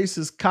these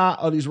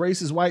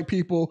racist white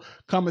people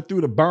coming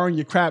through to burn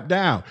your crap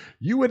down.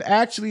 You would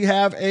actually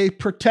have a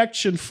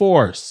protection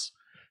force.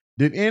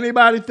 Did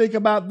anybody think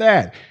about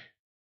that?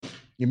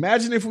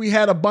 Imagine if we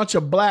had a bunch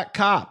of black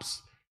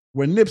cops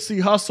where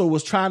Nipsey Hussle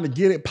was trying to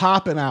get it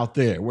popping out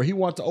there, where he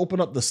wanted to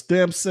open up the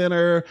STEM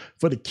center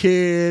for the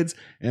kids,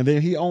 and then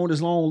he owned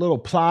his own little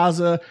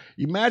plaza.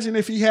 Imagine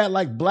if he had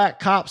like black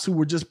cops who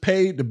were just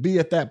paid to be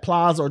at that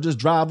plaza or just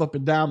drive up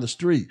and down the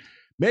street.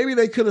 Maybe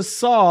they could have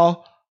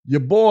saw your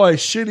boy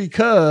Shitty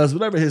Cuz,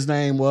 whatever his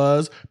name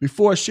was,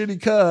 before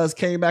Shitty Cuz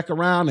came back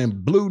around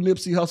and blew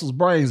Nipsey Hussle's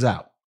brains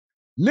out.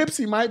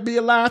 Nipsey might be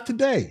alive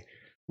today.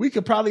 We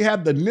could probably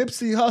have the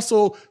Nipsey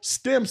Hussle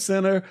STEM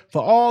Center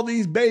for all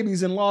these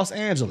babies in Los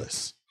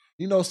Angeles.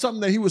 You know,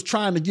 something that he was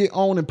trying to get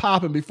on and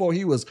popping before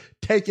he was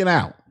taken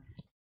out.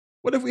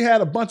 What if we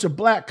had a bunch of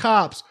black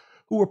cops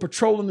who were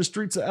patrolling the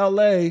streets of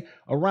LA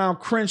around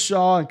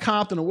Crenshaw and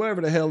Compton or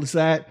wherever the hell it's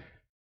at,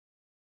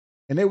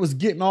 and they was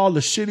getting all the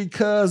Shitty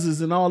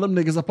Cousins and all them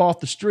niggas up off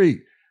the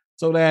street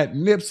so that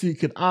Nipsey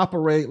could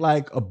operate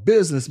like a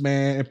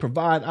businessman and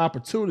provide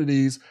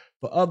opportunities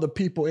for other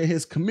people in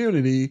his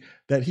community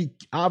that he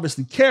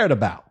obviously cared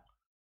about.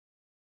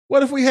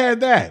 What if we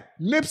had that?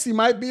 Nipsey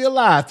might be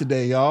alive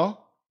today,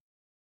 y'all.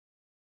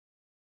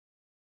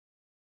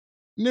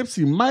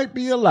 Nipsey might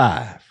be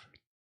alive.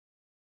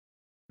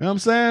 You know what I'm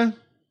saying?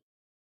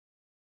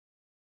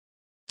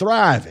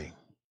 Thriving.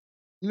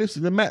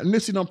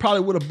 Nipsey probably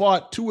would have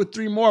bought 2 or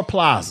 3 more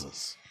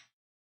plazas,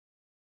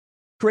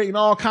 creating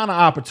all kind of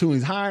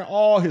opportunities, hiring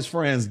all his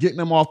friends, getting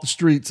them off the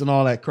streets and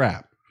all that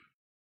crap.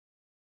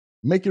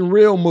 Making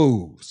real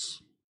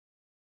moves.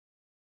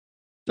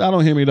 Y'all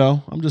don't hear me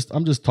though. I'm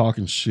just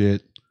talking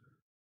shit.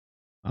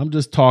 I'm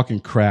just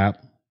talking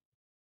crap.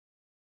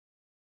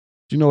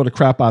 You know the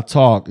crap I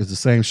talk is the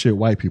same shit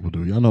white people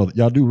do.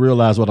 Y'all do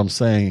realize what I'm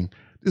saying.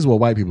 This is what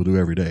white people do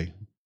every day.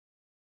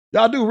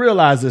 Y'all do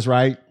realize this,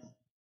 right?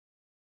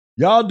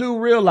 Y'all do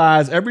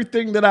realize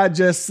everything that I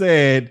just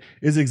said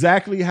is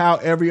exactly how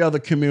every other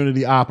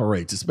community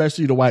operates,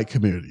 especially the white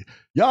community.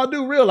 Y'all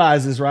do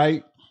realize this,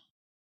 right?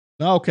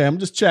 Okay, I'm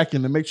just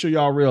checking to make sure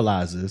y'all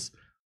realize this.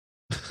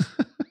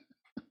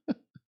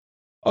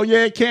 Oh,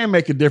 yeah, it can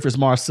make a difference,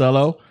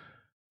 Marcelo.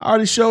 I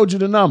already showed you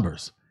the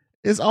numbers.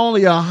 It's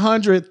only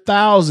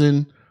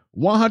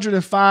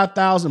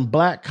 105,000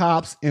 black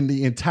cops in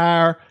the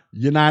entire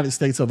United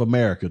States of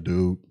America,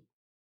 dude.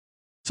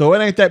 So it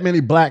ain't that many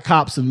black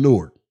cops in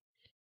Newark.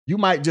 You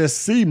might just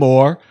see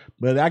more,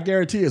 but I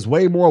guarantee it's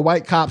way more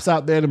white cops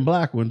out there than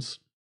black ones.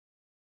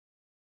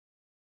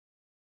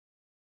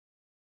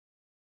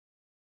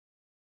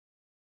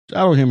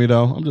 I don't hear me,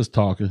 though. I'm just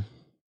talking.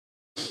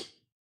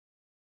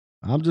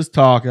 I don't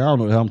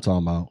know what I'm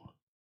talking about.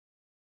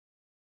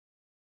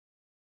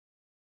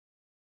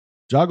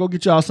 Y'all go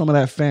get y'all some of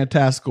that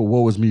fantastical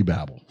woe is me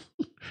babble.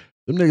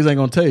 Them niggas ain't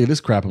gonna tell you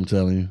this crap I'm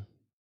telling you. You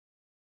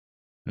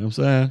know what I'm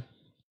saying?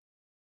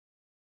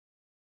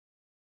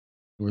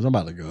 Where's I'm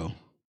about to go?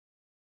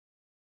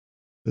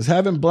 Because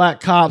having black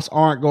cops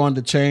aren't going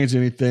to change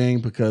anything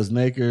because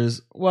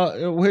Nakers,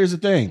 well, here's the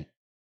thing.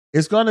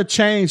 It's going to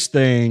change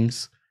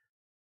things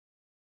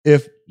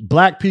if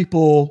black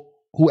people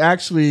who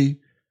actually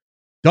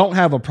don't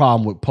have a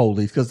problem with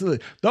police, because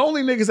the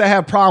only niggas that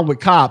have problem with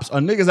cops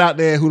are niggas out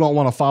there who don't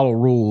want to follow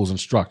rules and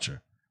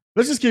structure.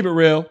 Let's just keep it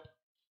real.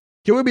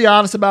 Can we be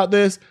honest about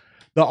this?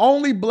 The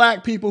only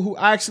black people who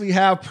actually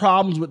have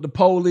problems with the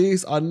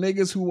police are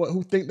niggas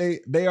who think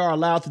they are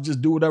allowed to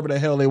just do whatever the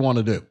hell they want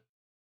to do.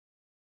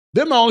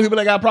 Them the only people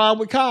that got a problem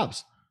with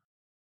cops.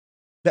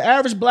 The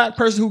average black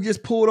person who gets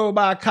pulled over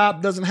by a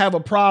cop doesn't have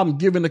a problem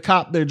giving the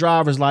cop their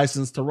driver's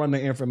license to run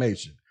their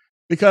information,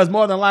 because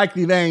more than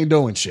likely they ain't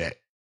doing shit.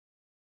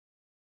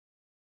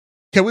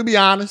 Can we be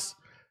honest?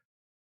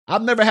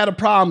 I've never had a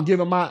problem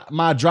giving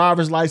my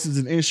driver's license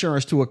and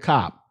insurance to a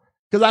cop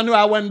because I knew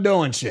I wasn't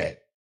doing shit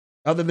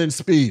other than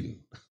speeding.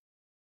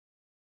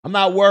 I'm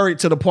not worried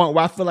to the point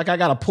where I feel like I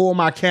got to pull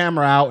my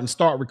camera out and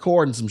start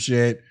recording some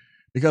shit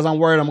because I'm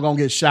worried I'm going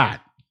to get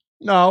shot.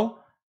 No,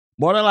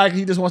 more than likely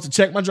he just wants to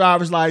check my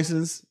driver's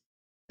license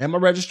and my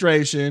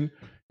registration.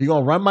 He's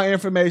going to run my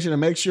information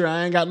and make sure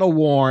I ain't got no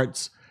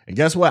warrants. And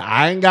guess what?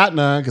 I ain't got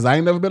none because I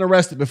ain't never been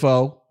arrested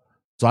before.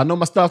 So I know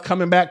my stuff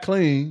coming back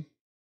clean.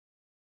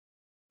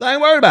 So I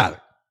ain't worried about it.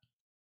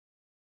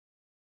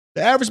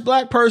 The average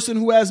black person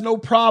who has no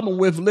problem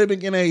with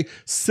living in a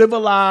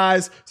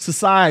civilized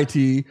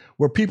society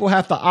where people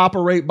have to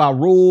operate by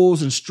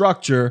rules and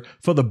structure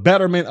for the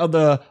betterment of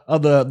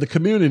the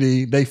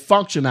community they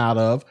function out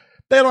of,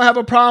 they don't have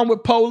a problem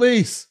with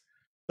police.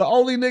 The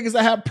only niggas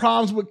that have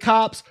problems with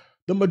cops,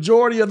 the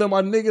majority of them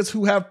are niggas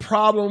who have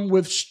problem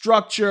with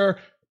structure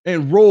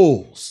and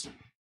rules.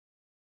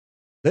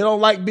 They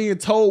don't like being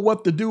told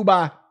what to do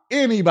by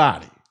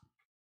anybody.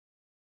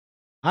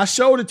 I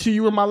showed it to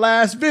you in my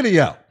last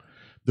video.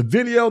 The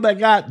video that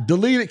got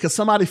deleted because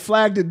somebody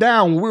flagged it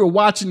down when we were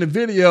watching the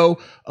video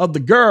of the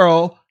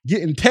girl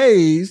getting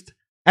tased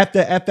at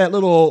that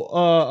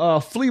little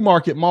flea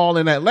market mall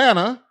in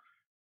Atlanta.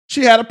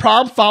 She had a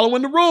problem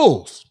following the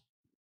rules.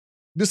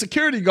 The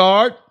security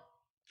guard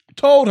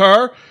told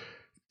her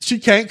she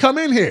can't come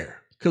in here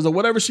because of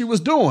whatever she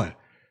was doing.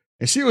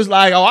 And she was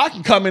like, oh, I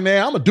can come in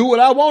there. I'm going to do what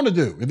I want to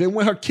do. And then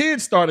when her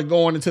kids started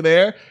going into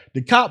there,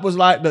 the cop was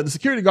like, the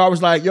security guard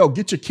was like, yo,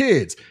 get your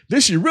kids.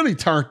 Then she really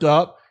turned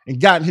up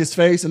and got in his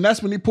face. And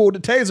that's when he pulled the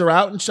taser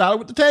out and shot her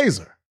with the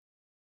taser.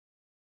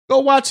 Go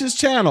watch his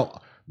channel.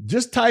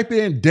 Just type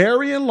in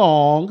Darian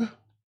Long,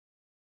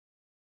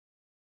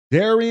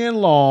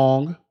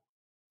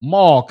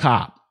 mall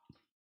cop.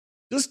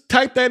 Just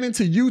type that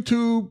into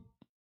YouTube.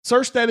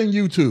 Search that in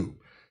YouTube.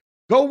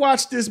 Go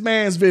watch this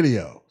man's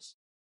videos.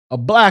 A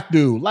black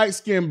dude,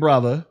 light-skinned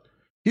brother.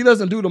 He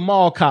doesn't do the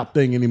mall cop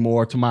thing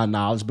anymore, to my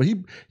knowledge, but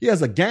he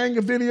has a gang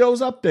of videos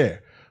up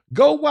there.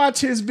 Go watch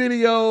his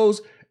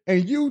videos,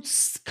 and you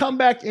come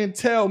back and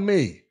tell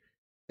me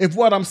if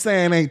what I'm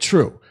saying ain't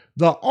true.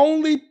 The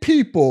only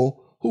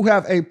people who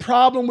have a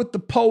problem with the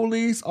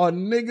police are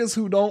niggas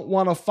who don't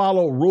want to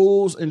follow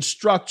rules and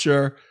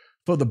structure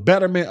for the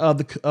betterment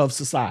of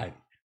society.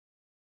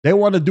 They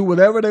want to do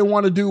whatever they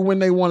want to do when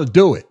they want to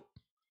do it.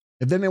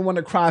 And then they want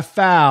to cry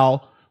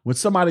foul when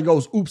somebody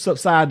goes oops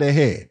upside their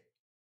head.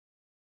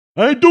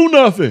 I ain't do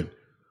nothing.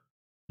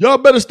 Y'all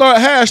better start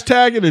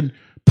hashtagging and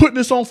putting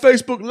this on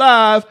Facebook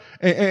Live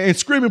and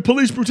screaming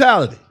police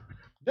brutality.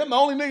 Them the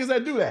only niggas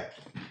that do that.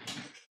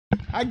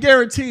 I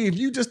guarantee if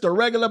you just a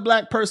regular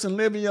black person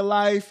living your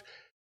life,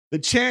 the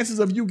chances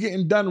of you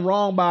getting done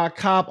wrong by a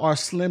cop are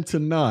slim to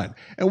none.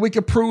 And we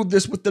can prove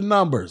this with the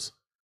numbers.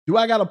 Do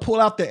I got to pull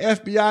out the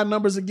FBI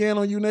numbers again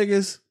on you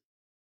niggas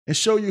and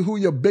show you who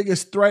your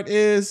biggest threat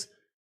is?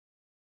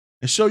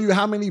 And show you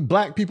how many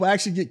black people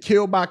actually get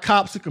killed by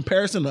cops in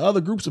comparison to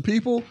other groups of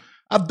people?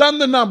 I've done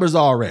the numbers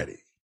already.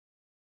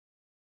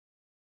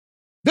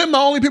 Them the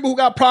only people who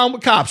got problem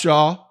with cops,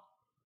 y'all.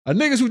 Are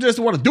niggas who just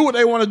want to do what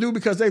they want to do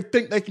because they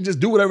think they can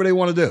just do whatever they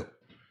want to do.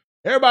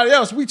 Everybody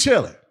else, we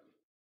chilling.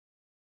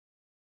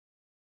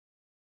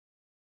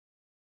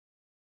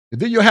 And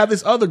then you'll have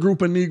this other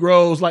group of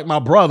Negroes like my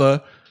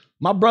brother.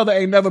 My brother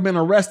ain't never been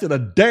arrested a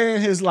day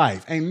in his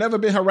life, ain't never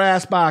been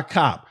harassed by a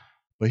cop.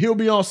 But he'll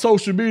be on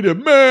social media,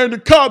 man, the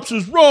cops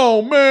is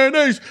wrong, man.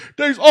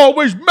 They's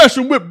always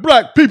messing with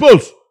black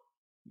peoples.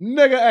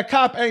 Nigga, a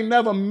cop ain't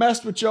never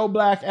messed with your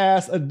black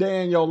ass a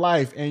day in your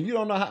life. And you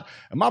don't know how.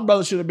 And my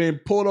brother should have been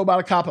pulled over by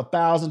the cop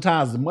 1,000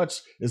 times as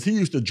much as he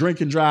used to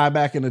drink and drive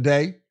back in the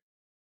day.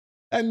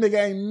 That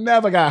nigga ain't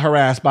never got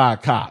harassed by a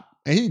cop.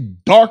 And he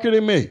darker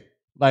than me.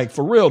 Like,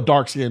 for real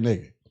dark-skinned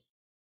nigga.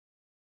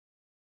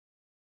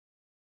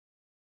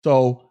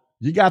 So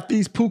you got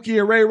these Pookie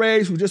and Ray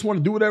Rays who just want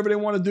to do whatever they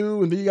want to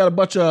do. And then you got a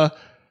bunch of,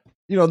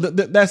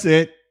 that's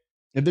it.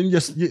 And then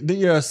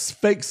you're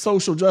fake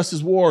social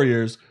justice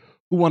warriors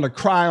who want to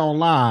cry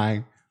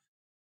online.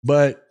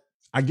 But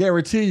I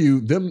guarantee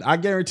you,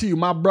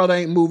 my brother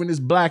ain't moving his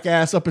black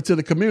ass up into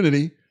the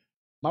community.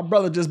 My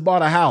brother just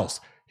bought a house.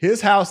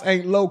 His house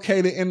ain't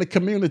located in the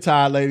community,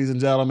 ladies and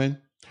gentlemen.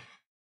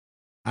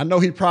 I know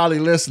he probably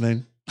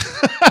listening.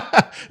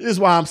 This is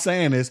why I'm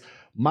saying this.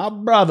 My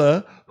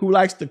brother, who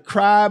likes to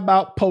cry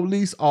about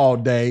police all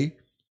day,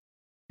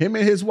 him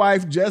and his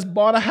wife just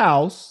bought a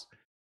house.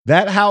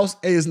 That house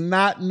is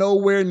not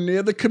nowhere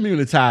near the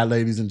community,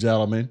 ladies and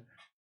gentlemen.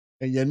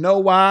 And you know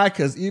why?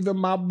 Because even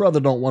my brother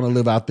don't want to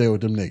live out there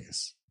with them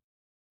niggas.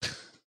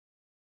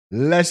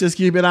 Let's just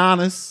keep it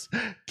honest.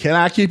 Can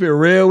I keep it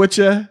real with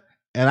you?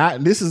 And I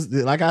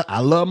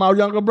love my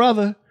younger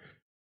brother,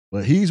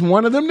 but he's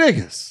one of them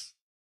niggas.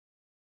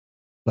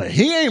 But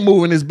he ain't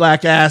moving his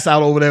black ass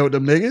out over there with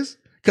them niggas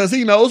because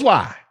he knows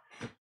why.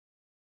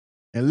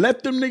 And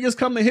let them niggas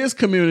come to his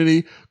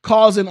community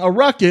causing a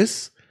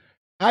ruckus.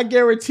 I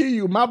guarantee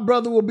you, my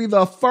brother will be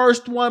the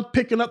first one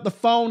picking up the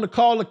phone to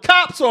call the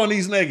cops on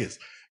these niggas.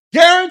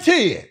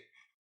 Guarantee it.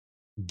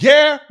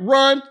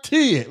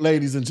 Guarantee it,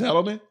 ladies and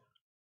gentlemen.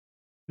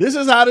 This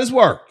is how this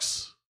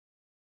works.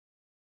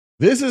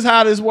 This is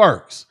how this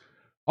works.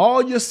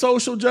 All your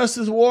social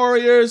justice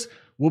warriors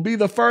will be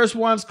the first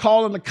ones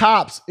calling the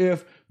cops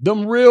if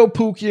them real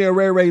Pookie and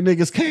Ray Ray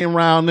niggas came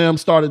around them,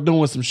 started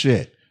doing some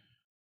shit.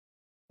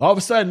 All of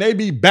a sudden, they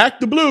be back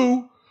to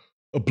blue.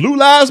 Blue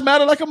lives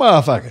matter like a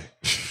motherfucker.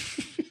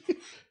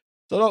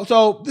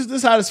 So this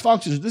is how this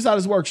functions. This is how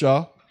this works,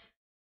 y'all.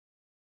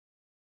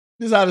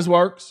 This is how this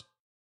works.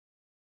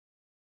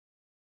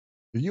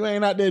 If you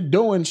ain't out there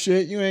doing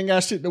shit, you ain't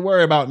got shit to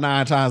worry about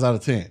 9 times out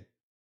of 10.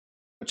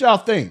 What y'all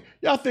think?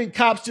 Y'all think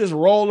cops just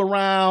roll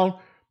around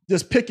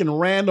just picking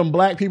random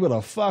black people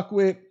to fuck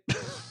with?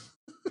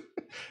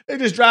 They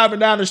just driving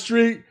down the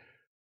street.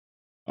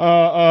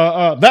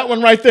 That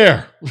one right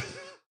there.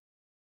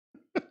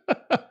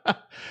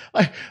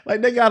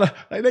 like they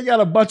got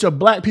a bunch of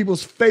black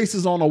people's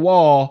faces on the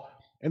wall,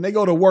 and they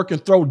go to work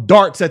and throw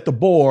darts at the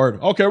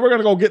board. Okay, we're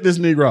gonna go get this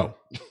Negro.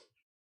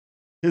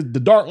 The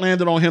dart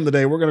landed on him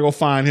today. We're gonna go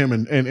find him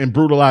and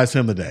brutalize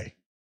him today.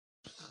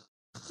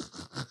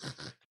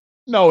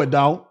 No, it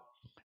don't.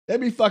 They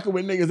be fucking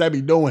with niggas that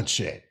be doing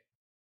shit.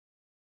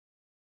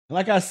 And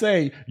like I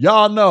say,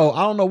 y'all know,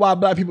 I don't know why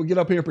black people get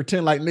up here and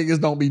pretend like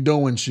niggas don't be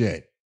doing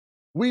shit.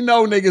 We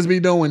know niggas be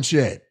doing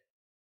shit.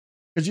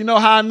 Because you know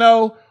how I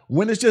know?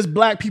 When it's just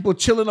black people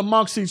chilling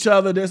amongst each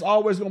other, there's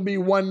always going to be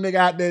one nigga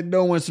out there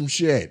doing some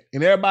shit.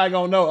 And everybody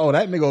going to know, oh,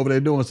 that nigga over there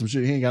doing some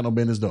shit he ain't got no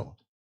business doing.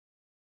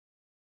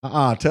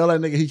 Tell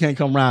that nigga he can't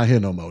come around here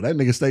no more. That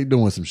nigga stay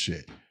doing some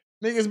shit.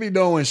 Niggas be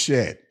doing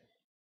shit.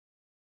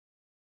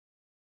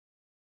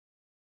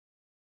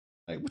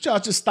 Like, what y'all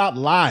just stop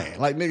lying?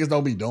 Like niggas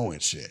don't be doing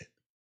shit.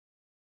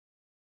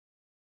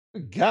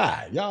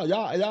 God,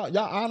 y'all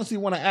honestly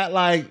want to act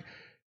like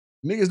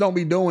niggas don't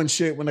be doing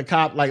shit when the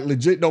cop, like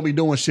legit don't be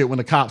doing shit when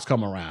the cops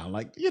come around.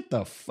 Like, get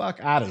the fuck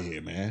out of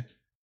here, man.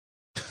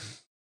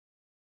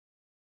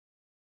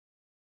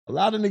 A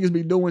lot of niggas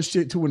be doing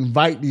shit to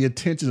invite the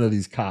attention of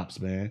these cops,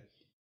 man.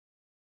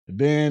 And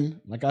then,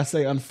 like I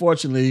say,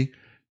 unfortunately,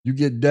 you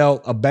get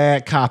dealt a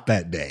bad cop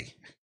that day.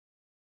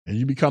 And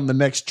you become the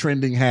next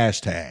trending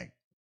hashtag.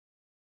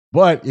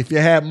 But if you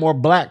had more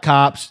black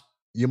cops,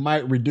 you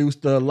might reduce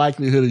the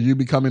likelihood of you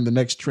becoming the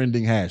next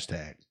trending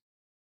hashtag.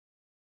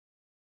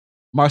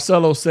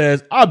 Marcelo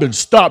says, I've been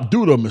stopped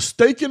due to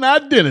mistaken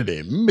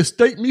identity.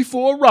 Mistake me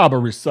for a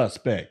robbery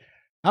suspect.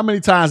 How many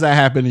times that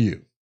happened to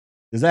you?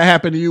 Does that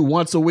happen to you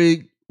once a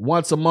week,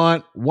 once a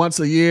month, once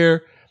a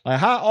year? Like,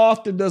 how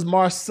often does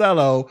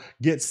Marcelo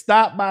get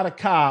stopped by the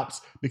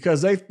cops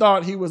because they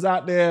thought he was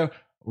out there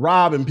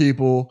robbing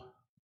people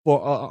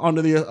for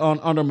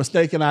under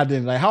mistaken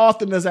identity? Like, how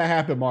often does that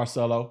happen,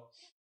 Marcelo?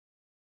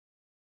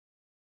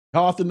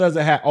 How often does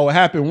it happen? Oh, it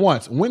happened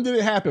once. When did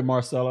it happen,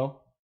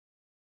 Marcelo?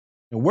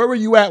 And where were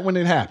you at when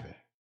it happened?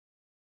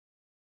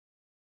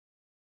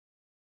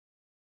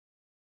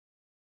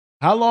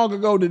 How long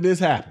ago did this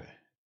happen?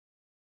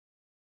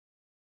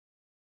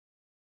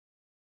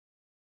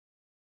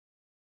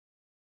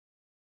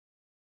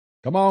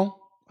 Come on.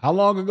 How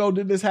long ago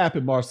did this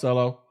happen,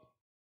 Marcelo?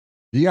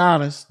 Be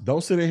honest.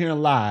 Don't sit in here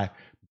and lie.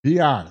 Be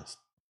honest.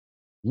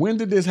 When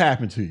did this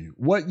happen to you?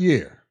 What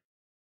year?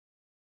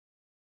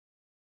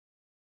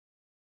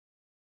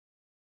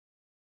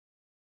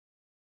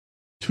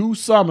 2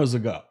 summers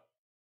ago.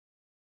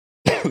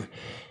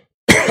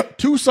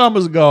 2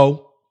 summers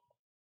ago,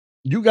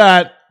 you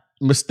got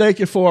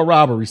mistaken for a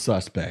robbery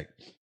suspect.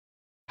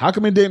 How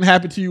come it didn't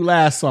happen to you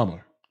last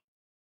summer?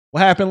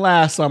 What happened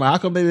last summer? How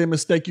come they didn't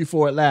mistake you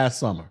for it last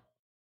summer?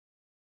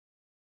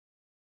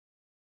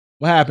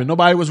 What happened?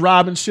 Nobody was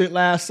robbing shit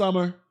last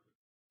summer?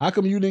 How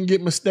come you didn't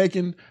get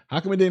mistaken?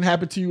 How come it didn't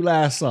happen to you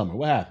last summer?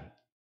 What happened?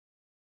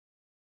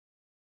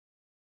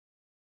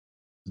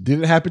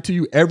 Did it happen to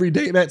you every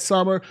day that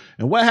summer?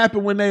 And what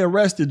happened when they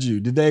arrested you?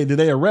 Did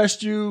they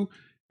arrest you?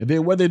 And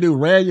then what they do?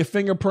 Ran your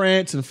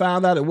fingerprints and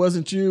found out it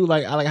wasn't you?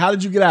 Like how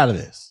did you get out of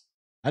this?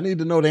 I need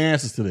to know the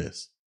answers to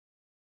this.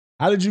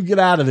 How did you get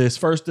out of this?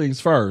 First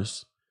things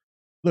first.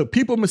 Look,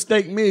 people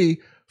mistake me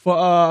for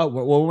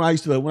when I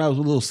was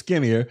a little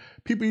skinnier,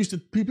 people used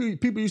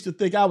to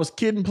think I was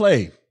Kid and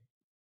Play.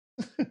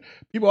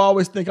 People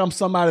always think I'm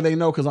somebody they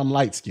know because I'm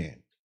light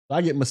skinned. So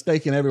I get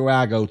mistaken everywhere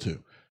I go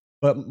to.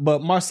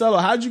 But Marcelo,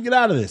 how did you get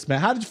out of this, man?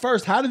 How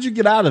did you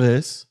get out of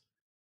this?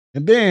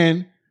 And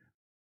then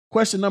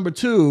question number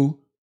 2,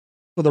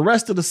 for the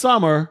rest of the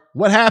summer,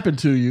 what happened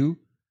to you?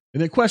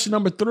 And then question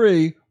number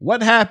 3,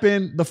 what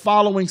happened the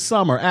following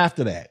summer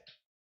after that?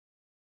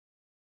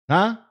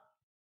 Huh?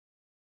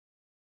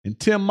 And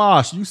Tim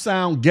Mosh, you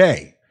sound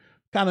gay.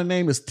 What kind of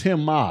name is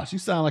Tim Mosh? You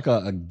sound like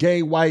a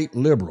gay white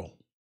liberal.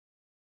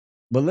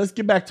 But let's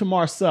get back to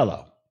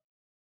Marcelo.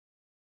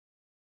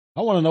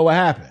 I want to know what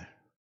happened.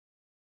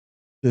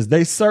 Because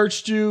they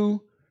searched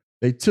you,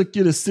 they took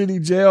you to city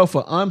jail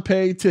for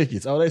unpaid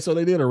tickets. So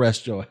they did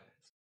arrest your ass.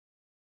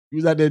 You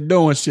was out there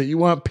doing shit. You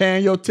weren't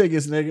paying your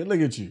tickets, nigga. Look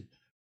at you.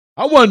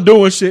 I wasn't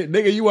doing shit,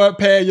 nigga. You weren't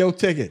paying your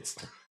tickets.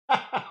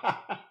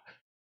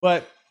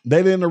 But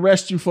they didn't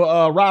arrest you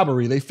for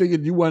robbery. They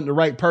figured you weren't the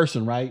right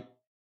person, right?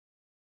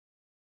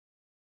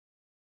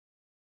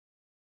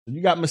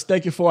 You got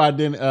mistaken for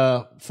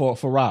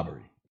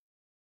robbery.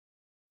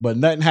 But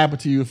nothing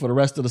happened to you for the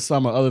rest of the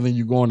summer other than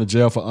you going to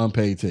jail for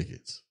unpaid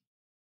tickets.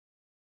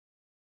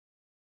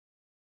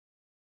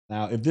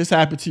 Now, if this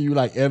happened to you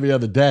like every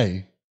other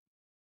day,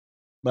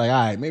 like,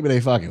 all right, maybe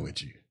they fucking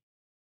with you.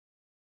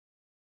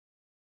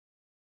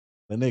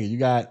 But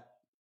nigga,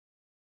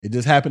 it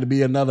just happened to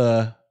be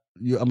another,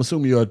 I'm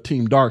assuming you're a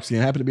team dark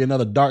skin, happened to be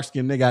another dark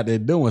skin nigga out there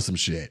doing some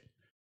shit.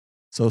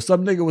 So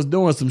some nigga was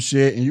doing some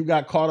shit and you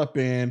got caught up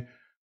in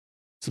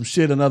some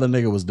shit another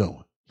nigga was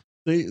doing.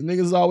 See,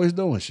 niggas is always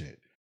doing shit.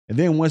 And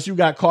then once you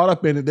got caught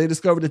up in it, they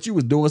discovered that you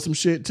was doing some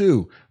shit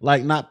too,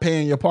 like not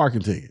paying your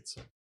parking tickets.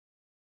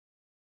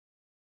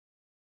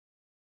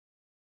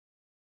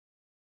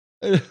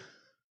 I'm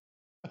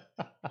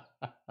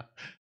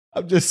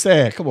just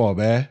saying, come on,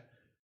 man.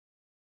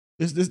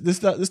 This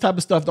type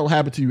of stuff don't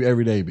happen to you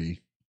every day, B.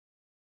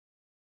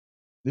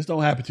 This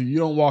don't happen to you. You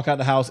don't walk out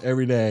the house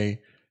every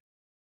day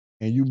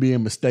and you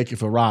being mistaken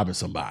for robbing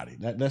somebody.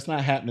 That's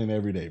not happening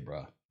every day,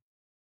 bro.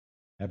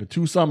 Happened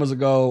 2 summers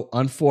ago.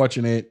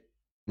 Unfortunate.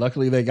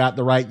 Luckily, they got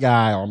the right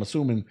guy. Or I'm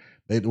assuming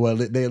they at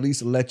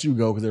least let you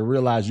go because they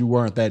realized you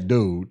weren't that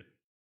dude.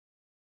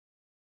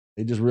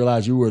 They just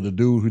realized you were the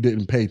dude who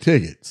didn't pay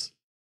tickets.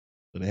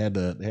 So they had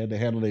to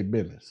handle their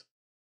business.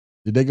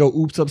 Did they go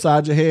oops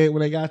upside your head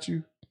when they got you?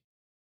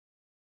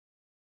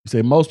 You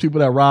say most people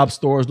that rob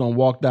stores don't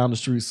walk down the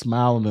street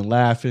smiling and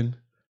laughing.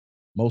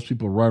 Most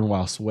people run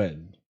while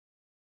sweating.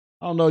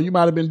 I don't know. You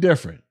might have been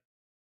different.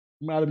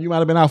 You might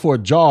have been out for a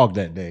jog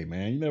that day,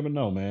 man. You never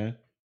know, man.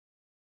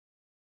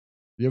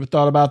 You ever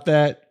thought about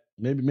that?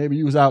 Maybe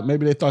you was out.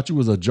 Maybe they thought you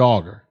was a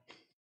jogger.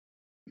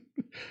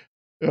 You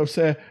know what I'm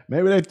saying?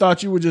 Maybe they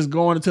thought you were just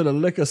going into the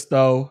liquor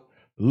store,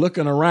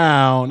 looking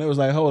around. It was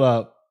like, hold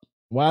up.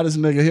 Why this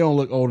nigga, he don't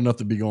look old enough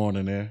to be going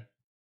in there?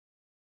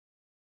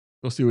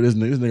 Go see what this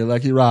nigga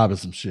like he robbing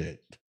some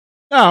shit.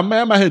 Nah,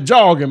 man, I'm out here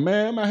jogging,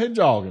 man. I'm out here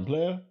jogging,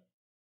 player.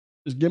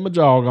 Just get my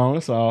jog on,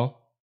 that's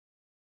all.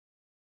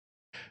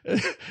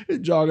 He's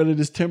jogging in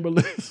his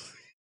Timberlands.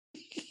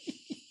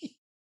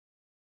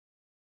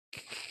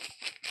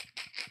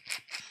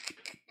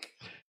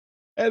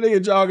 That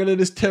nigga jogging in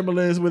his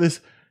Timberlands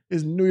with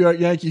his New York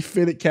Yankee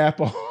fitted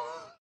cap on.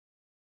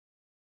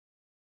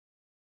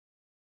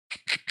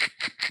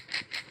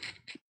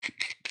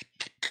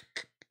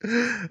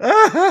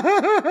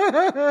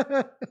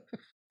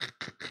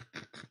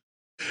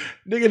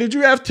 Nigga, did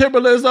you have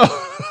Timberlands on?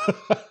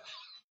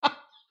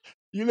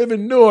 You live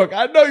in Newark.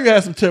 I know you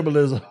had some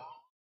Timberlands on.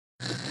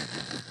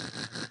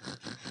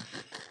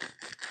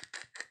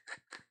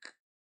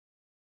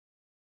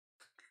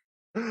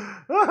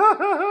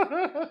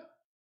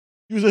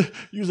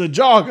 You was a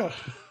jogger.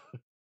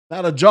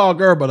 Not a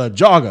jogger, but a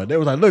jogger. They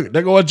was like, look,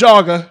 there go a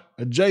jogger.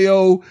 A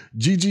Jogga.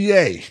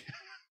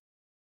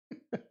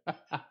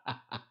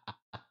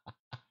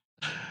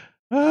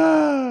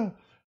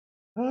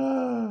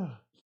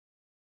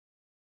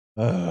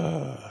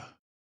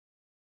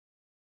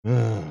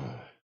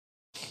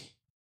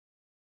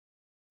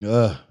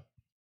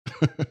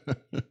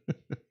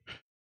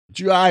 But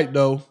you all right,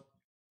 though.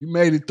 You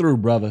made it through,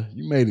 brother.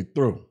 You made it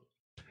through.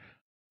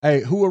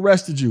 Hey, who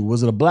arrested you?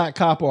 Was it a black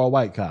cop or a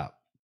white cop?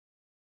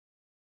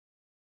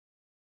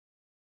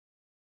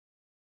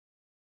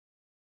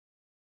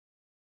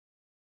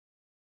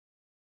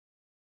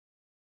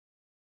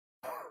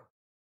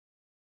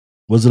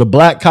 Was it a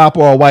black cop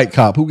or a white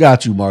cop? Who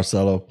got you,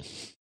 Marcelo?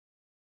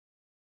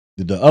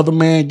 Did the other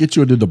man get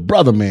you or did the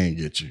brother man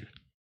get you?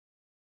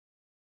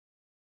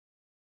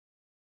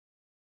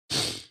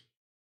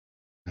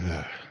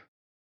 An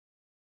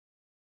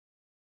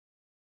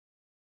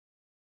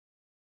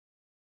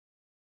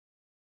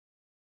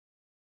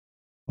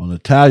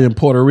Italian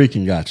Puerto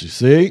Rican got you.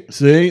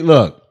 See,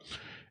 look.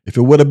 If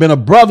it would have been a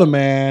brother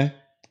man,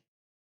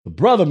 the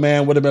brother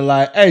man would have been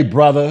like, "Hey,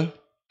 brother,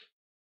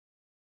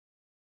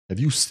 if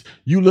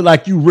you look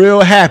like you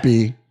real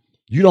happy,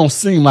 you don't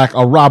seem like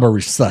a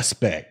robbery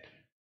suspect.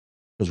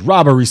 Because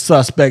robbery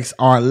suspects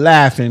aren't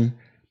laughing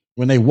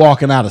when they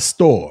walking out of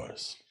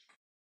stores."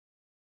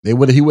 He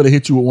would have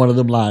hit you with one of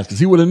them lines because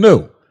he would have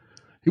knew.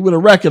 He would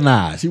have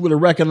recognized. He would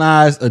have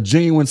recognized a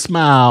genuine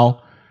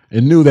smile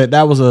and knew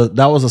that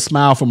was a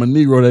smile from a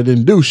Negro that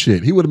didn't do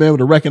shit. He would have been able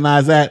to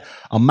recognize that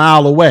a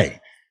mile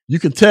away. You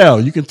can tell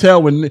a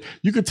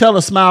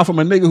smile from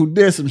a nigga who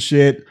did some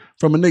shit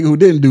from a nigga who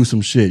didn't do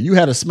some shit. You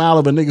had a smile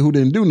of a nigga who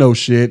didn't do no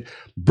shit.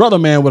 Brother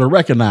man would have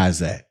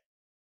recognized that.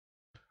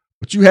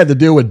 But you had to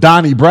deal with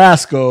Donnie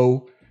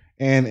Brasco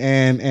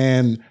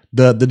and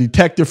the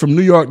detective from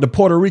New York, the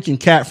Puerto Rican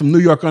cat from New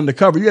York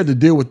Undercover. You had to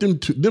deal with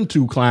them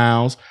two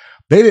clowns.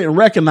 They didn't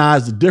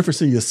recognize the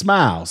difference in your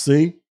smile,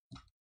 see?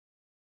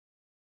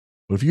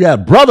 But if you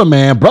had brother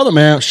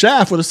man,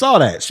 Shaft would have saw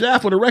that.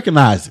 Shaft would have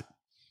recognized it.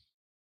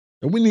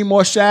 And we need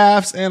more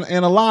Shafts and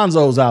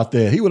Alonzos out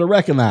there. He would have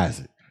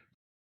recognized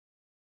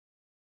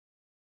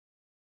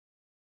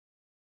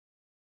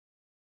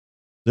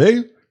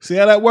it. See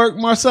how that worked,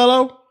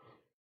 Marcelo?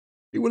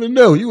 He would have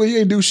knew. You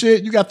ain't do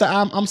shit. You got the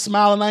I'm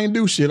smiling, I ain't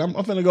do shit. I'm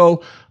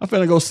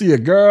finna go see a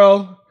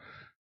girl.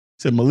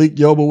 Said Malik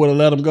Yoba would have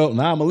let him go.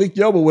 Nah, Malik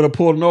Yoba would have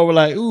pulled him over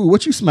like, ooh,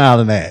 what you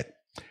smiling at?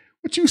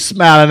 What you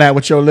smiling at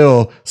with your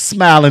little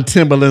smiling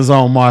Timberlands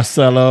on,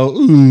 Marcelo?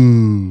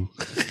 Ooh.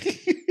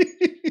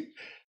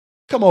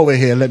 Come over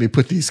here. Let me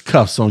put these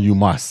cuffs on you,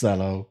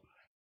 Marcelo.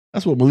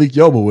 That's what Malik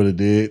Yoba would have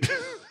did.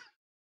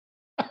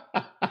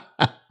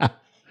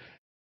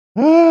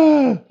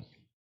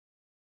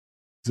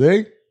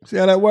 See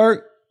how that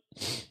worked?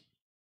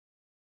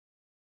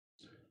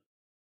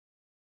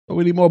 So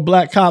we need more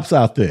black cops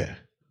out there.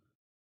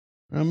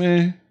 I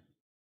mean,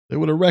 they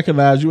would have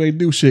recognized you ain't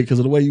do shit because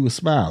of the way you was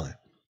smiling.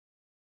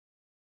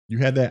 You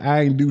had that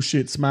I ain't do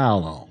shit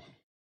smile on.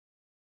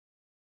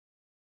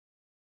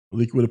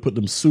 Malik would have put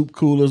them soup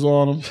coolers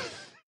on them.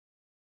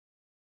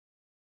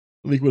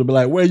 Malik would have been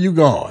like, where you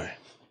going?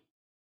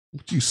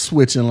 What you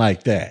switching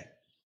like that?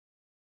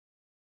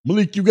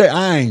 Malik, you gay?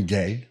 I ain't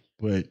gay,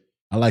 but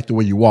I like the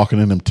way you walking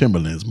in them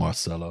Timberlands,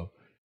 Marcelo.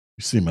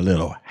 You seem a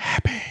little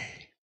happy.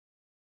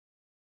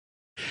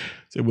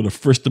 So they would have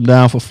frisked him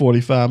down for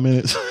 45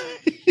 minutes.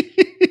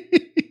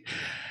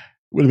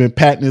 Would have been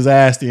patting his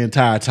ass the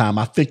entire time.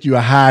 I think you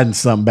are hiding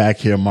something back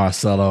here,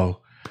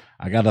 Marcelo.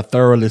 I got to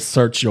thoroughly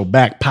search your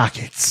back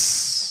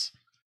pockets.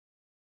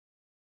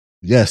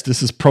 Yes,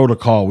 this is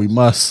protocol. We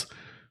must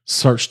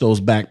search those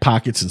back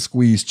pockets and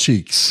squeeze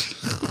cheeks.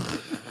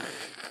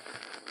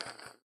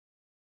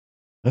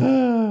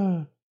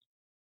 At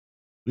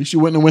least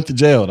you wouldn't have went to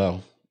jail,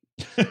 though.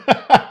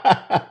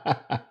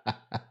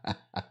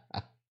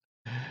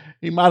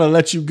 He might have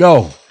let you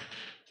go.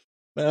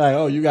 They're like,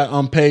 oh, you got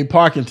unpaid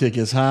parking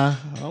tickets, huh?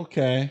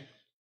 Okay.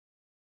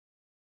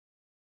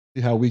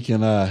 See how we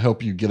can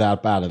help you get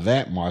out of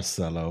that,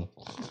 Marcelo.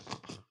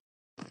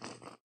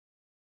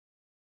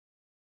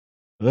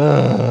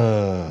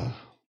 All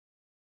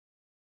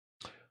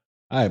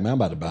right, man, I'm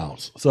about to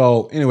bounce.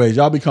 So, anyways,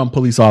 y'all become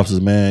police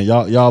officers, man.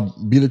 Y'all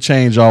be the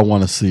change y'all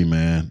want to see,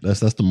 man.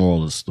 That's the moral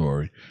of the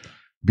story.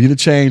 Be the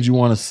change you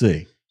want to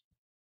see.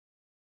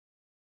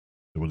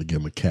 They want to give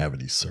him a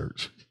cavity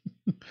search.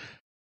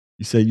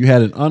 You said you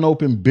had an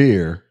unopened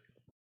beer.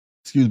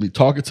 Excuse me,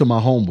 talking to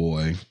my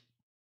homeboy.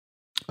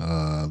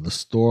 The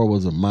store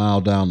was a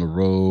mile down the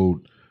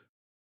road.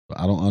 But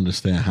I don't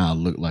understand how it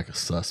looked like a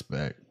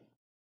suspect.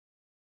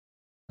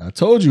 I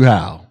told you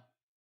how.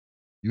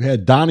 You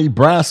had Donnie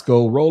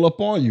Brasco roll up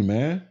on you,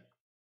 man.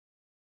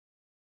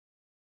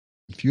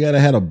 If you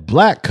had a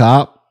black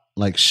cop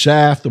like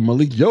Shaft or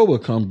Malik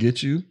Yoba come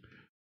get you,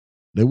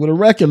 they would have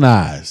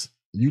recognized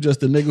you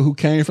just a nigga who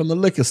came from the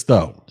liquor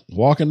store,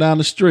 walking down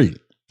the street.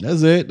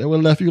 That's it. They would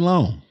have left you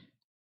alone.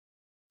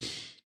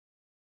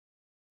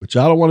 But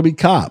y'all don't want to be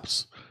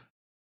cops.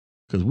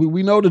 Because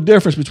we know the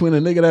difference between a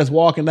nigga that's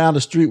walking down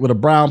the street with a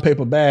brown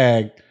paper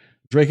bag,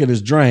 drinking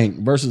his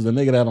drink, versus the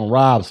nigga that done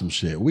rob some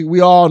shit. We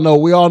all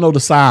know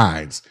the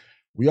signs.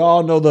 We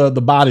all know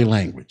the body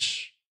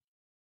language.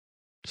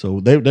 So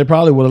they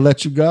probably would have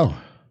let you go.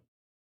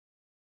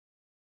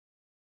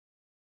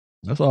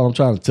 That's all I'm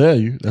trying to tell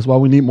you. That's why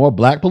we need more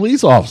black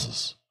police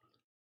officers.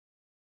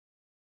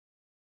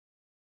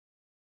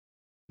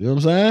 You know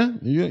what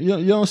I'm saying?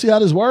 You don't see how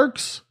this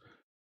works?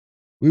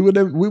 We would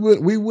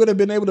have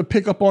been able to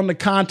pick up on the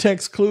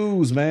context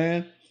clues,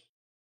 man.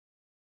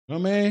 You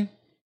know what I mean?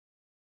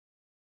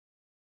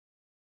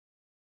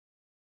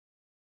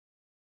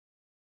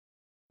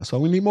 That's why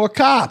we need more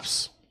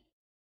cops.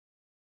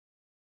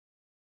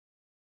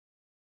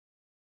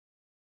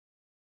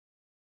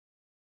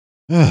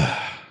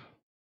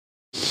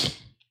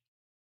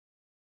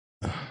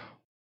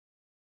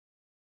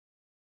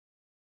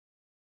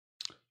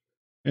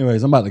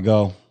 Anyways, I'm about to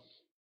go.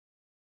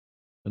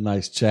 A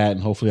nice chat,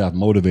 and hopefully I've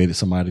motivated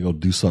somebody to go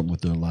do something with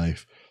their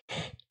life.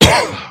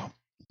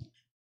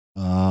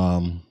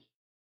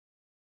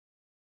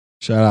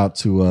 Shout out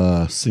to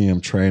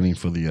CM Training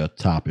for the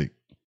topic.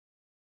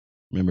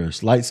 Remember,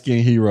 it's Light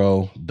Skin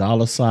Hero,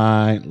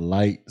 $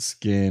 Light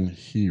Skin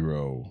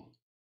Hero.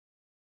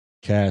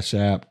 Cash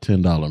App,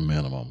 $10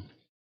 minimum.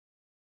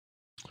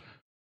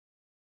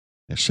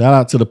 And shout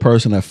out to the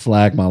person that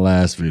flagged my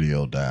last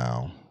video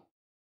down.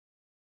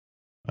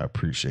 I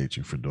appreciate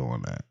you for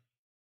doing that.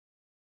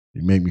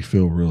 You make me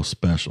feel real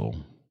special.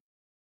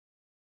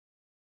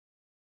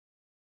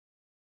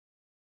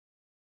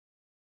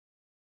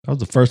 That was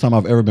the first time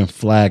I've ever been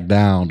flagged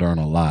down during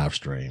a live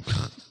stream.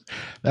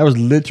 That was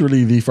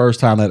literally the first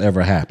time that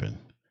ever happened.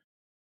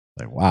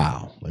 Like,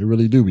 wow, they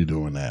really do be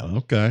doing that.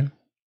 Okay.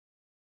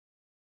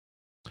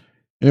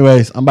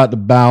 Anyways, I'm about to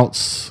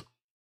bounce.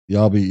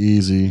 Y'all be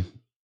easy.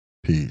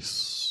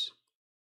 Peace.